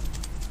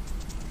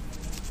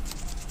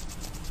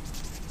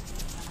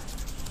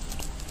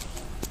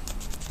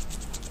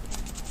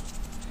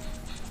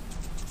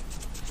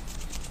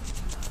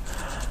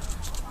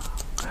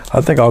 I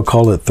think I'll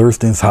call it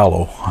Thurston's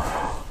Hollow.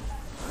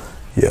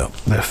 Yeah,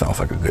 that sounds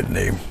like a good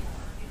name.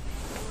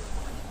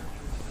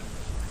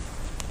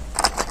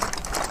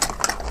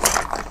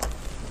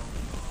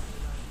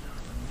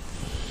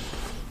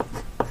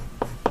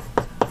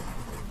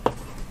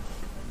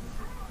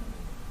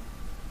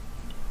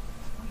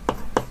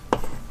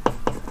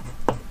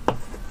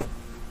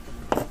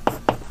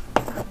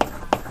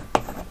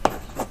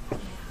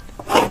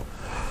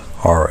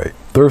 All right,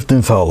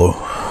 Thurston's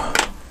Hollow.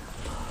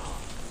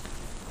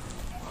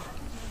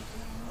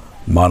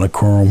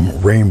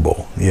 Monochrome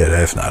rainbow. Yeah,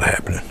 that's not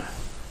happening.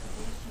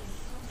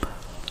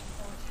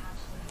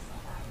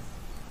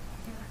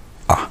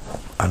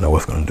 I know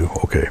what's gonna do.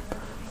 Okay.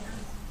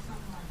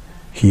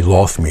 He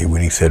lost me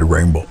when he said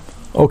rainbow.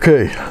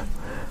 Okay,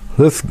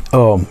 let's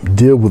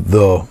deal with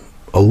a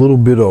little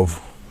bit of.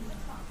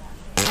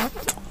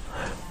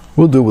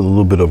 We'll deal with a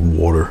little bit of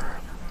water.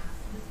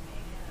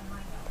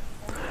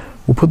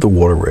 We'll put the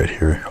water right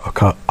here.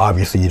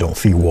 Obviously, you don't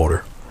see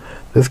water.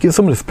 Let's get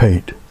some of this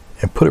paint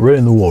and put it right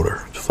in the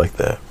water, just like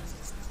that.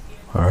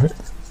 All right.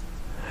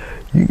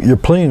 You're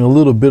playing a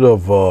little bit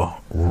of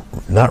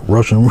not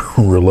Russian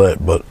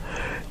roulette, but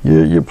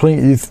you're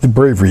playing. It's the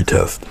bravery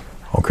test.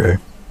 Okay.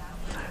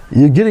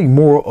 You're getting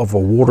more of a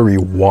watery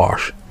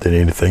wash than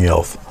anything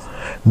else.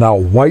 Now,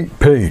 white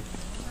paint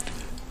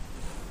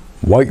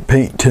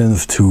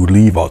tends to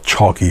leave a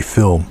chalky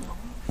film.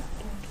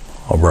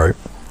 All right.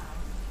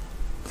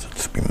 So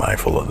just be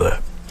mindful of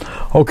that.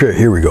 Okay,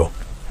 here we go.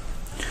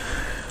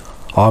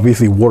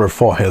 Obviously,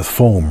 waterfall has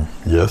foam,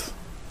 yes?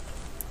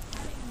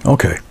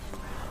 Okay,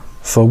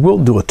 so we'll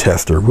do a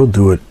tester. We'll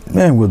do it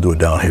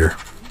down here.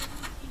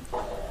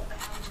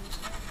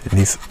 It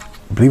needs,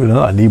 believe it or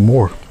not, I need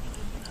more.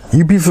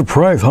 You'd be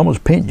surprised how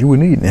much paint you would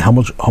need and how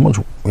much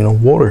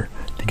water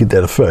to get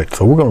that effect.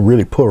 So we're gonna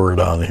really pour it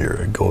down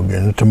here. Go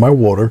again into my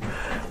water.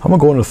 I'm gonna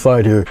go on the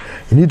side here.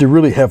 You need to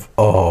really have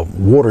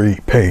watery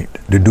paint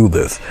to do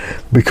this,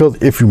 because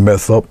if you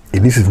mess up,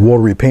 if this is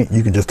watery paint,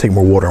 you can just take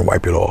more water and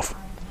wipe it off.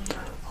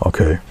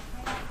 Okay.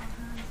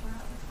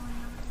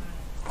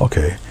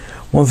 Okay.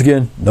 Once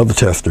again, another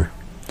tester.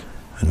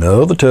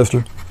 Another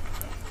tester.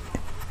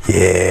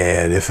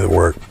 Yeah, this will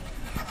work.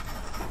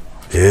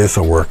 This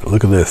will work.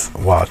 Look at this.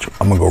 Watch.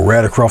 I'm going to go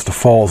right across the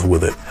falls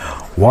with it.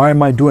 Why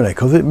am I doing that?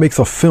 Because it makes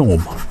a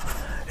film.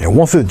 And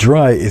once it's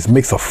dry, it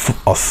makes a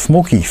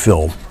smoky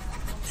film.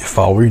 You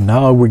follow me?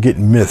 Now we're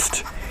getting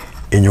mist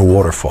in your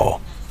waterfall.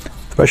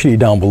 Especially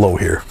down below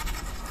here.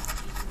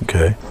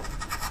 Okay.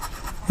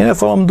 And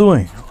that's all I'm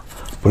doing.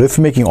 But it's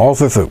making all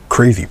sorts of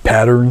crazy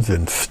patterns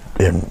and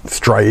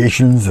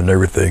striations and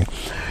everything.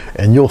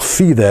 And you'll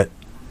see that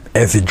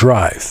as it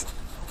dries.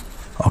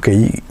 Okay,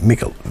 you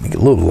make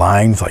little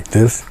lines like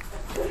this.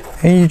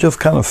 And you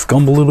just kind of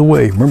scumble it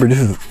away. Remember, this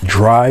is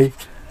dry.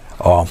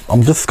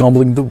 I'm just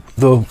scumbling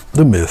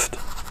the mist.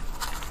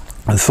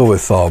 And so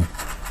it's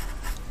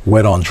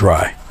wet on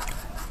dry.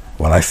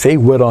 When I say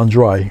wet on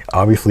dry,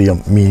 obviously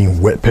I'm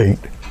meaning wet paint.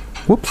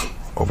 Whoops,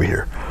 over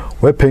here.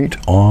 Wet paint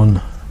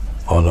on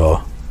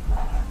the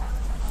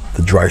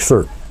dry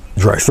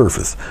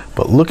surface.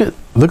 But look at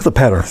the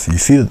patterns. You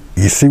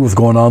see what's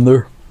going on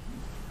there?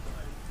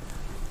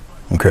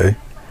 Okay.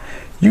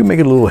 You can make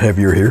it a little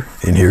heavier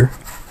in here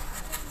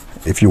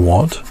if you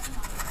want.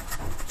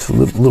 It's a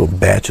little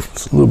batch.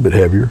 It's a little bit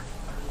heavier.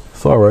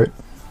 It's all right.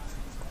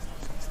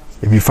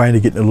 If you find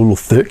it getting a little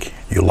thick,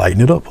 you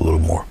lighten it up a little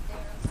more.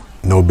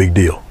 No big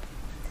deal.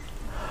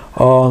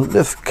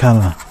 Let's kind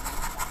of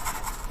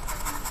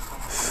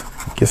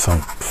get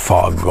some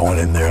fog going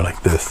in there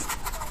like this.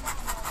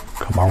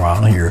 Come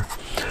around here.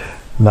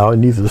 Now it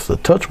needs just a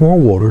touch more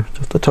water,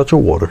 just a touch of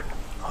water.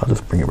 I'll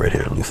just bring it right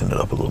here, loosen it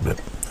up a little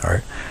bit. All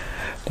right.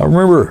 Now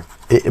remember,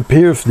 it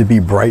appears to be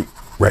bright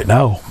right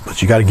now,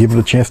 but you got to give it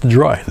a chance to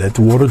dry. Let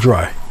the water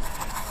dry.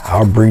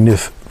 I'll bring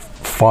this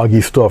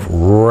foggy stuff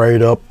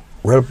right up.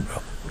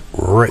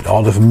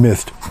 All this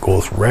mist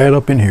goes right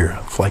up in here.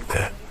 It's like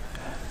that.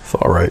 It's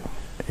all right.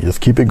 You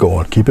just keep it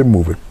going, keep it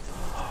moving.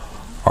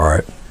 All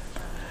right.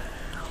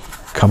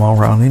 Come on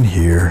around in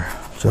here,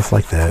 just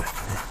like that.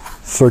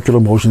 Circular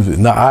motions.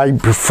 Now I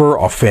prefer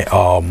a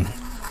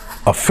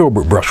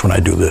filbert brush when I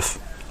do this.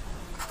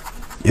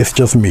 It's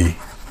just me.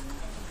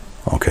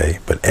 Okay,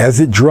 but as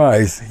it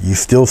dries, you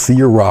still see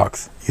your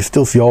rocks. You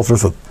still see all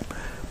sorts of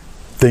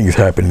things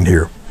happening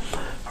here.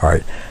 All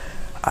right,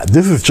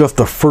 this is just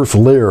the first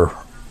layer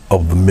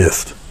of the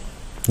mist.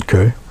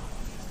 Okay.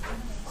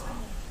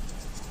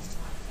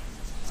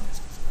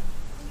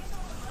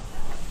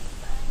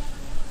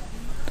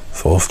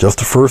 So it's just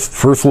the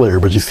first layer,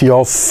 but you see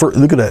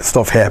look at that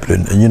stuff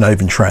happening, and you're not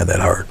even trying that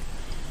hard.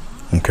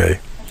 Okay,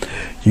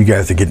 you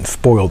guys are getting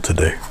spoiled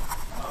today.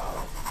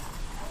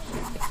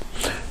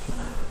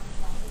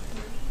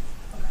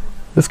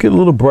 Let's get a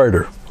little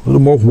brighter, a little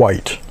more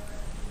white.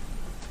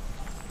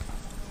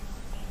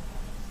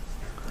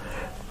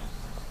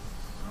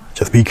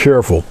 Just be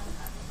careful.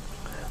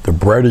 The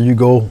brighter you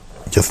go,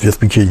 just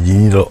because you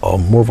need a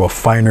more of a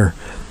finer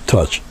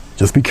touch.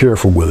 Just be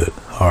careful with it.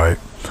 All right.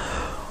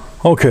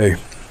 Okay.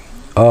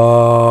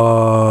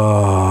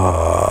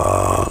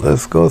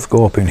 Let's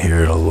go up in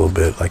here a little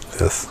bit like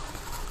this.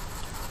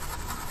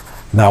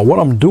 Now what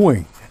I'm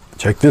doing,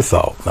 check this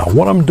out. Now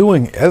what I'm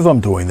doing as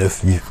I'm doing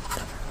this,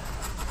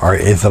 all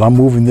right, is that I'm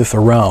moving this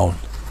around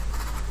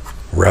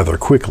rather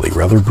quickly,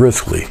 rather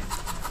briskly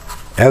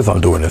as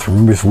I'm doing this.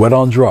 Remember, it's wet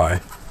on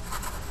dry,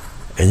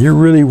 and you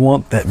really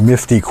want that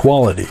misty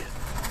quality.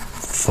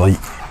 So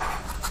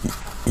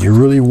you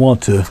really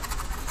want to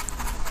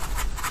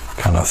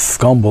kind of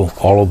scumble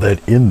all of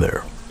that in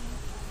there.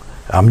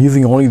 I'm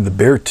using only the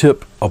bare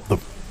tip of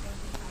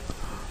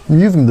I'm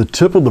using the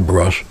tip of the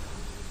brush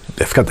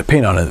that's got the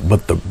paint on it,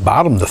 but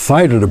the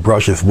side of the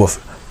brush is what's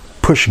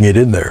pushing it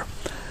in there.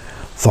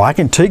 So I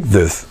can take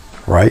this,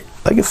 right?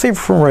 I can say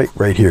from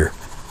right here.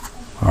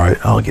 All right,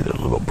 I'll get it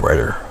a little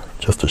brighter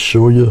just to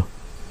show you.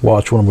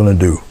 Watch what I'm gonna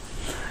do.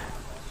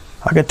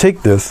 I can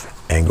take this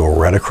and go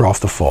right across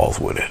the falls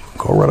with it.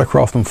 Go right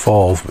across them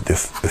falls with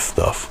this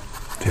stuff.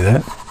 See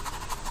that?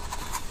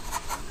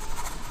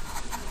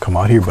 Come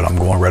out here, but I'm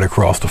going right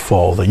across the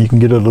falls. Like, you can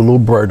get it a little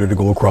brighter to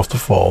go across the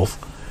falls.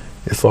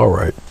 It's all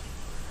right.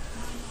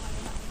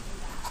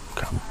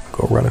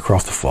 Go right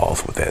across the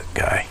falls with that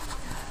guy.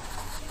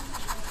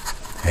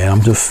 And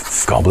I'm just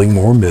scumbling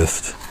more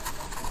mist.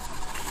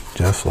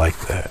 Just like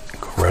that.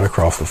 Go right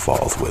across the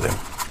falls with him.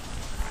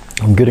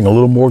 I'm getting a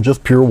little more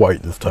just pure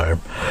white this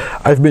time.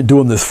 I've been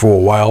doing this for a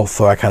while,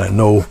 so I kind of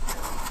know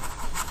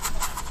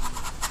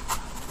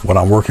what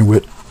I'm working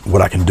with,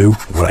 what I can do,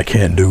 what I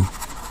can't do.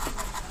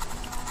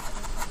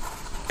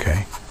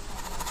 Okay.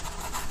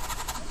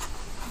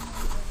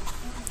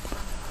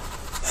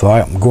 So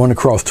I'm going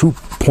across 2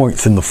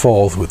 points in the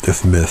falls with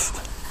this mist.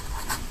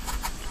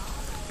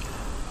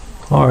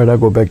 All right, I'll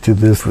go back to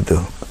this with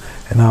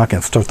and now I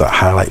can start to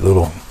highlight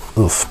little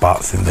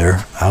spots in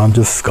there. I'm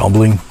just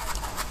scumbling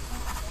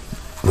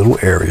little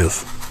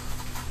areas,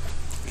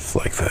 just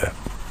like that.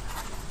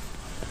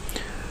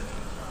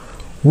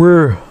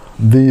 Where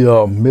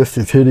the mist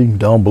is hitting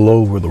down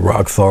below where the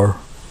rocks are.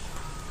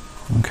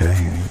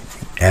 Okay,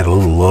 add a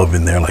little love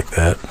in there like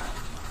that.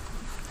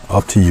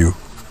 Up to you,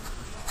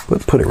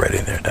 but put it right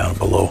in there down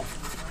below.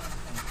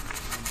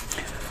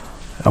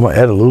 I'm gonna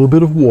add a little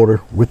bit of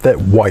water with that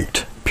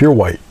white, pure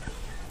white.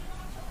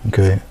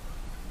 Okay,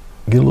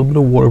 get a little bit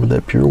of water with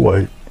that pure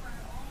white.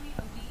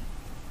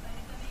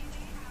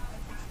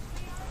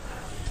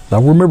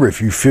 Now remember,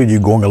 if you feel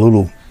you're going a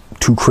little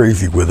too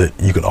crazy with it,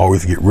 you can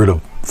always get rid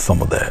of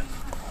some of that.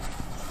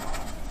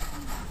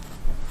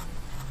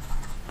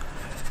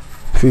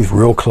 See, it's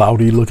real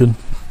cloudy looking.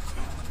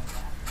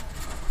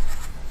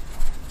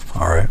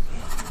 All right.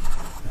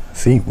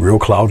 See, real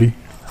cloudy.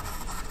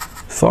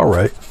 It's all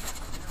right.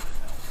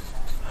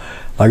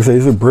 Like I say,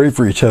 it's a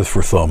bravery test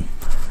for some.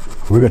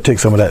 We're gonna take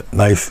some of that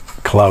nice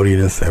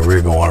cloudiness and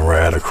we're going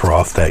right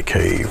across that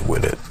cave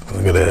with it.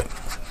 Look at that.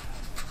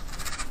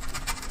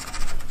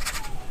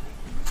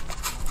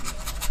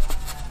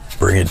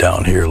 Bring it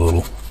down here a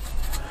little.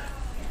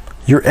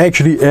 You're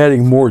actually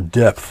adding more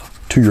depth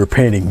to your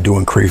painting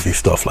doing crazy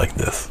stuff like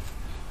this.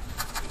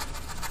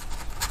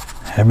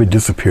 Have it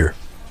disappear.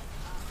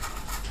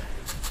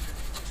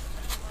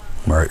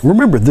 All right.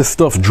 Remember, this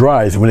stuff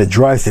dries. When it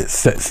dries, it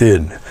sets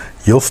in.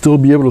 You'll still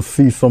be able to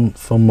see some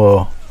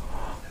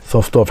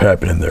stuff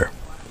happening there.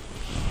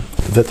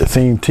 Is that the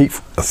same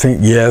teeth?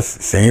 Yes,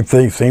 same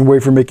thing. Same way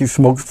for making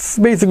smoke. It's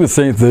basically the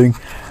same thing.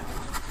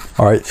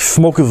 All right.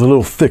 Smoke is a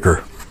little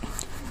thicker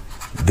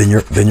than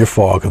your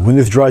fog. Because when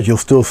this dries, you'll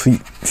still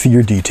see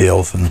your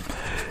details and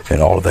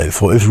all of that.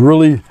 So it's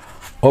really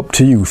up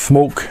to you.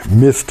 Smoke,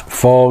 mist,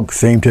 fog,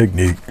 same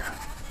technique.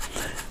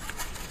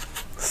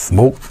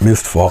 Smoke,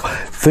 mist, fog.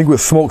 Thing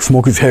with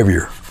smoke is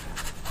heavier.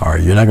 All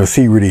right, you're not gonna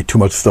see really too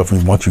much stuff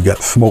once you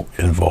got smoke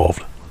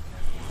involved.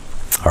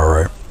 All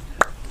right.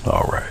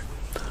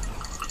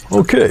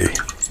 Okay.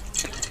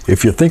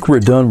 If you think we're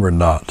done, we're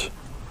not.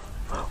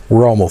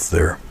 We're almost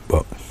there,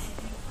 but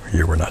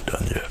yeah, we're not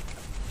done yet.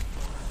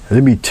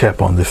 Let me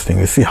tap on this thing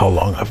and see how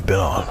long I've been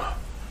on.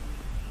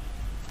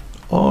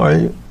 All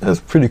right,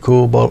 that's pretty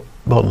cool. About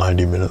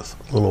 90 minutes,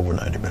 a little over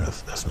 90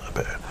 minutes. That's not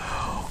bad.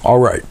 All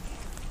right.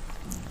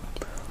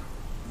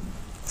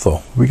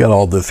 So we got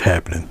all this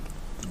happening.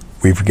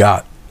 We've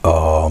got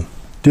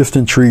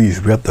distant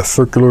trees. We got the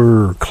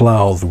circular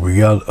clouds. We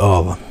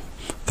got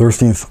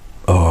Thurston's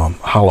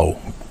hollow.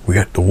 We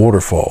got the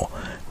waterfall.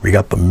 We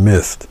got the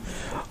mist.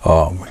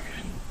 I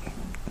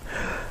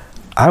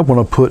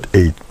want to put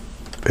I'm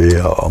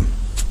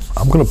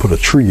going to put a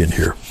tree in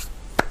here.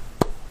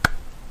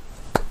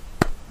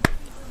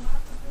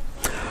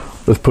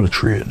 Let's put a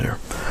tree in there.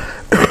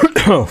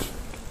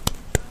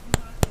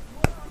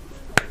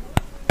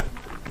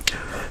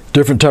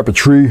 Different type of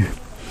tree.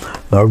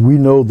 Now we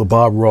know the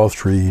Bob Ross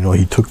tree, you know,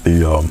 he took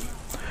the,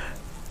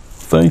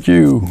 thank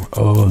you,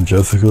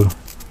 Jessica.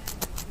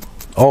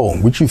 Oh,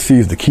 what you see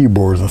is the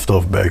keyboards and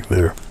stuff back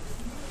there.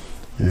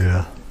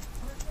 Yeah.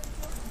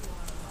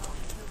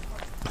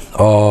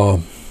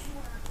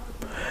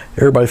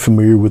 Everybody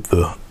familiar with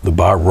the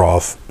Bob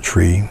Ross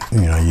tree?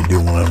 You know, you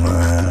do one of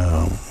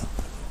them.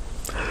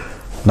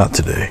 Not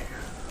today.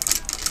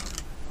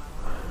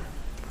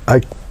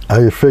 I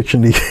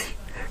affectionately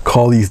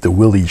call these the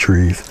Willie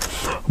trees.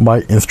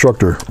 My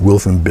instructor,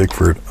 Wilson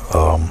Bickford,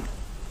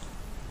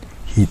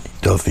 he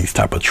does these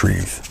type of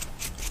trees.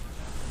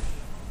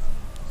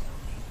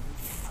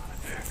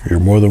 You're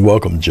more than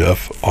welcome,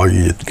 Jeff. All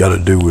you got to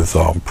do is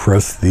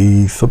press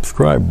the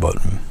subscribe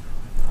button.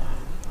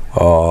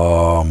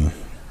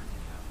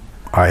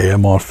 I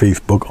am on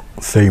Facebook,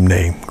 same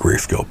name,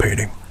 Grayscale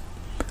Painting.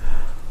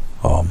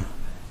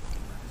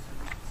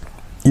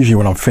 Usually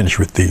when I'm finished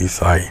with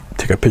these, I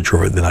take a picture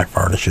of it, then I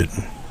varnish it,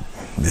 and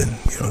then,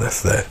 you know,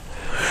 that's that.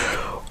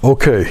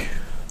 Okay,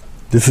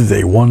 this is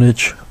a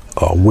 1-inch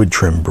wood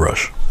trim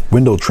brush,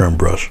 window trim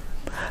brush.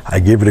 I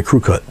gave it a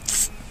crew cut.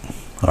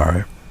 All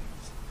right.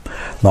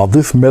 Now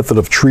this method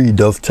of tree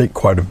does take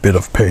quite a bit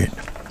of paint.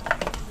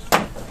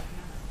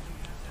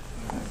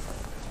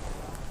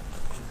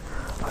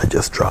 I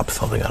just dropped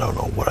something. I don't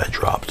know what I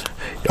dropped.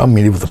 I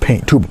mean, it was a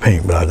tube of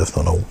paint, but I just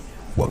don't know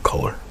what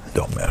color. It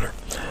don't matter.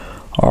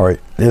 All right,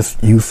 let's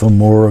use some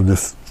more of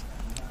this.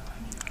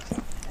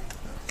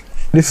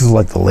 This is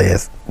like the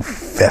last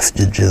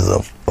vestiges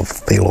of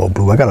phthalo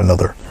blue. I got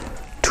another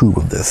tube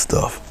of this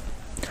stuff.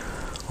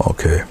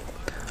 Okay,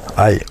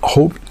 I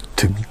hope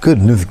to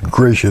goodness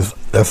gracious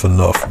that's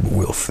enough.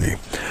 We'll see.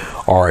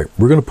 All right,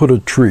 we're gonna put a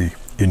tree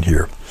in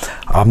here.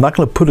 I'm not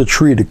gonna put a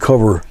tree to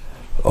cover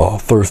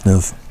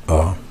Thurston's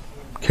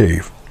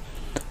cave,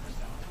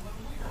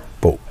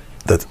 but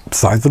the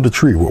size of the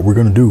tree, what we're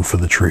gonna do for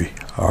the tree,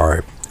 all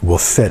right, we'll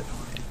set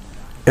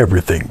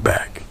everything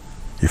back.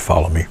 You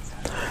follow me?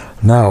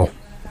 Now,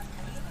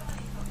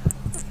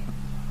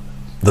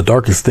 the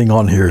darkest thing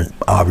on here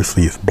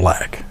obviously is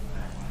black.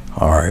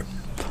 All right,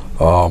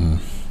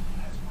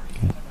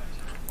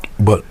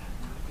 but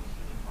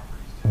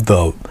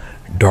the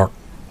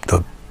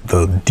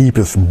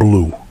deepest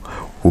blue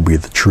will be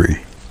the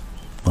tree.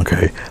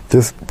 Okay,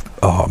 this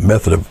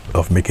method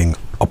of making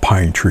a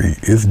pine tree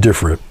is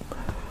different.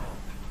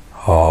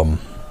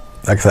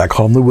 Like I said, I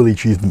call them the Willie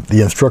trees.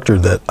 The instructor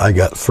that I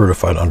got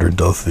certified under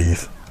does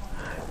these.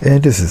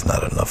 And this is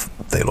not enough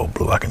phthalo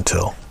blue, I can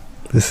tell.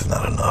 This is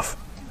not enough.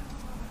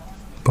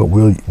 But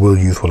we'll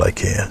use what I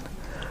can.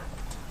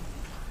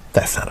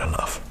 That's not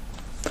enough.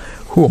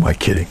 Who am I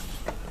kidding?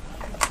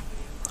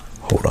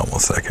 Hold on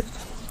one second.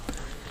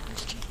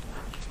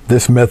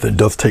 This method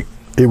does take,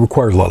 it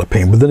requires a lot of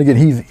paint, but then again,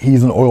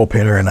 he's an oil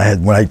painter,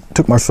 and when I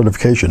took my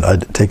certification, I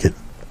had to take it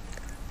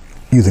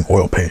using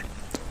oil paint.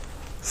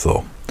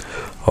 So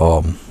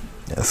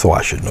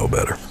I should know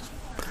better.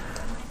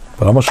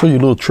 But I'm gonna show you a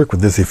little trick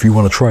with this if you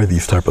want to try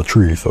these type of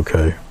trees,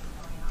 okay?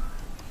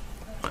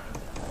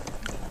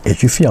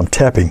 As you see, I'm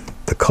tapping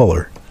the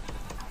color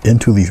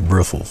into these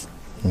bristles,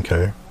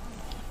 okay?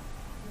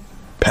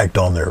 Packed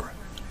on there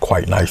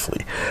quite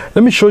nicely.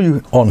 Let me show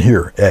you on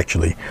here,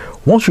 actually.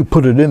 Once you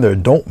put it in there,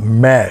 don't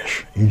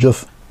mash, you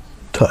just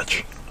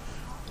touch.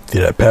 See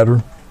that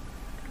pattern?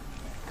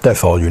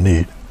 That's all you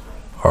need.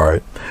 All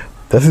right,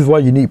 this is why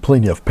you need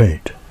plenty of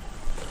paint.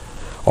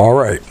 All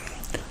right,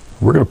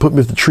 we're gonna put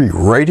Mr. Tree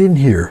right in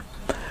here.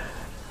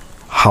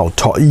 How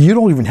tall? You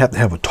don't even have to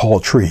have a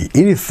tall tree.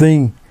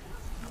 Anything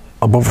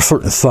above a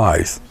certain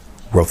size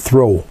will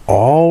throw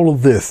all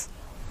of this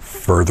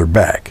further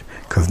back,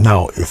 because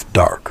now it's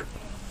dark.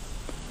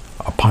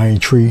 A pine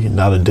tree,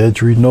 not a dead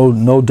tree.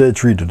 No dead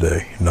tree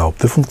today. No,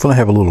 this one's gonna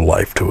have a little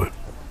life to it.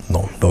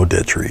 No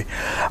dead tree.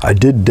 I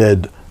did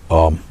dead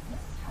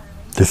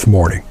this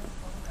morning.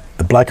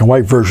 The black and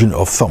white version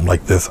of something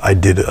like this, I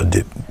didn't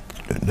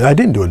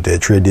do a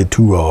dead tree. I did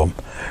 2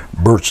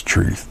 birch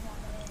trees.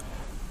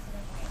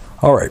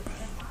 All right,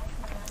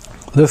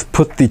 let's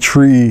put the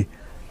tree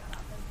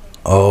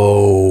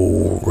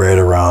right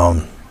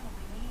around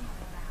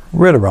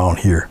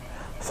here.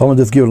 So I'm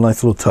gonna just give it a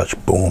nice little touch.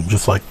 Boom,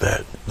 just like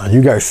that. Now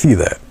you guys see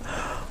that.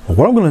 Well,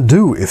 what I'm gonna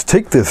do is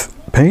take this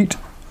paint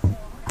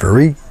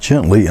very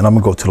gently, and I'm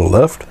gonna go to the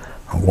left,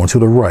 I'm going to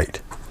the right.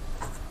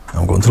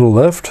 I'm going to the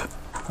left,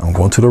 I'm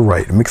going to the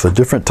right. It makes a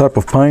different type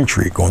of pine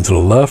tree. Going to the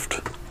left,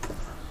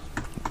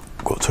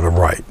 go to the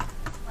right.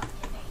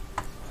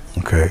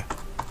 Okay,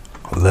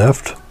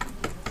 left,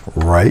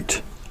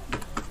 right,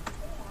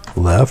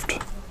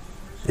 left.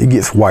 It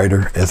gets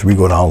wider as we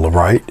go down the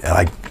right,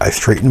 and I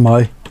straighten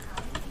my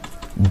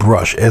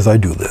brush as I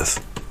do this,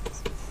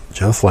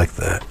 just like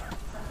that.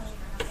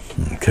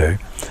 Okay,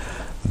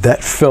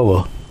 that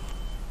fella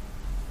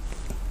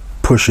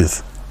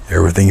pushes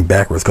everything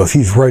backwards because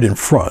he's right in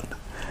front.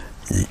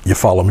 You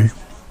follow me?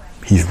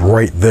 He's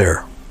right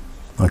there.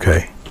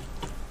 Okay.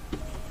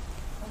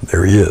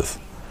 There he is.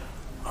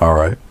 All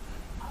right.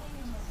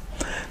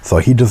 So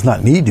he does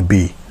not need to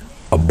be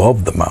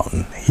above the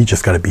mountain. He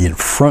just got to be in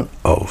front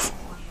of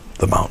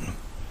the mountain.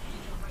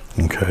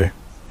 Okay.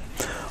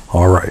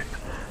 All right.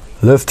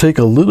 Let's take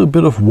a little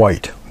bit of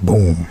white.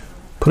 Boom.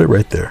 Put it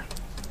right there.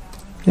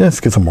 Yeah, let's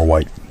get some more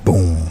white.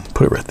 Boom.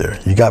 Put it right there.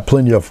 You got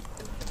plenty of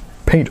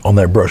paint on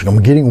that brush.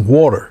 I'm getting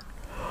water.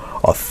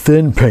 A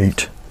thin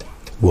paint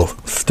will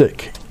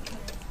stick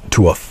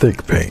to a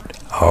thick paint.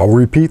 I'll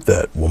repeat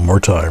that one more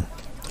time.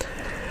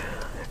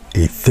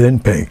 A thin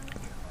paint,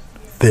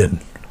 thin,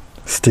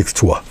 sticks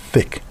to a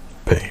thick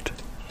paint.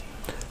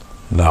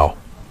 Now,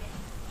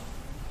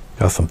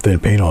 got some thin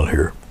paint on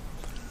here.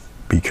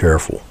 Be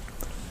careful.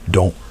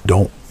 Don't.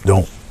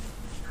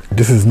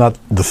 This is not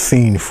the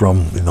scene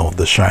from,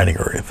 The Shining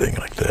or anything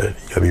like that.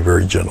 You gotta be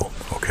very gentle,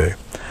 okay?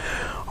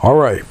 All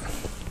right.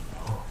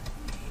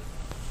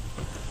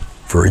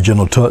 Very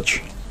gentle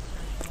touch.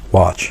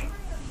 Watch.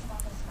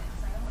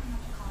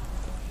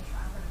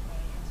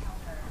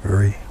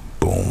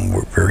 Boom,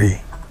 we're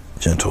very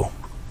gentle.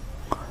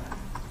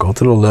 Go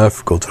to the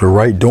left, go to the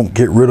right. Don't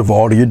get rid of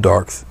all of your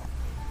darks.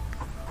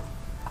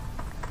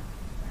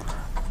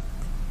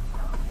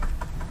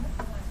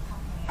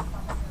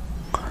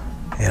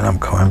 And I'm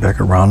coming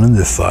back around on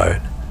this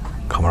side,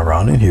 coming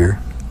around in here.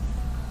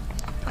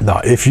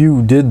 Now, if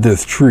you did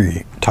this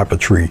type of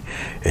tree,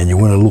 and you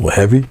went a little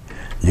heavy,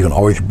 you can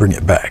always bring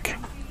it back.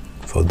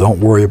 So don't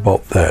worry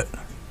about that.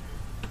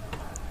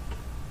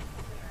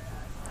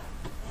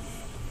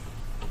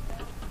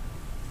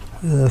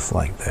 Just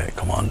like that.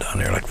 Come on down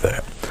there like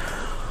that.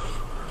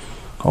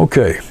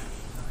 Okay.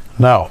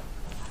 Now,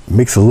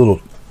 makes a little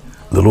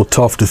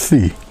tough to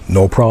see.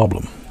 No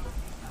problem.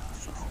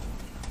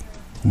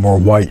 More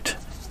white.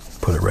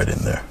 Put it right in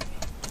there.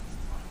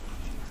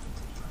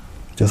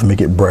 Just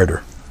make it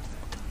brighter.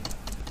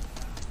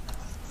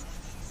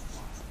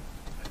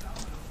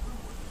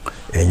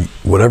 And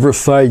whatever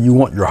side you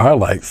want your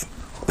highlights,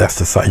 that's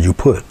the side you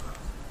put.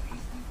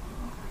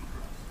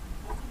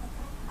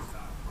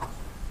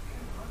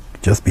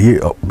 Just be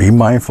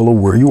mindful of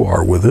where you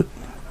are with it.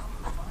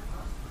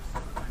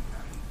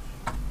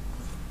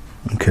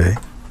 Okay.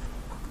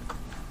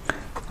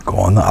 Go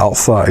on the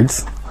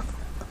outsides.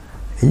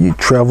 And you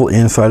travel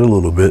inside a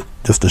little bit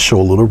just to show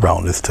a little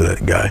roundness to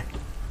that guy.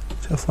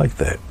 Just like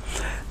that.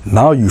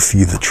 Now you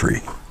see the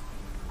tree.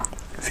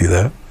 See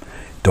that?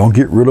 Don't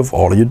get rid of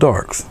all of your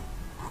darks.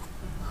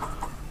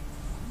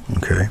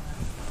 Okay.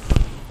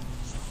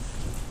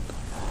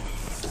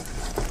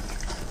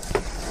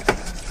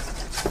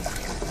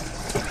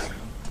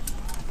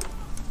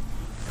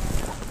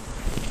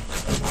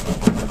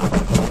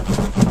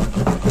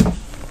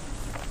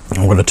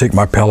 I'm going to take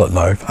my palette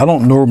knife. I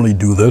don't normally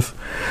do this,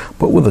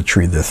 but with a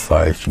tree this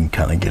size, you can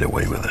kind of get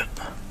away with it.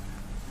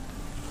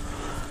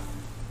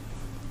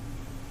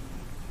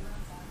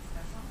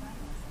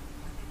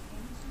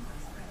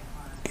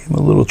 Give him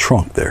a little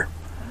trunk there.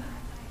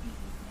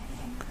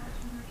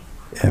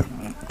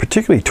 And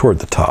particularly toward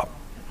the top,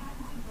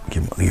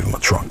 leave him a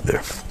trunk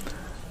there.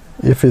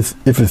 If it's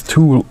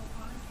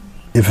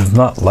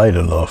not light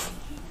enough,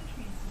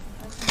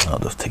 I'll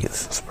just take it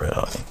spread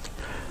out.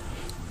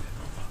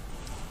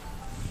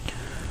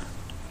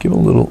 Give him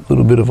a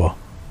little bit of a,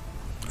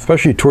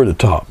 especially toward the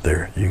top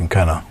there. You can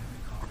kind of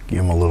give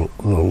him a little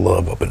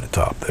love up in the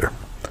top there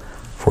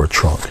for a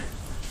trunk.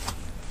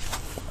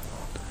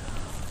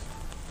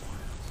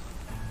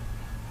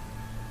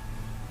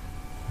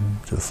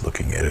 Just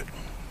looking at it.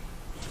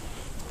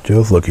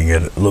 Just looking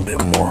at it a little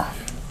bit more.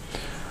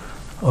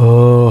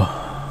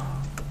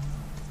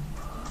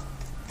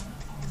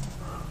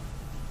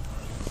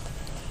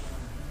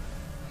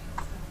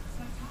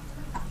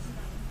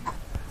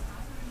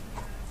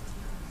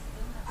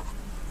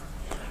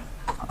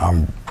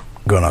 I'm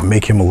gonna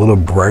make him a little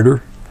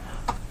brighter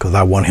because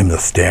I want him to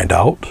stand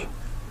out.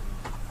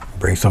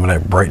 Bring some of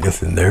that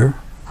brightness in there.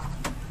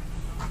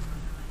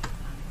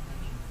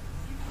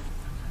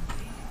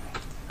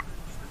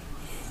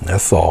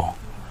 That's all.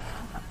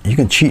 You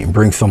can cheat and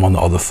bring some on the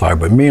other side,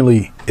 but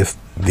mainly it's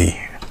the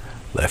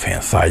left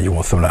hand side. You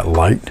want some of that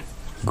light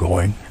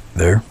going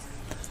there.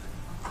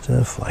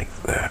 Just like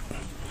that.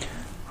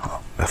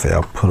 I say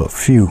I'll put a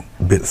few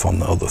bits on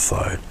the other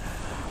side.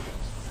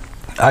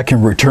 I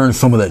can return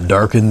some of that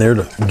dark in there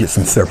to get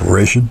some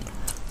separation.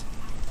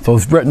 So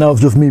right now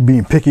it's just me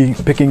being picking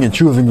and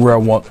choosing where I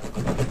want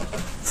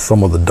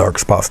some of the dark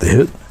spots to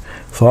hit.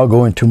 So I'll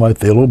go into my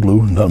phthalo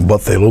blue, nothing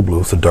but phthalo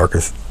blue. It's the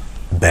darkest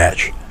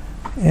batch.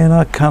 And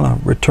I kind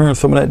of return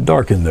some of that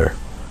dark in there.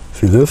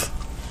 See this?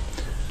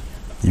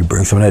 You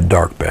bring some of that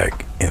dark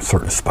back in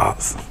certain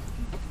spots,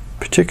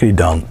 particularly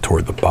down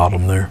toward the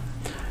bottom there.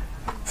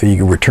 So you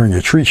can return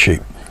your tree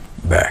shape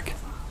back.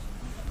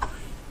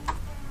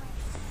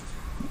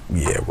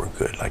 Yeah, we're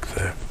good like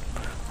that.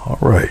 All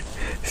right.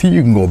 See,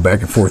 you can go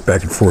back and forth,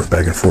 back and forth,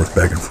 back and forth,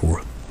 back and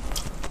forth.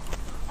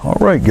 All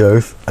right,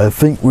 guys. I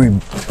think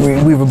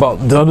we've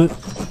about done it.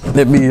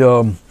 Let me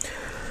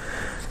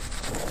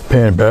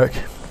pan back.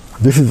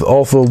 This is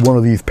also one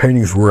of these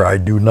paintings where I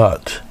do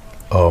not.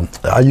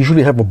 I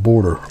usually have a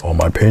border on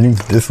my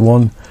paintings. This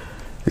one,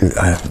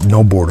 I have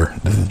no border.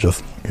 This is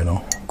just, you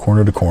know,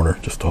 corner to corner,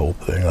 just the whole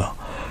thing. Let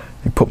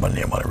me put my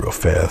name on it real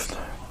fast.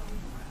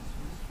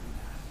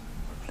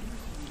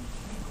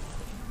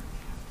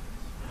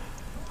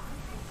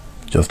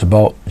 Just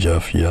about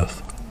Jeff,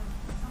 yes.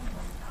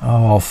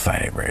 I'll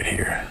sign it right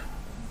here.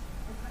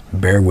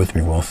 Bear with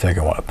me 1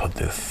 second while I put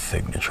this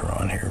signature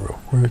on here real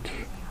quick.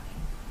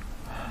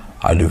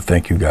 I do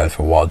thank you guys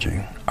for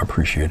watching. I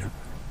appreciate it.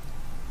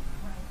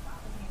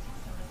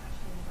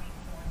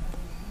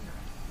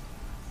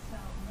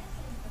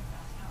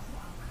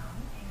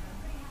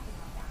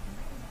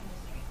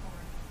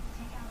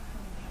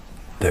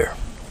 There.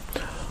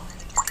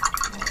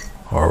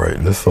 All right,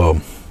 let's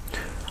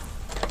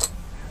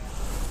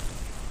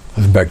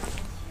back.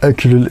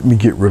 Actually, let me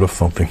get rid of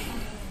something.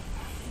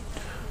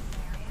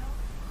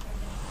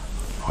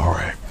 All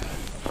right.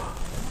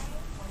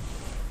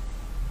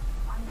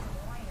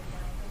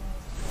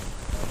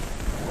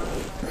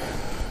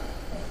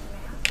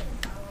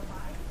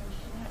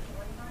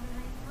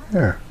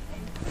 There. I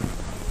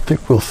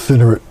think we'll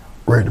center it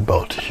right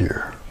about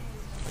here.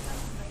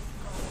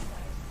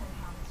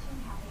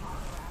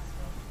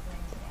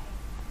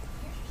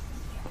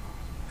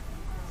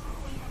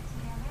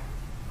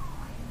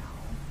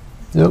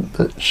 Yep,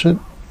 that should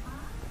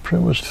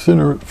pretty much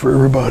center it for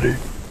everybody.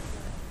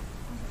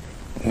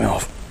 Now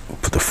I'll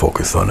put the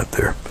focus on it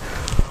there.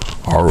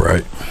 All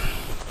right.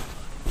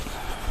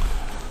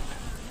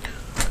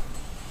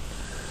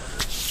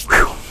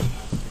 Whew.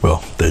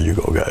 Well, there you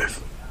go, guys.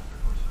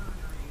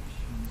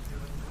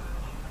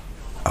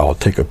 I'll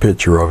take a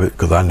picture of it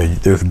because I know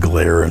there's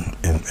glare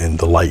and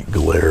the light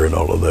glare and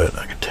all of that.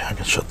 I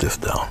can shut this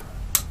down.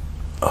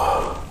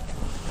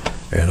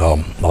 And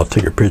I'll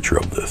take a picture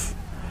of this.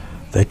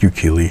 Thank you,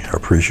 Keely. I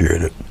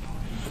appreciate it.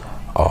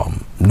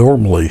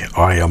 Normally,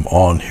 I am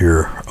on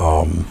here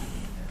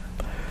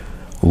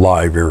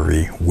live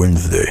every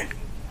Wednesday.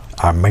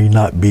 I may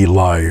not be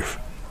live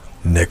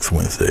next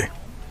Wednesday.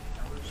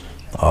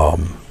 I'll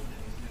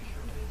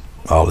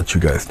let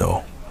you guys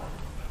know.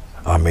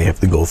 I may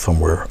have to go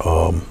somewhere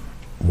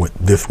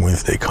this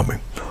Wednesday coming.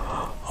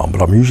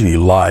 But I'm usually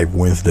live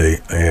Wednesday,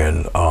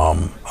 and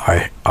I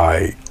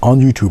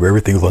on YouTube.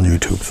 Everything's on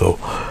YouTube, so.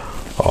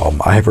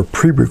 I have a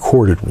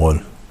pre-recorded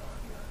one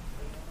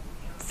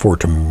for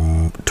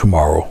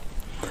tomorrow,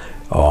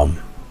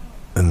 and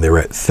they're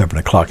at 7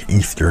 o'clock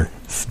Eastern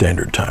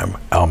Standard Time.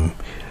 I'm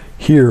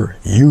here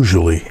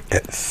usually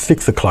at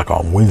 6 o'clock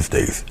on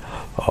Wednesdays,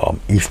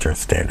 Eastern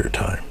Standard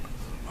Time.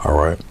 All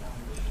right,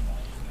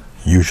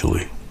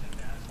 usually.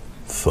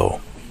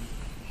 So,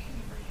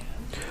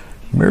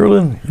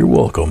 Marilyn, you're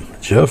welcome.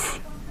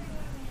 Jeff,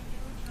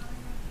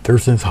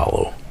 Thurston's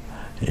Hollow,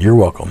 you're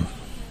welcome.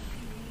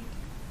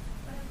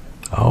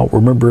 I don't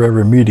remember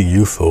ever meeting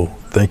you, so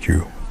thank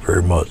you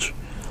very much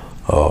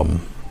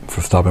for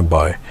stopping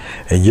by.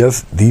 And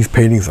yes, these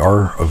paintings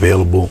are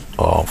available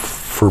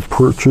for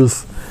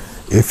purchase.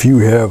 If you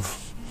have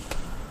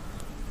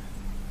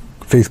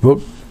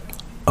Facebook,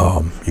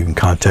 you can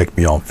contact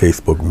me on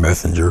Facebook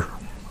Messenger,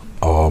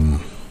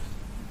 or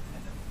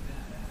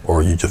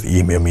you just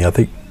email me. I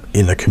think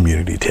in the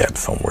community tab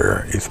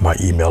somewhere it's my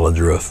email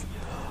address.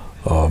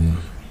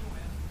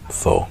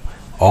 So.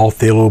 All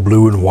phthalo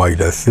blue and white,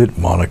 that's it,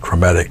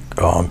 monochromatic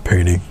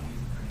painting,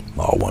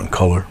 all one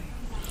color.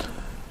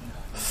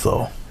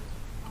 So,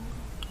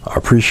 I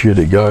appreciate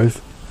it, guys.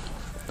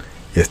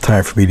 It's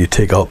time for me to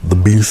take out the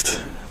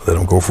beast, let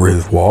him go for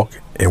his walk,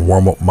 and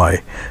warm up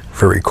my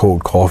very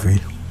cold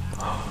coffee.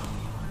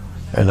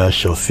 And I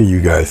shall see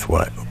you guys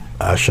when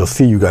I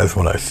see you.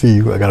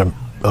 I gotta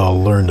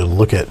learn to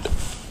look at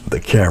the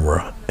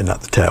camera and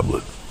not the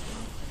tablet.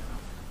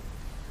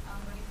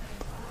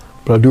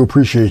 But I do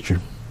appreciate you.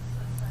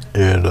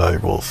 And I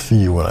will see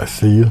you when I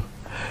see you.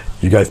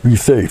 You guys be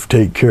safe.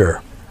 Take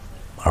care.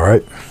 All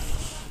right?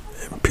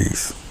 And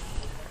peace.